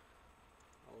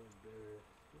always better.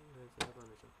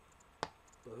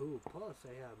 But Hulu Plus,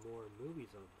 they have more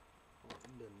movies on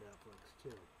than Netflix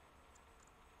too.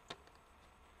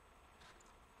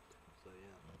 So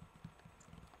yeah,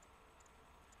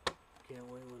 can't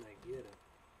wait when I get it.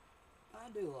 I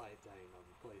do like that, you know,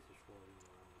 the places for it, you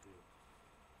know, I would do.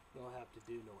 Don't have to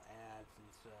do no ads and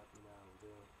stuff, you know, I would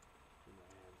do. You know,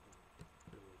 ads and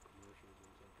little commercials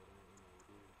and stuff like that, you know, I would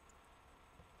do.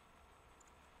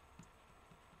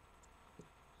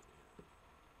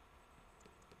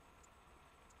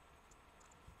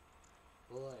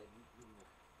 But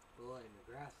like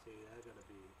Nebraska, that's gonna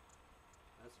be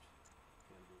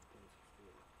the place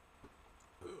for.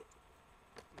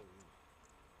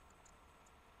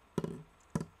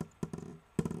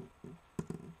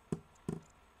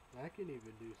 I can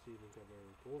even do season cover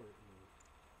report, you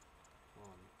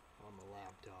know, on the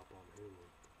laptop on Hulu.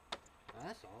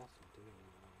 That's awesome too. You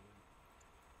know.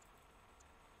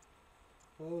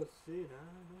 Well, let's see. I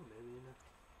don't know. Maybe you know.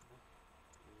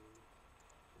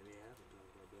 Maybe he hasn't done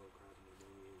it by Bill Cosby.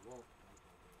 Maybe he won't.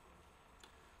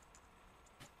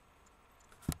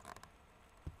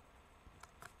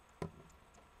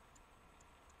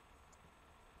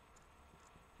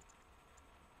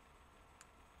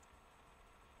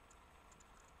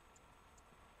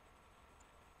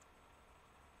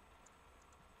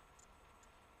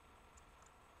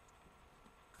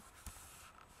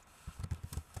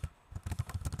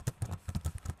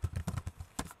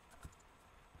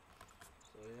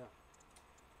 So yeah.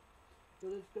 So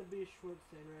this could be a short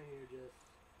thing right here. Just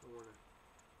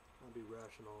I'll be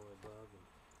rushing all the above and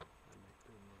I make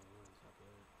pretty more runs after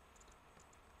that.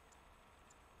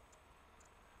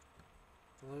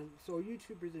 So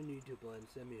YouTubers in YouTube land,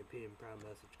 send me a PM Prime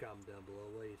message, comment down below.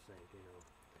 What do you think? You know,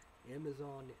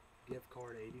 Amazon gift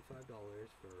card $85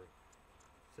 for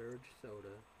Surge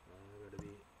Soda. Gonna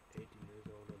be 18 years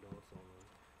old, adults only.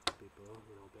 People,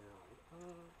 you know, being like,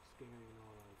 scary and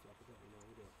all that stuff. But you know,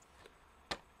 we do.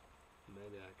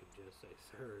 Maybe I could just say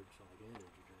Surge, like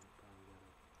energy drink. Probably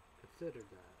gotta consider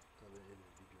that of an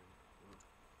energy drink.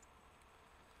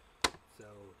 So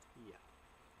yeah,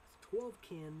 it's 12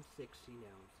 cans, 16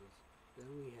 ounces. Then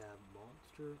we have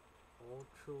Monster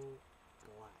Ultra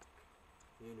Black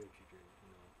energy drink.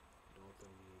 You know, adults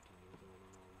only 18 years old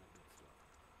and all that good stuff.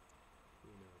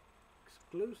 You know,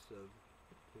 exclusive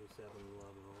to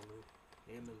 7-Eleven only.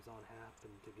 Amazon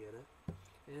happened to get it.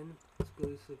 And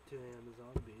exclusive to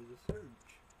Amazon be the Surge.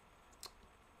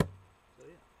 So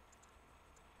yeah.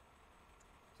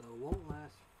 So it won't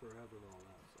last forever and all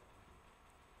that stuff.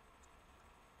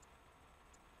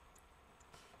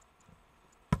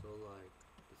 So like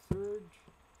the Surge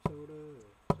soda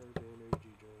or Surge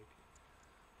energy drink.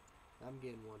 I'm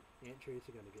getting one. Aunt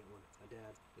Tracy gonna get one. My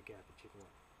dad, the Catholic chicken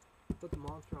one. Put the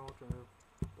Monster Ultra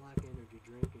Black energy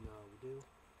drink, you know how we do.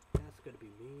 That's gonna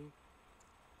be me,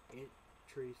 Aunt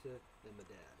Teresa, and my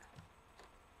dad.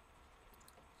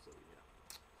 So yeah.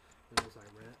 And as I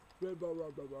rant, Red Ball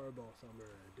Summer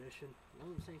Edition. I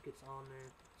don't think it's on there.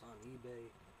 It's on eBay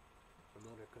from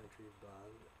other countries, but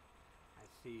I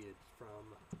see it's from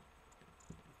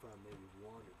maybe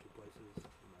one or two places in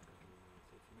my country, United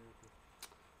States of America.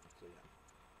 So yeah,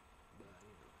 but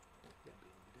you know, yeah,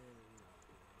 being dead, you know.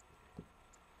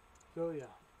 So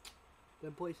yeah,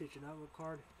 then PlayStation Network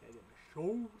card. I get my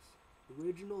shows.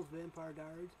 Originals Vampire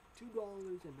Diaries,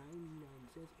 $2.99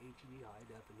 HD high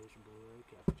definition Blu-ray.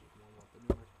 Captain Chief One with the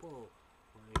North Pole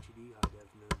on HD high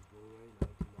definition Blu-ray,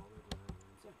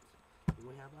 $19.99. Then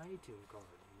we have iTunes card.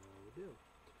 You know what we do.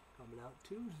 Coming out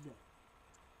Tuesday.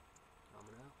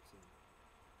 Coming out soon.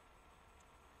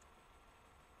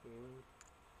 And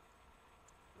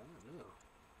I don't know.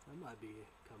 That might be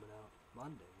coming out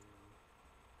Monday. You know,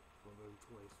 November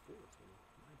 24th. You know,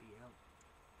 might be out.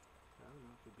 I don't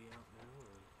know if it'll be out now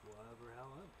or whatever,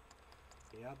 however.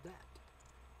 You have that.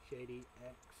 Shady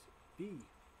XB.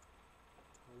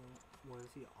 I want to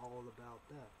see all about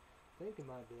that. I think it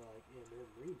might be like MM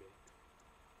remixes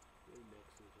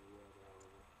or whatever,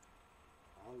 however.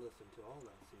 I'll listen to all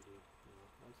that CD. You know,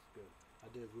 that's good. I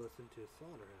did listen to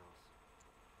Slaughterhouse.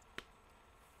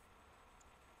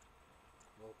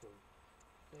 Welcome.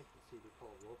 I think the CD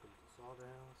called Welcome to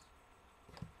Slaughterhouse.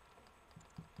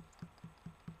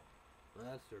 Well,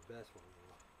 that's their best one, you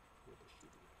know, with the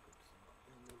shooting records and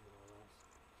all else.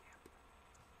 Yep.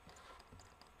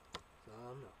 So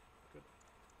I don't know.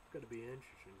 It's gonna be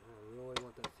interesting. I really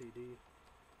want that CD.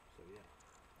 So yeah.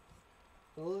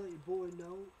 So I'll let your boy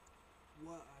know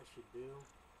what I should do.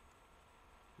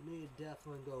 Need to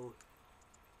definitely go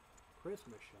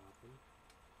Christmas shopping.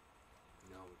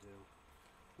 You know, do.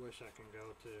 Wish I can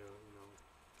go to, you know,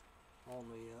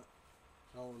 only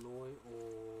Illinois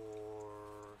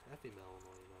or Effingham,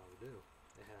 Illinois, you know, they do.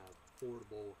 They have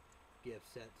portable gift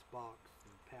sets, box,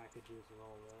 and packages and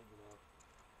all that, you know.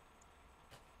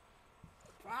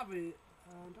 Probably,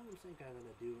 don't think I'm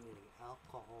gonna do any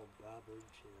alcohol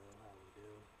beverage, you know, how we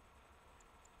do.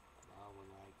 I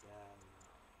would like that, you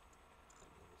know.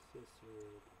 My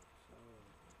sister, son,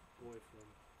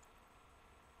 boyfriend.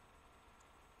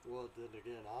 Well, then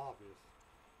again, obvious.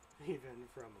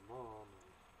 Even from a mom.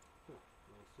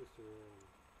 My sister and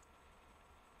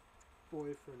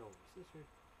boyfriend or my sister,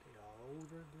 they are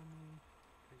older than me.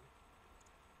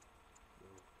 So,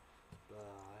 but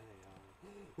I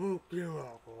won't give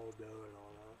alcohol though and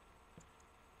all that.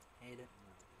 Hate it.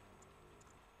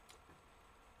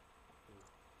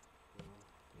 Yeah,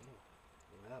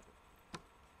 what happened?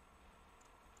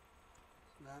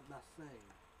 It's not my thing.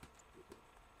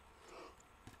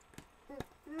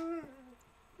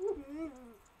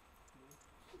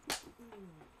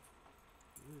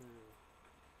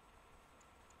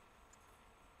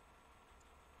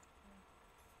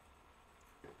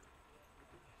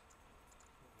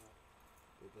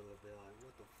 People will be like,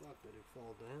 what the fuck, did it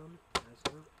fall down? That's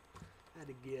not. Had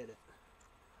to get it.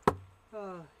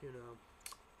 You know,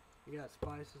 you got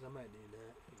spices, I might do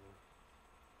that, you know.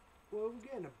 Well, we're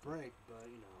getting a break, but,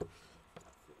 you know,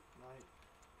 right?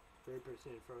 3%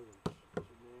 frozen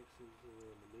mixes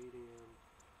in the medium.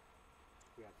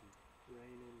 We got some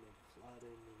raining and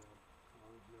flooding, you know,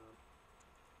 clogging up.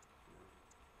 You know.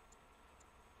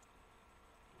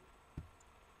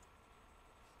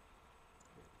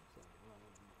 So,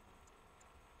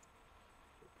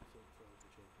 3%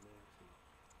 frozen chicken mix.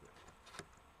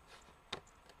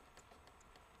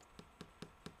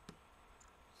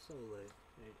 So late.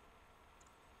 Hey.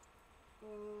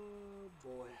 Oh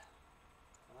boy.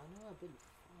 I know I've been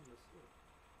falling asleep.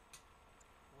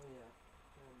 Oh yeah.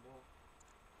 And boy.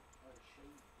 I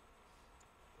shake.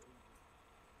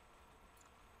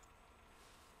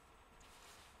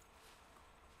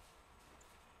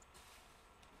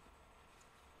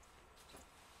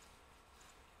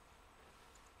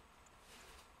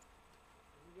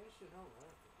 You guys should know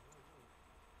that.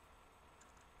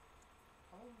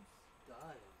 Home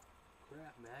style.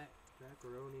 Kraft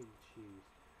macaroni and cheese.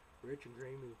 Rich and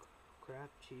creamy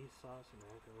Kraft cheese sauce and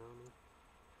macaroni.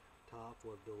 Topped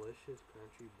with delicious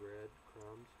crunchy bread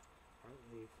crumbs.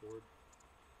 Partly Ford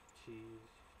cheese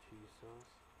sauce.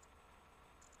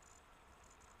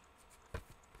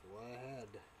 Go ahead.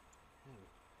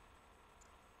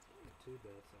 Too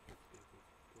bad something's good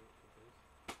for this.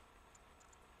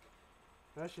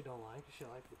 I actually don't like it. I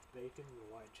like the bacon and the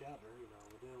white cheddar, you know,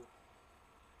 we do.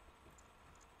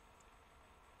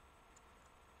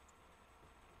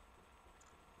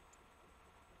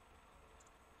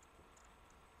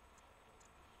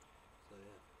 So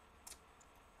yeah.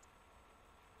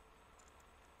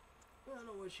 I don't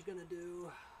know what you're gonna do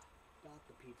about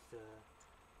the pizza.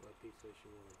 What pizza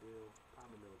you wanna do?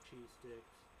 Probably no cheese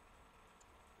sticks.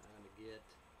 I'm gonna get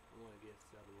I want to get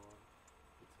settled on.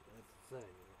 That's the thing,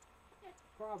 you know. Yeah,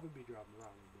 probably be driving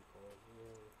around and be cold.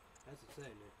 That's the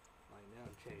thing, man. Like now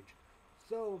and change.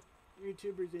 So,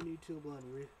 YouTubers in YouTube land,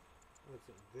 what's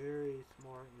it? Very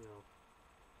smart, you know.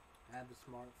 Have the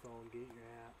smartphone, get your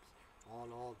apps on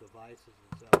all devices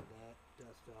and stuff like that.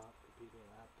 Desktop, computer,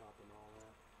 laptop, and all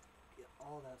that. Get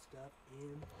all that stuff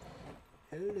in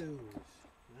Hulu's.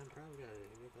 I'm probably gotta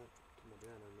get that to my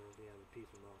dad. I don't know if he has a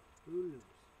piece of all Hulu's.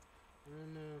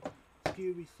 And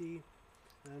QVC.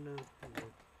 I know,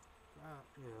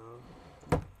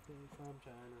 from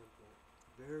China, but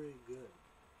very good.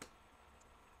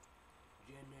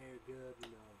 Generic good,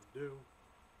 do.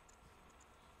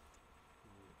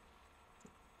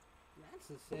 That's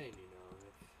the thing,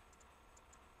 if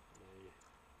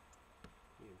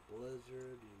you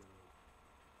blizzard,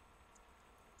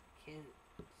 can't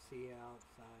see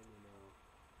outside,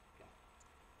 got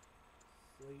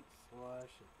sleet,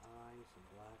 slush, and ice, and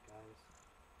black ice.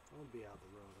 Don't be out the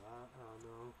road. I don't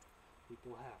know.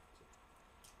 People have to.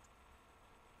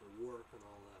 For work and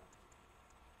all that.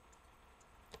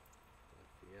 If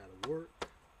you gotta work.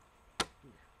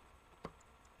 Yeah.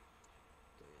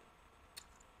 So, yeah.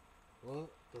 Well,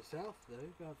 the South,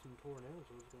 they've got some tornadoes.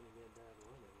 So it's gonna get bad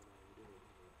weather when I do it.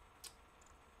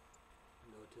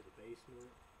 Go to the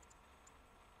basement.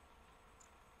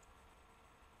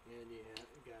 And you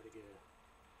gotta get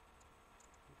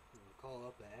call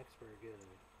up the expert, get a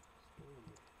storm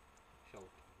shelter.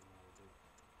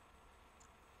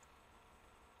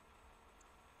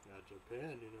 Got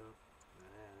Japan,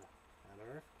 an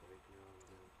earthquake,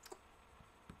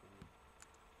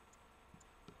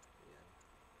 yeah,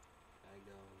 I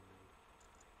go.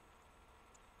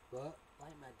 But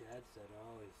like my dad said, I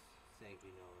always think,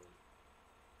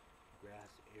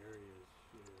 grass areas,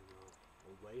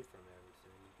 away from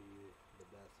everything would be the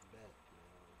best bet,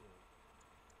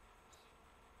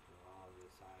 all the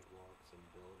sidewalks and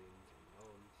buildings and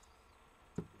roads.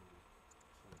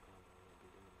 Some kind of be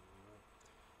doing all that.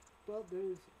 But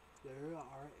there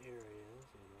are areas,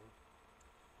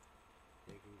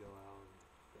 they can go out and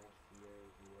grass the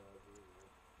areas and whatever,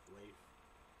 away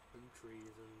from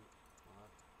trees and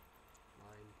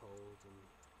line poles and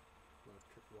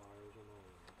electric wires and all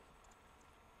that.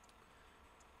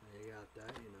 They got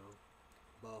that,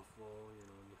 Buffalo,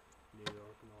 New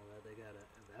York and all that. They gotta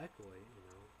evacuate,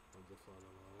 of the flood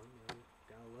and all that. They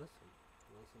gotta listen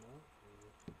up,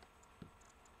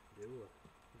 do it.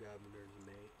 Governors,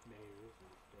 mayors,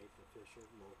 and state officials,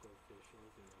 local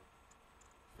officials,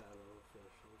 federal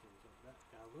officials, and stuff like that.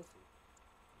 Gotta listen.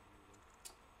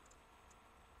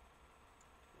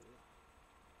 Yeah.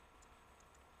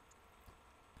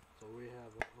 So we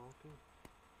have a honking.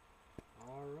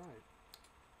 All right.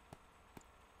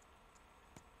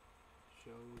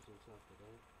 Shows and stuff like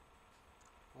that.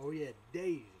 Oh yeah,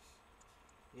 days.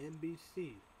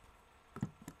 NBC.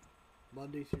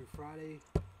 Monday through Friday.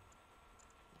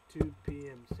 2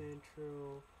 p.m.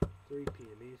 Central, 3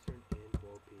 p.m. Eastern, and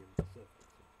 12 p.m. Pacific.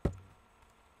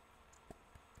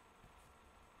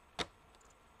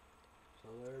 So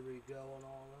there we go and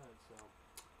all that. So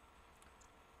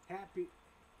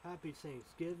happy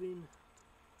Thanksgiving.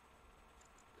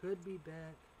 Could be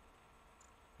back.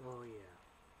 Oh yeah.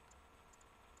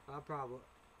 I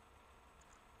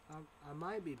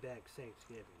might be back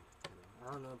Thanksgiving. I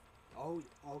don't know. Oh,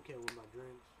 okay, with my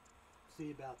drinks.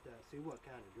 See about that. See what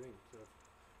kind of drinks. So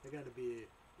they got to be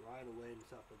right away and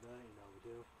stuff like that. We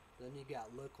do. Then you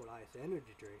got liquid ice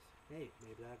energy drinks. Hey,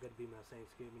 maybe that could be my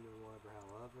Thanksgiving or whatever.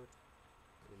 However,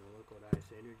 liquid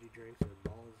ice energy drinks or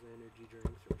balls energy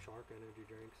drinks or shark energy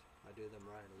drinks. I do them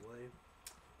right away.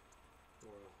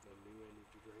 Or the new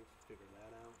energy drinks. Figure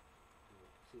that out.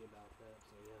 See about that.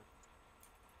 So yeah.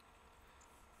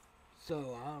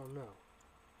 So I don't know,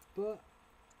 but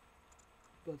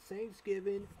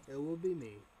Thanksgiving it will be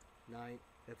me night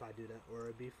if I do that, or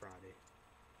it'll be Friday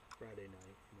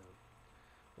night.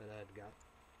 But I've got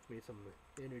me some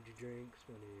energy drinks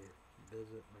when I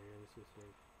visit my ancestor,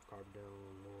 Carbondale,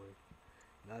 Illinois.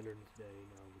 Veterans Day,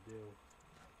 we do.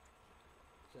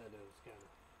 Said it was kind of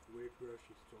weird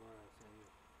grocery store. I think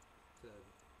said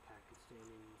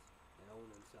Pakistanis they own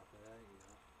and stuff like that,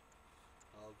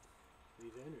 of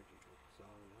these energy drinks. So,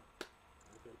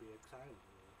 I'm going to be excited.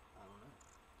 I don't know.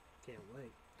 Can't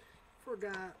wait.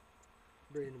 Forgot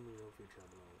bringing me for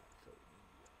trouble and all that.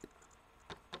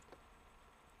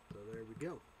 So there we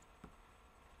go.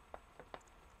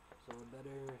 So I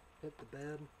better hit the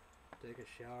bed, take a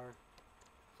shower.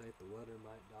 Think the weather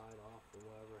might die off or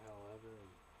whatever, however,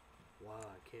 and while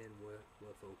I can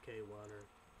with okay weather.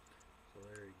 So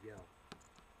there you go.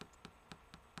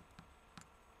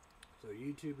 So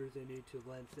YouTubers, they need to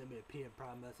send me a PM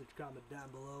Prime message, comment down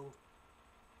below.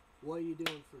 What are you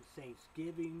doing for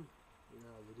Thanksgiving? You know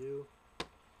how to do.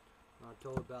 I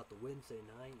told about the Wednesday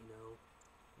night,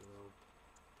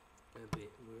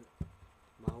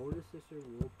 my older sister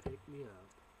will pick me up.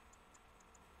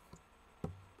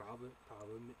 Probably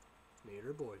me and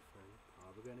her boyfriend.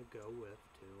 Probably gonna go with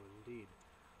too, indeed.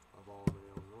 Of all in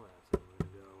Illinois, so we're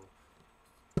gonna go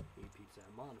eat pizza at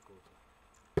Monocle's.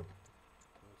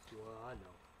 That's what I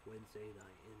know. Wednesday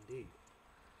night, indeed.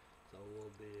 So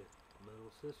we'll be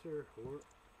middle sister,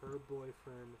 her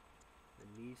boyfriend, a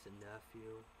niece and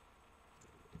nephew,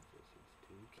 and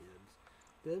two kids.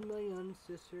 Then my young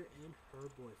sister and her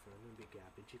boyfriend will be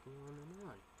Gabby Chicken 1 and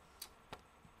 9.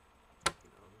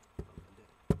 My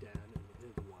dad and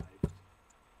his wife's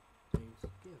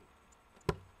Thanksgiving.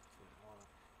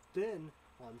 Then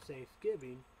on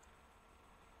Thanksgiving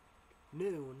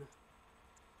noon,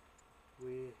 I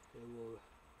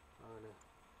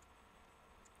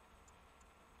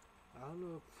don't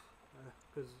know,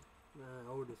 because my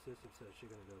older sister said she's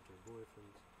gonna go to her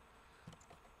boyfriend's,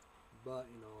 but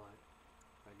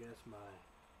I guess my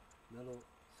middle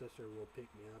sister will pick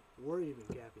me up, or even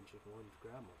Captain Chicken One's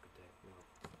grandma could take me.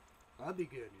 That'd be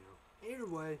good, Either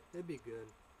way, it'd be good.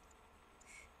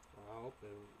 I hope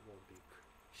it won't be,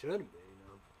 shouldn't be,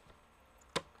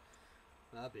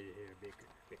 I'll be here, bigger.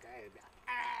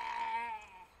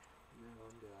 No,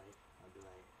 I'll be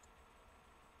like,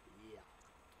 yeah.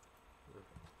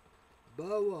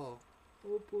 But well,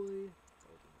 hopefully.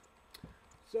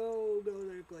 So go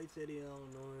to Clay City,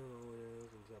 Illinois,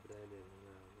 and stuff like that.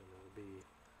 It'll be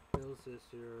little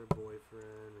sister,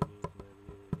 boyfriend, and niece,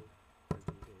 nephew, and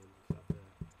stuff like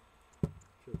that.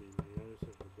 Should be my other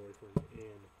sister, boyfriend,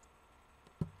 and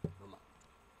my mom.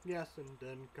 Yes, and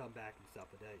then come back and stuff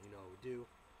like that. We do.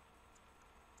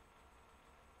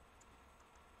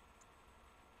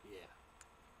 Yeah.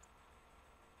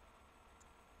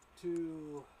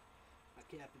 To my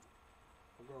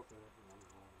girlfriend,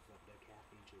 stuff like that,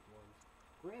 Kathy and Chick One's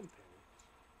grandparents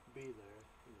be there.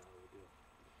 We do.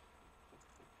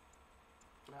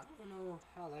 I don't know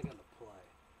how they're gonna play.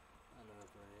 I don't know if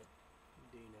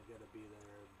Dina gonna be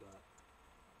there, but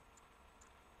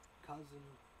cousin,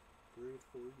 3 or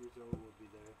 4 years old, will be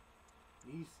there.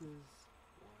 Nieces,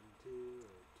 1, 2,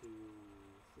 or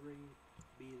 2, 3,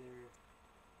 be there.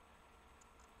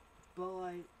 But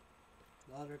like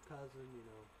the other cousin,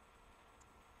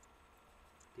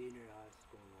 Dina high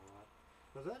school and all that.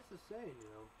 But that's the same,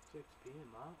 6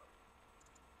 p.m. I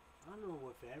don't know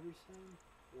if every same,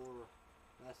 or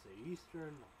that's the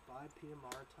Eastern, 5 p.m.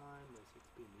 our time, and 6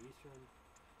 p.m. Eastern.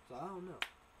 So I don't know.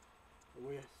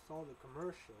 We saw the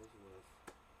commercials with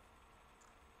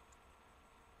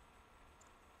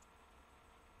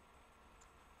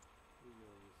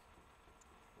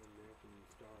American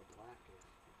Star Blackish.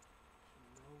 She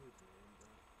knows his name, but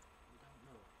I don't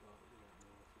know. Well, we don't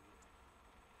know if he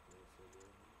or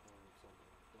something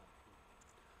like that.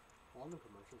 On the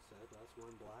commercial said that's when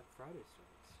Black Friday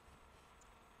starts.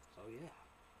 So yeah.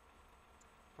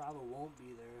 Probably won't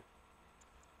be there.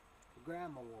 The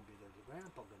grandma won't be there. The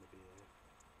grandpa gonna be there.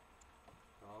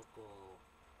 Uncle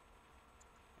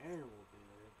Aaron will be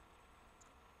there.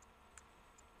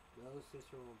 The other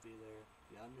sister won't be there.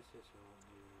 The younger sister won't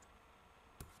be there.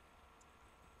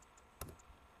 The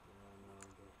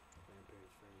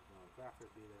grandparents' friends, Crawford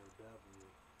will be there. Bev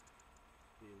will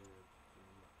be there.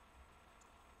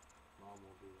 Mom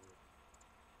will be there.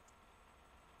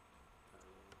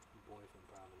 Boyfriend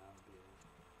probably not be there.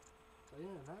 So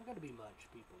yeah, not gonna be much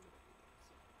people gonna be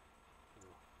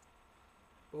there.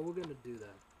 But we're gonna do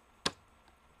that.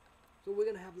 So we're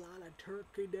gonna have a lot of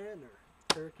turkey dinner.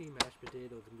 Turkey, mashed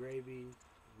potatoes and gravy,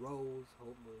 rolls.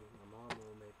 Hopefully my mom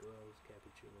will make rolls,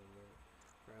 cappuccino and that.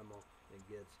 Grandma and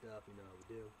good stuff, how we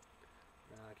do.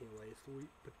 I can't wait. Sweet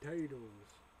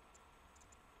potatoes,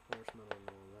 marshmallow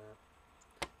and all that.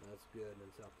 That's good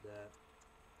and stuff like that.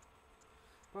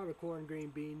 Probably corn, green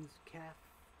beans,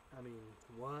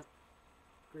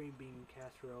 green bean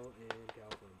casserole and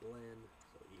California blend.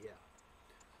 So yeah.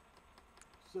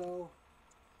 So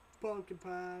pumpkin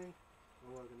pie.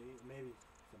 We're gonna eat maybe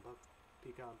some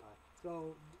pecan pie.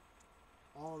 So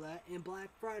all that and Black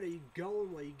Friday. You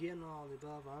going? What you getting? All the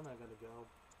above. I'm not gonna go.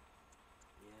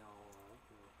 Yeah, all right.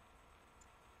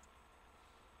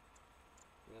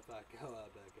 If I go, I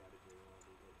bet I gotta do what I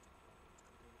do.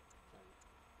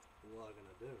 What am I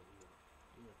gonna do?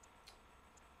 Yeah.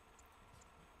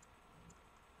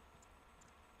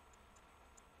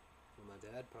 Well, my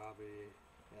dad probably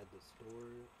at the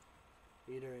store,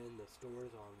 either in the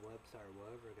stores on website or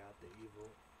whatever, got the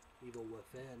Evil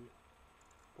Within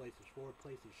PlayStation 4,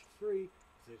 PlayStation 3,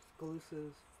 It's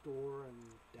exclusive store and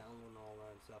download all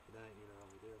that and stuff like that, you know how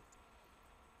we do.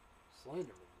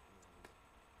 Slenderman, you know.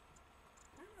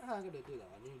 I don't know how I'm gonna do that.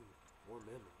 I need more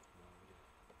memory, you know how we do.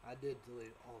 I did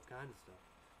delete all kinds of stuff.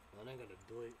 I'm not gonna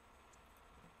delete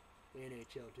the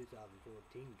NHL 2014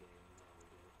 game, you know how we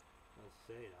do. Let's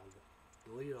say it, I'll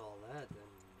delete all that, then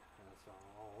that's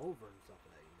all over and stuff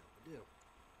like that, you know what we do.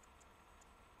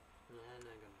 And I'm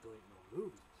not gonna delete no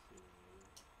movies, you know what we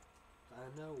do. I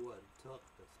know what took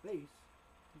the space,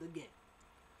 the game.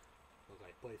 Looks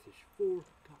like PlayStation 4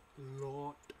 got a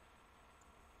lot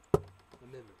of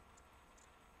memory.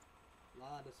 A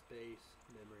lot of space,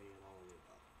 memory, and all of the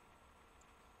above.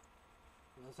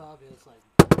 And it's obvious, like,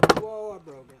 whoa, I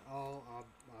broke it. Oh,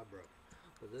 I broke it.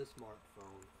 But this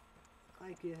smartphone,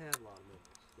 like, it had a lot of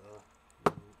memories. The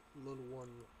little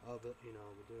one of it, you know,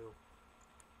 we do.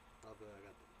 Of it, I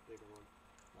got the bigger one.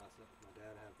 My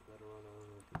dad has the better one. I don't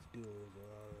know if it's duals or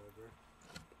whatever.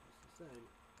 It's the same.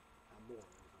 I'm more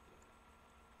or something.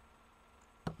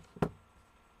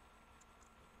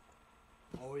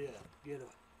 Oh yeah, get a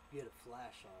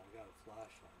flash on. I got a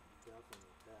flash on. Definitely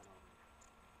with that on.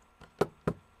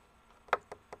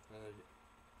 And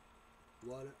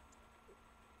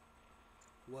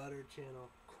Weather Channel,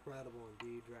 incredible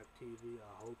indeed. DirecTV.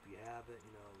 I hope you have it.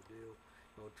 You know we do.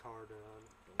 No charter on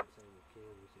it. Don't say we can.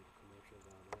 We see the commercials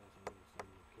on that. So I'm gonna say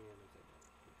we can. It's like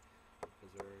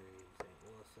Missouri and St.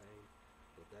 Louis saying,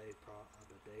 but they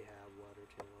have Weather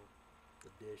Channel.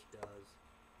 The Dish does.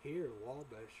 Here,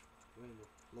 Wabash, when the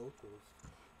locals,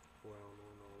 well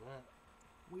known all that,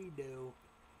 we do.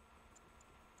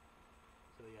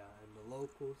 So yeah, and the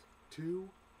locals, 2,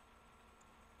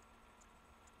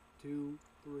 3,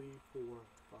 4,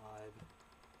 5,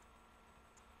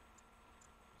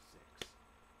 6.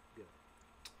 Good.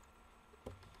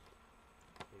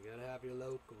 You gotta have your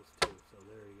locals too, so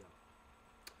there you go.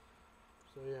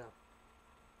 So yeah.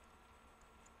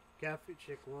 Cafe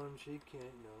Chick 1, she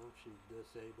can't, you know, she's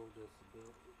disabled,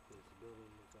 disability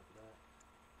and stuff like that.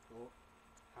 Well,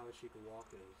 how she can walk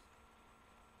is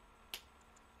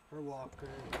her walker,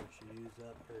 and she used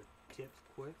up her tips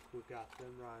quick. We got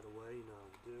them right away, you know how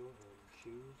to do, and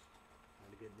shoes. Had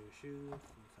to get new shoes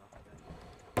and stuff like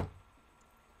that.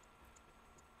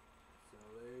 So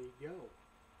there you go.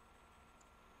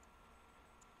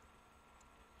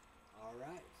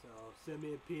 Alright, so send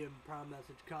me a PM prime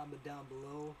message comment down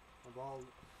below of all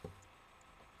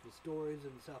the stories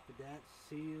and stuff like that.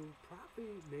 See you probably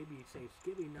maybe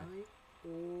Thanksgiving night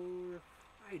or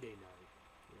Friday night.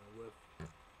 You know, with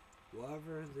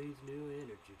whatever these new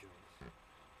energy drinks.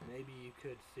 Maybe you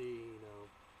could see, you know,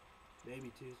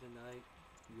 maybe Tuesday night,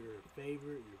 your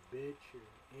favorite, your bitch, your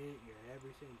aunt, your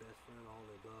everything, best friend, all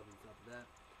the above and stuff like that.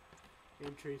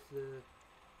 And Teresa,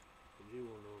 you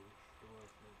will know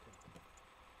stories from the time.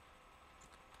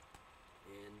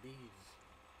 And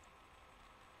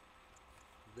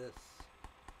this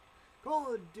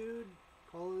Call of Duty.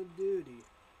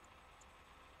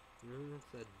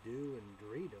 It's a do and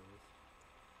Doritos.com.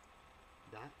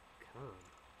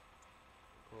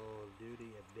 Call of Duty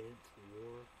Advanced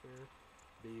Warfare.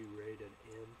 B rated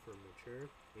M for mature,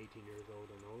 18 years old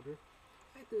and older.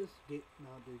 At this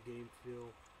Mountain Dew Game Fuel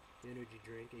energy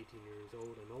drink, 18 years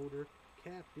old and older.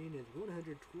 Caffeine is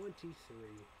 123.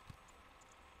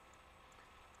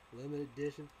 Limited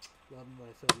edition. Love them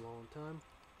myself a long time.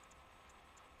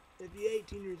 If you're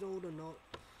 18 years old and not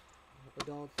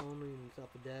adults only and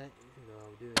stuff like that, you know,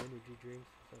 doing energy drinks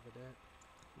and stuff like that,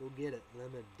 go get it.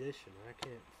 Limited edition. I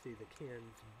can't see the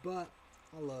cans, but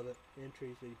I love it.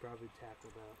 Entries that you probably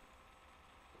tackled out.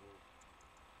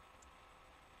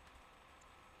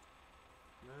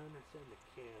 I understand the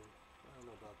can. I don't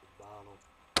know about the bottle.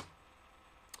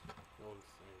 No one's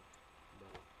saying.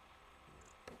 But,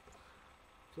 yeah.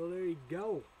 So there you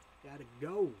go. Gotta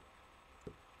go.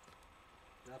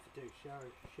 Have to take a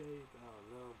shower, shave, I don't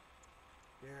know.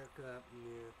 Haircut,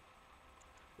 yeah.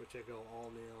 Which I go all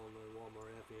nail on the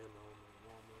Walmart FM, on the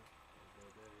Walmart. I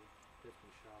go there,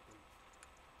 Christmas shopping.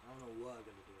 I don't know what I'm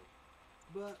gonna do.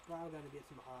 But probably gonna get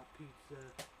some hot pizza.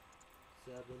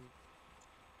 7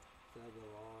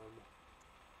 Alarm.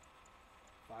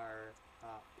 Fire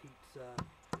hot pizza.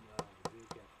 The big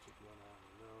got the chicken one, I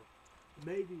don't know.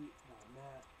 Maybe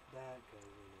not that, because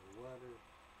you know, weather.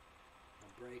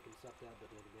 Break and stuff that, but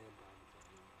then again, probably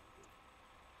something like that.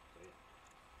 So yeah.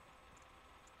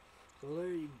 So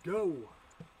there you go.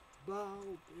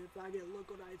 But if I get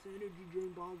liquid ice energy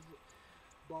drink balls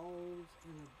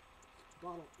in a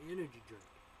bottle energy drink.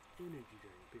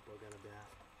 People are gonna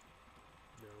die.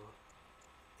 No.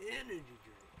 Energy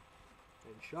drink.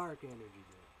 And Shark energy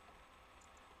drink.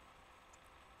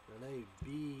 Now they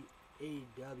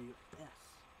AWS.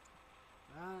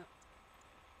 Right?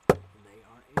 And they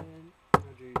are in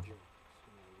energy drinks.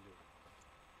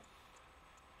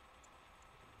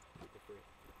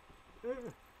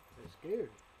 They're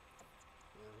scared.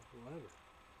 Whatever.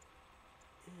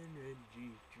 Energy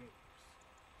drinks.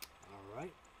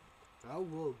 Alright. I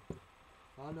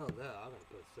know that. I'm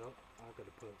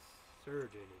gonna put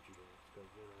Surge energy drinks because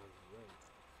I'm right.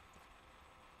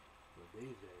 But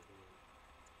these days,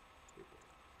 people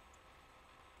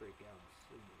freak out and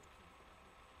sleep or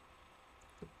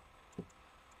something.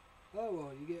 Oh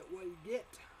well, you get what you get.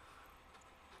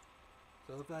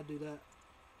 So if I do that,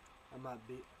 I might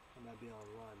be on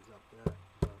lines up there,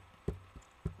 but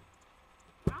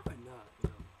probably not.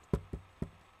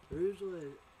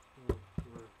 Usually, we're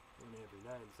on every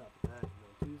night and stuff like that.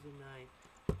 Tuesday night,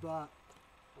 but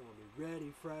I want to be ready,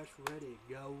 fresh, ready to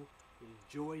go,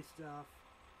 enjoy stuff.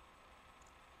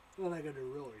 Well, I got to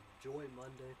really enjoy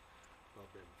Monday.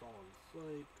 I've been falling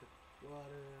asleep,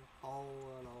 water,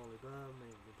 hauling, all the above,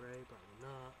 maybe the break, probably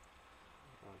not.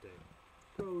 I'll take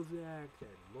Prozac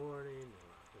every morning,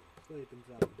 sleep and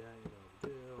stuff like that, the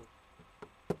deal.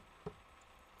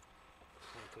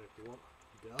 I took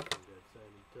Duffin did say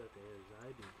he took his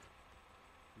IV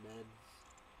meds,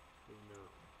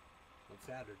 on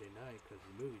Saturday night because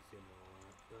the movie seemed a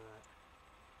lot, but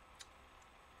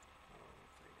I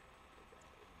don't think I can get that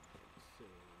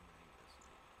soon.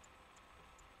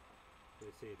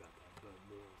 We'll see about that, but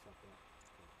more stuff like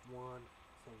that. One,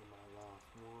 I think I might lost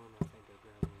one. I think I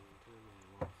grabbed one and two,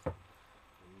 and lost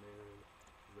a mirror,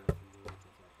 rest of the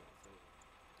stuff like that. So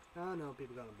I know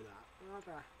people gonna be like,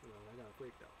 okay, they're gonna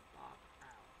freak though.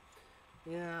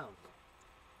 Yeah,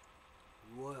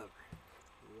 whatever.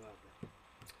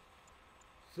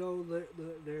 So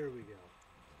there we go.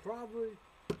 Probably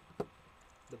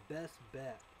the best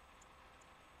bet.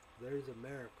 There's a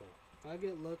miracle. I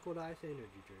get Liquid Ice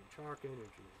energy drink, Shark energy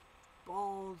drink,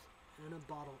 balls and a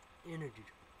bottle energy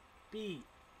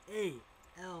drink.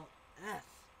 BALS.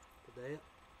 Today,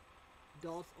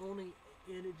 adults only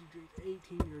energy drinks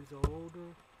 18 years or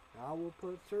older. I will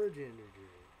put Surge energy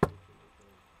drink. I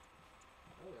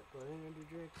gotta put energy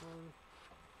drink on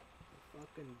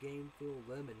fucking Game Fuel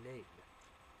Lemonade.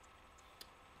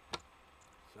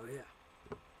 So yeah.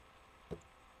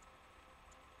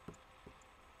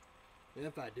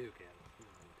 If I do get it.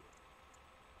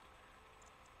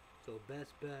 So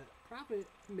best bet, probably,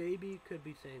 maybe could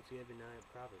be Thanksgiving night,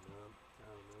 probably not. I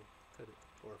don't know. Could it,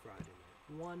 or Friday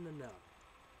night. One enough.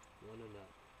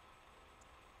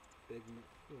 Big,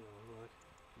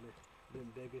 the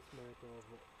biggest miracle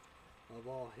of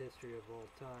all history of all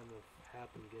time of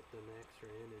happened to get them extra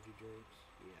energy drinks.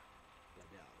 Yeah, I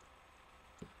doubt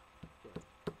it. But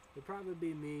it'd probably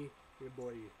be me, your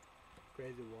boy,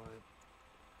 Crazy Wyatt.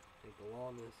 I think the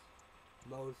longest,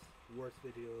 most worst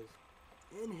videos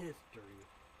in history.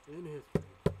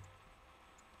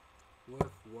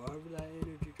 With whatever that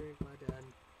energy drink my dad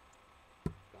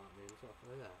got me and stuff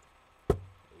like that.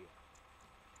 Yeah.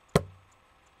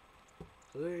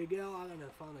 So there you go. I'm gonna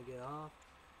finally get off.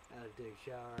 I had to take a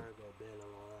shower, go to bed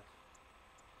and all that.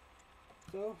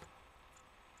 So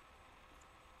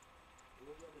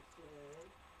we're gonna say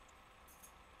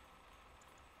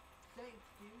thank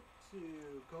you to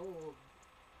Call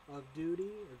of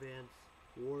Duty Advanced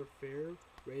Warfare,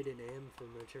 rated M for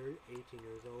mature, 18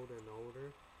 years old and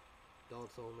older,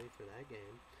 adults only for that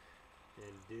game,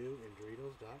 and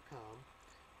DoandDoritos.com,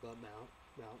 but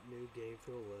Mountain Dew Game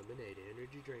Fuel Lemonade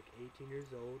energy drink, 18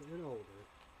 years old and older,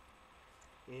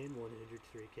 and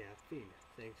 103 caffeine.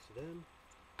 Thanks to them.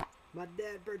 My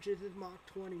dad purchased his Mach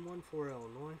 21 for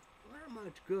Illinois. Not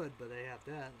much good, but they have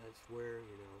that. That's where,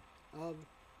 of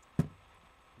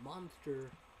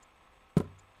Monster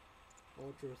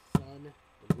Ultra Sun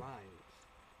Rise.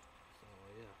 So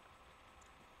yeah.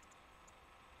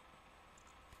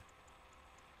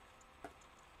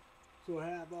 So I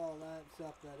have all that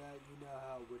stuff that you know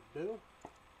how it would do.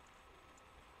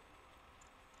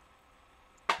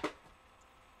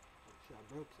 I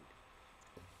broke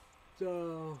something.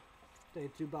 So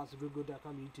thanks to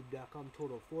bossofgoogle.com, youtube.com,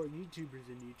 total 4 YouTubers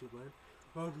in YouTube land.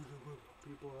 Hundreds of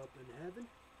people up in heaven.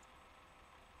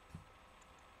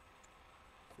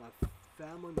 My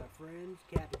family, my friends,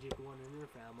 Captain Jake One and their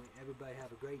family. Everybody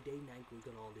have a great day, night, week,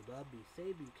 and all the above. Be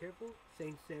safe, be careful.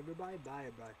 Thanks to everybody. Bye,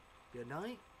 everybody. Good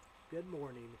night, good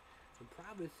morning, and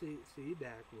probably see you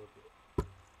back with it.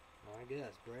 I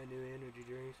guess brand new energy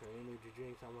drinks or energy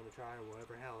drinks I want to try or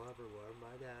whatever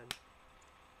my dad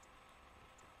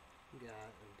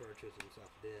got and purchased and stuff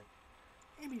did.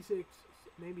 Maybe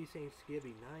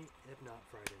Thanksgiving night, if not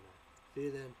Friday night. See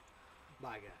you then.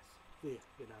 Bye, guys. See ya.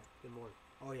 Good night. Good morning.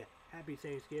 Oh yeah. Happy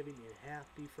Thanksgiving and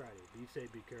happy Friday. Be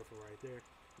safe. Be careful right there.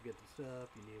 You get the stuff.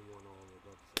 You need one all the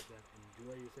above like that.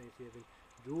 Enjoy your Thanksgiving.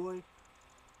 Enjoy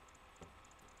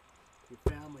your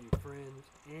family, your friends,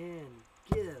 and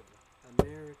give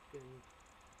American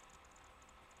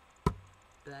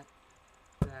back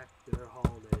their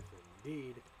holidays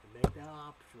indeed, and make that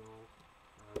optional.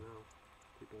 I don't know,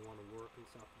 people want to work and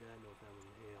stuff like that, no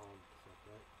family at home and stuff like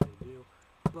that, they do,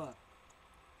 but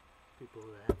people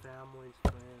who have families,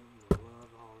 friends,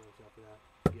 love holidays and stuff like that,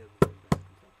 give them back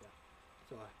and stuff like that.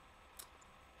 So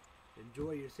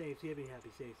enjoy your Thanksgiving,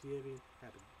 happy Thanksgiving,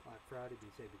 happy Black Friday, be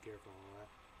safe, be careful, all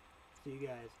that. See you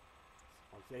guys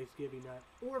on Thanksgiving night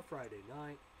or Friday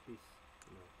night. Be,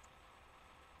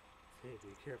 hey,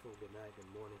 be careful. Good night.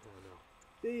 Good morning. I don't know.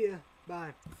 See ya.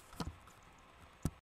 Bye.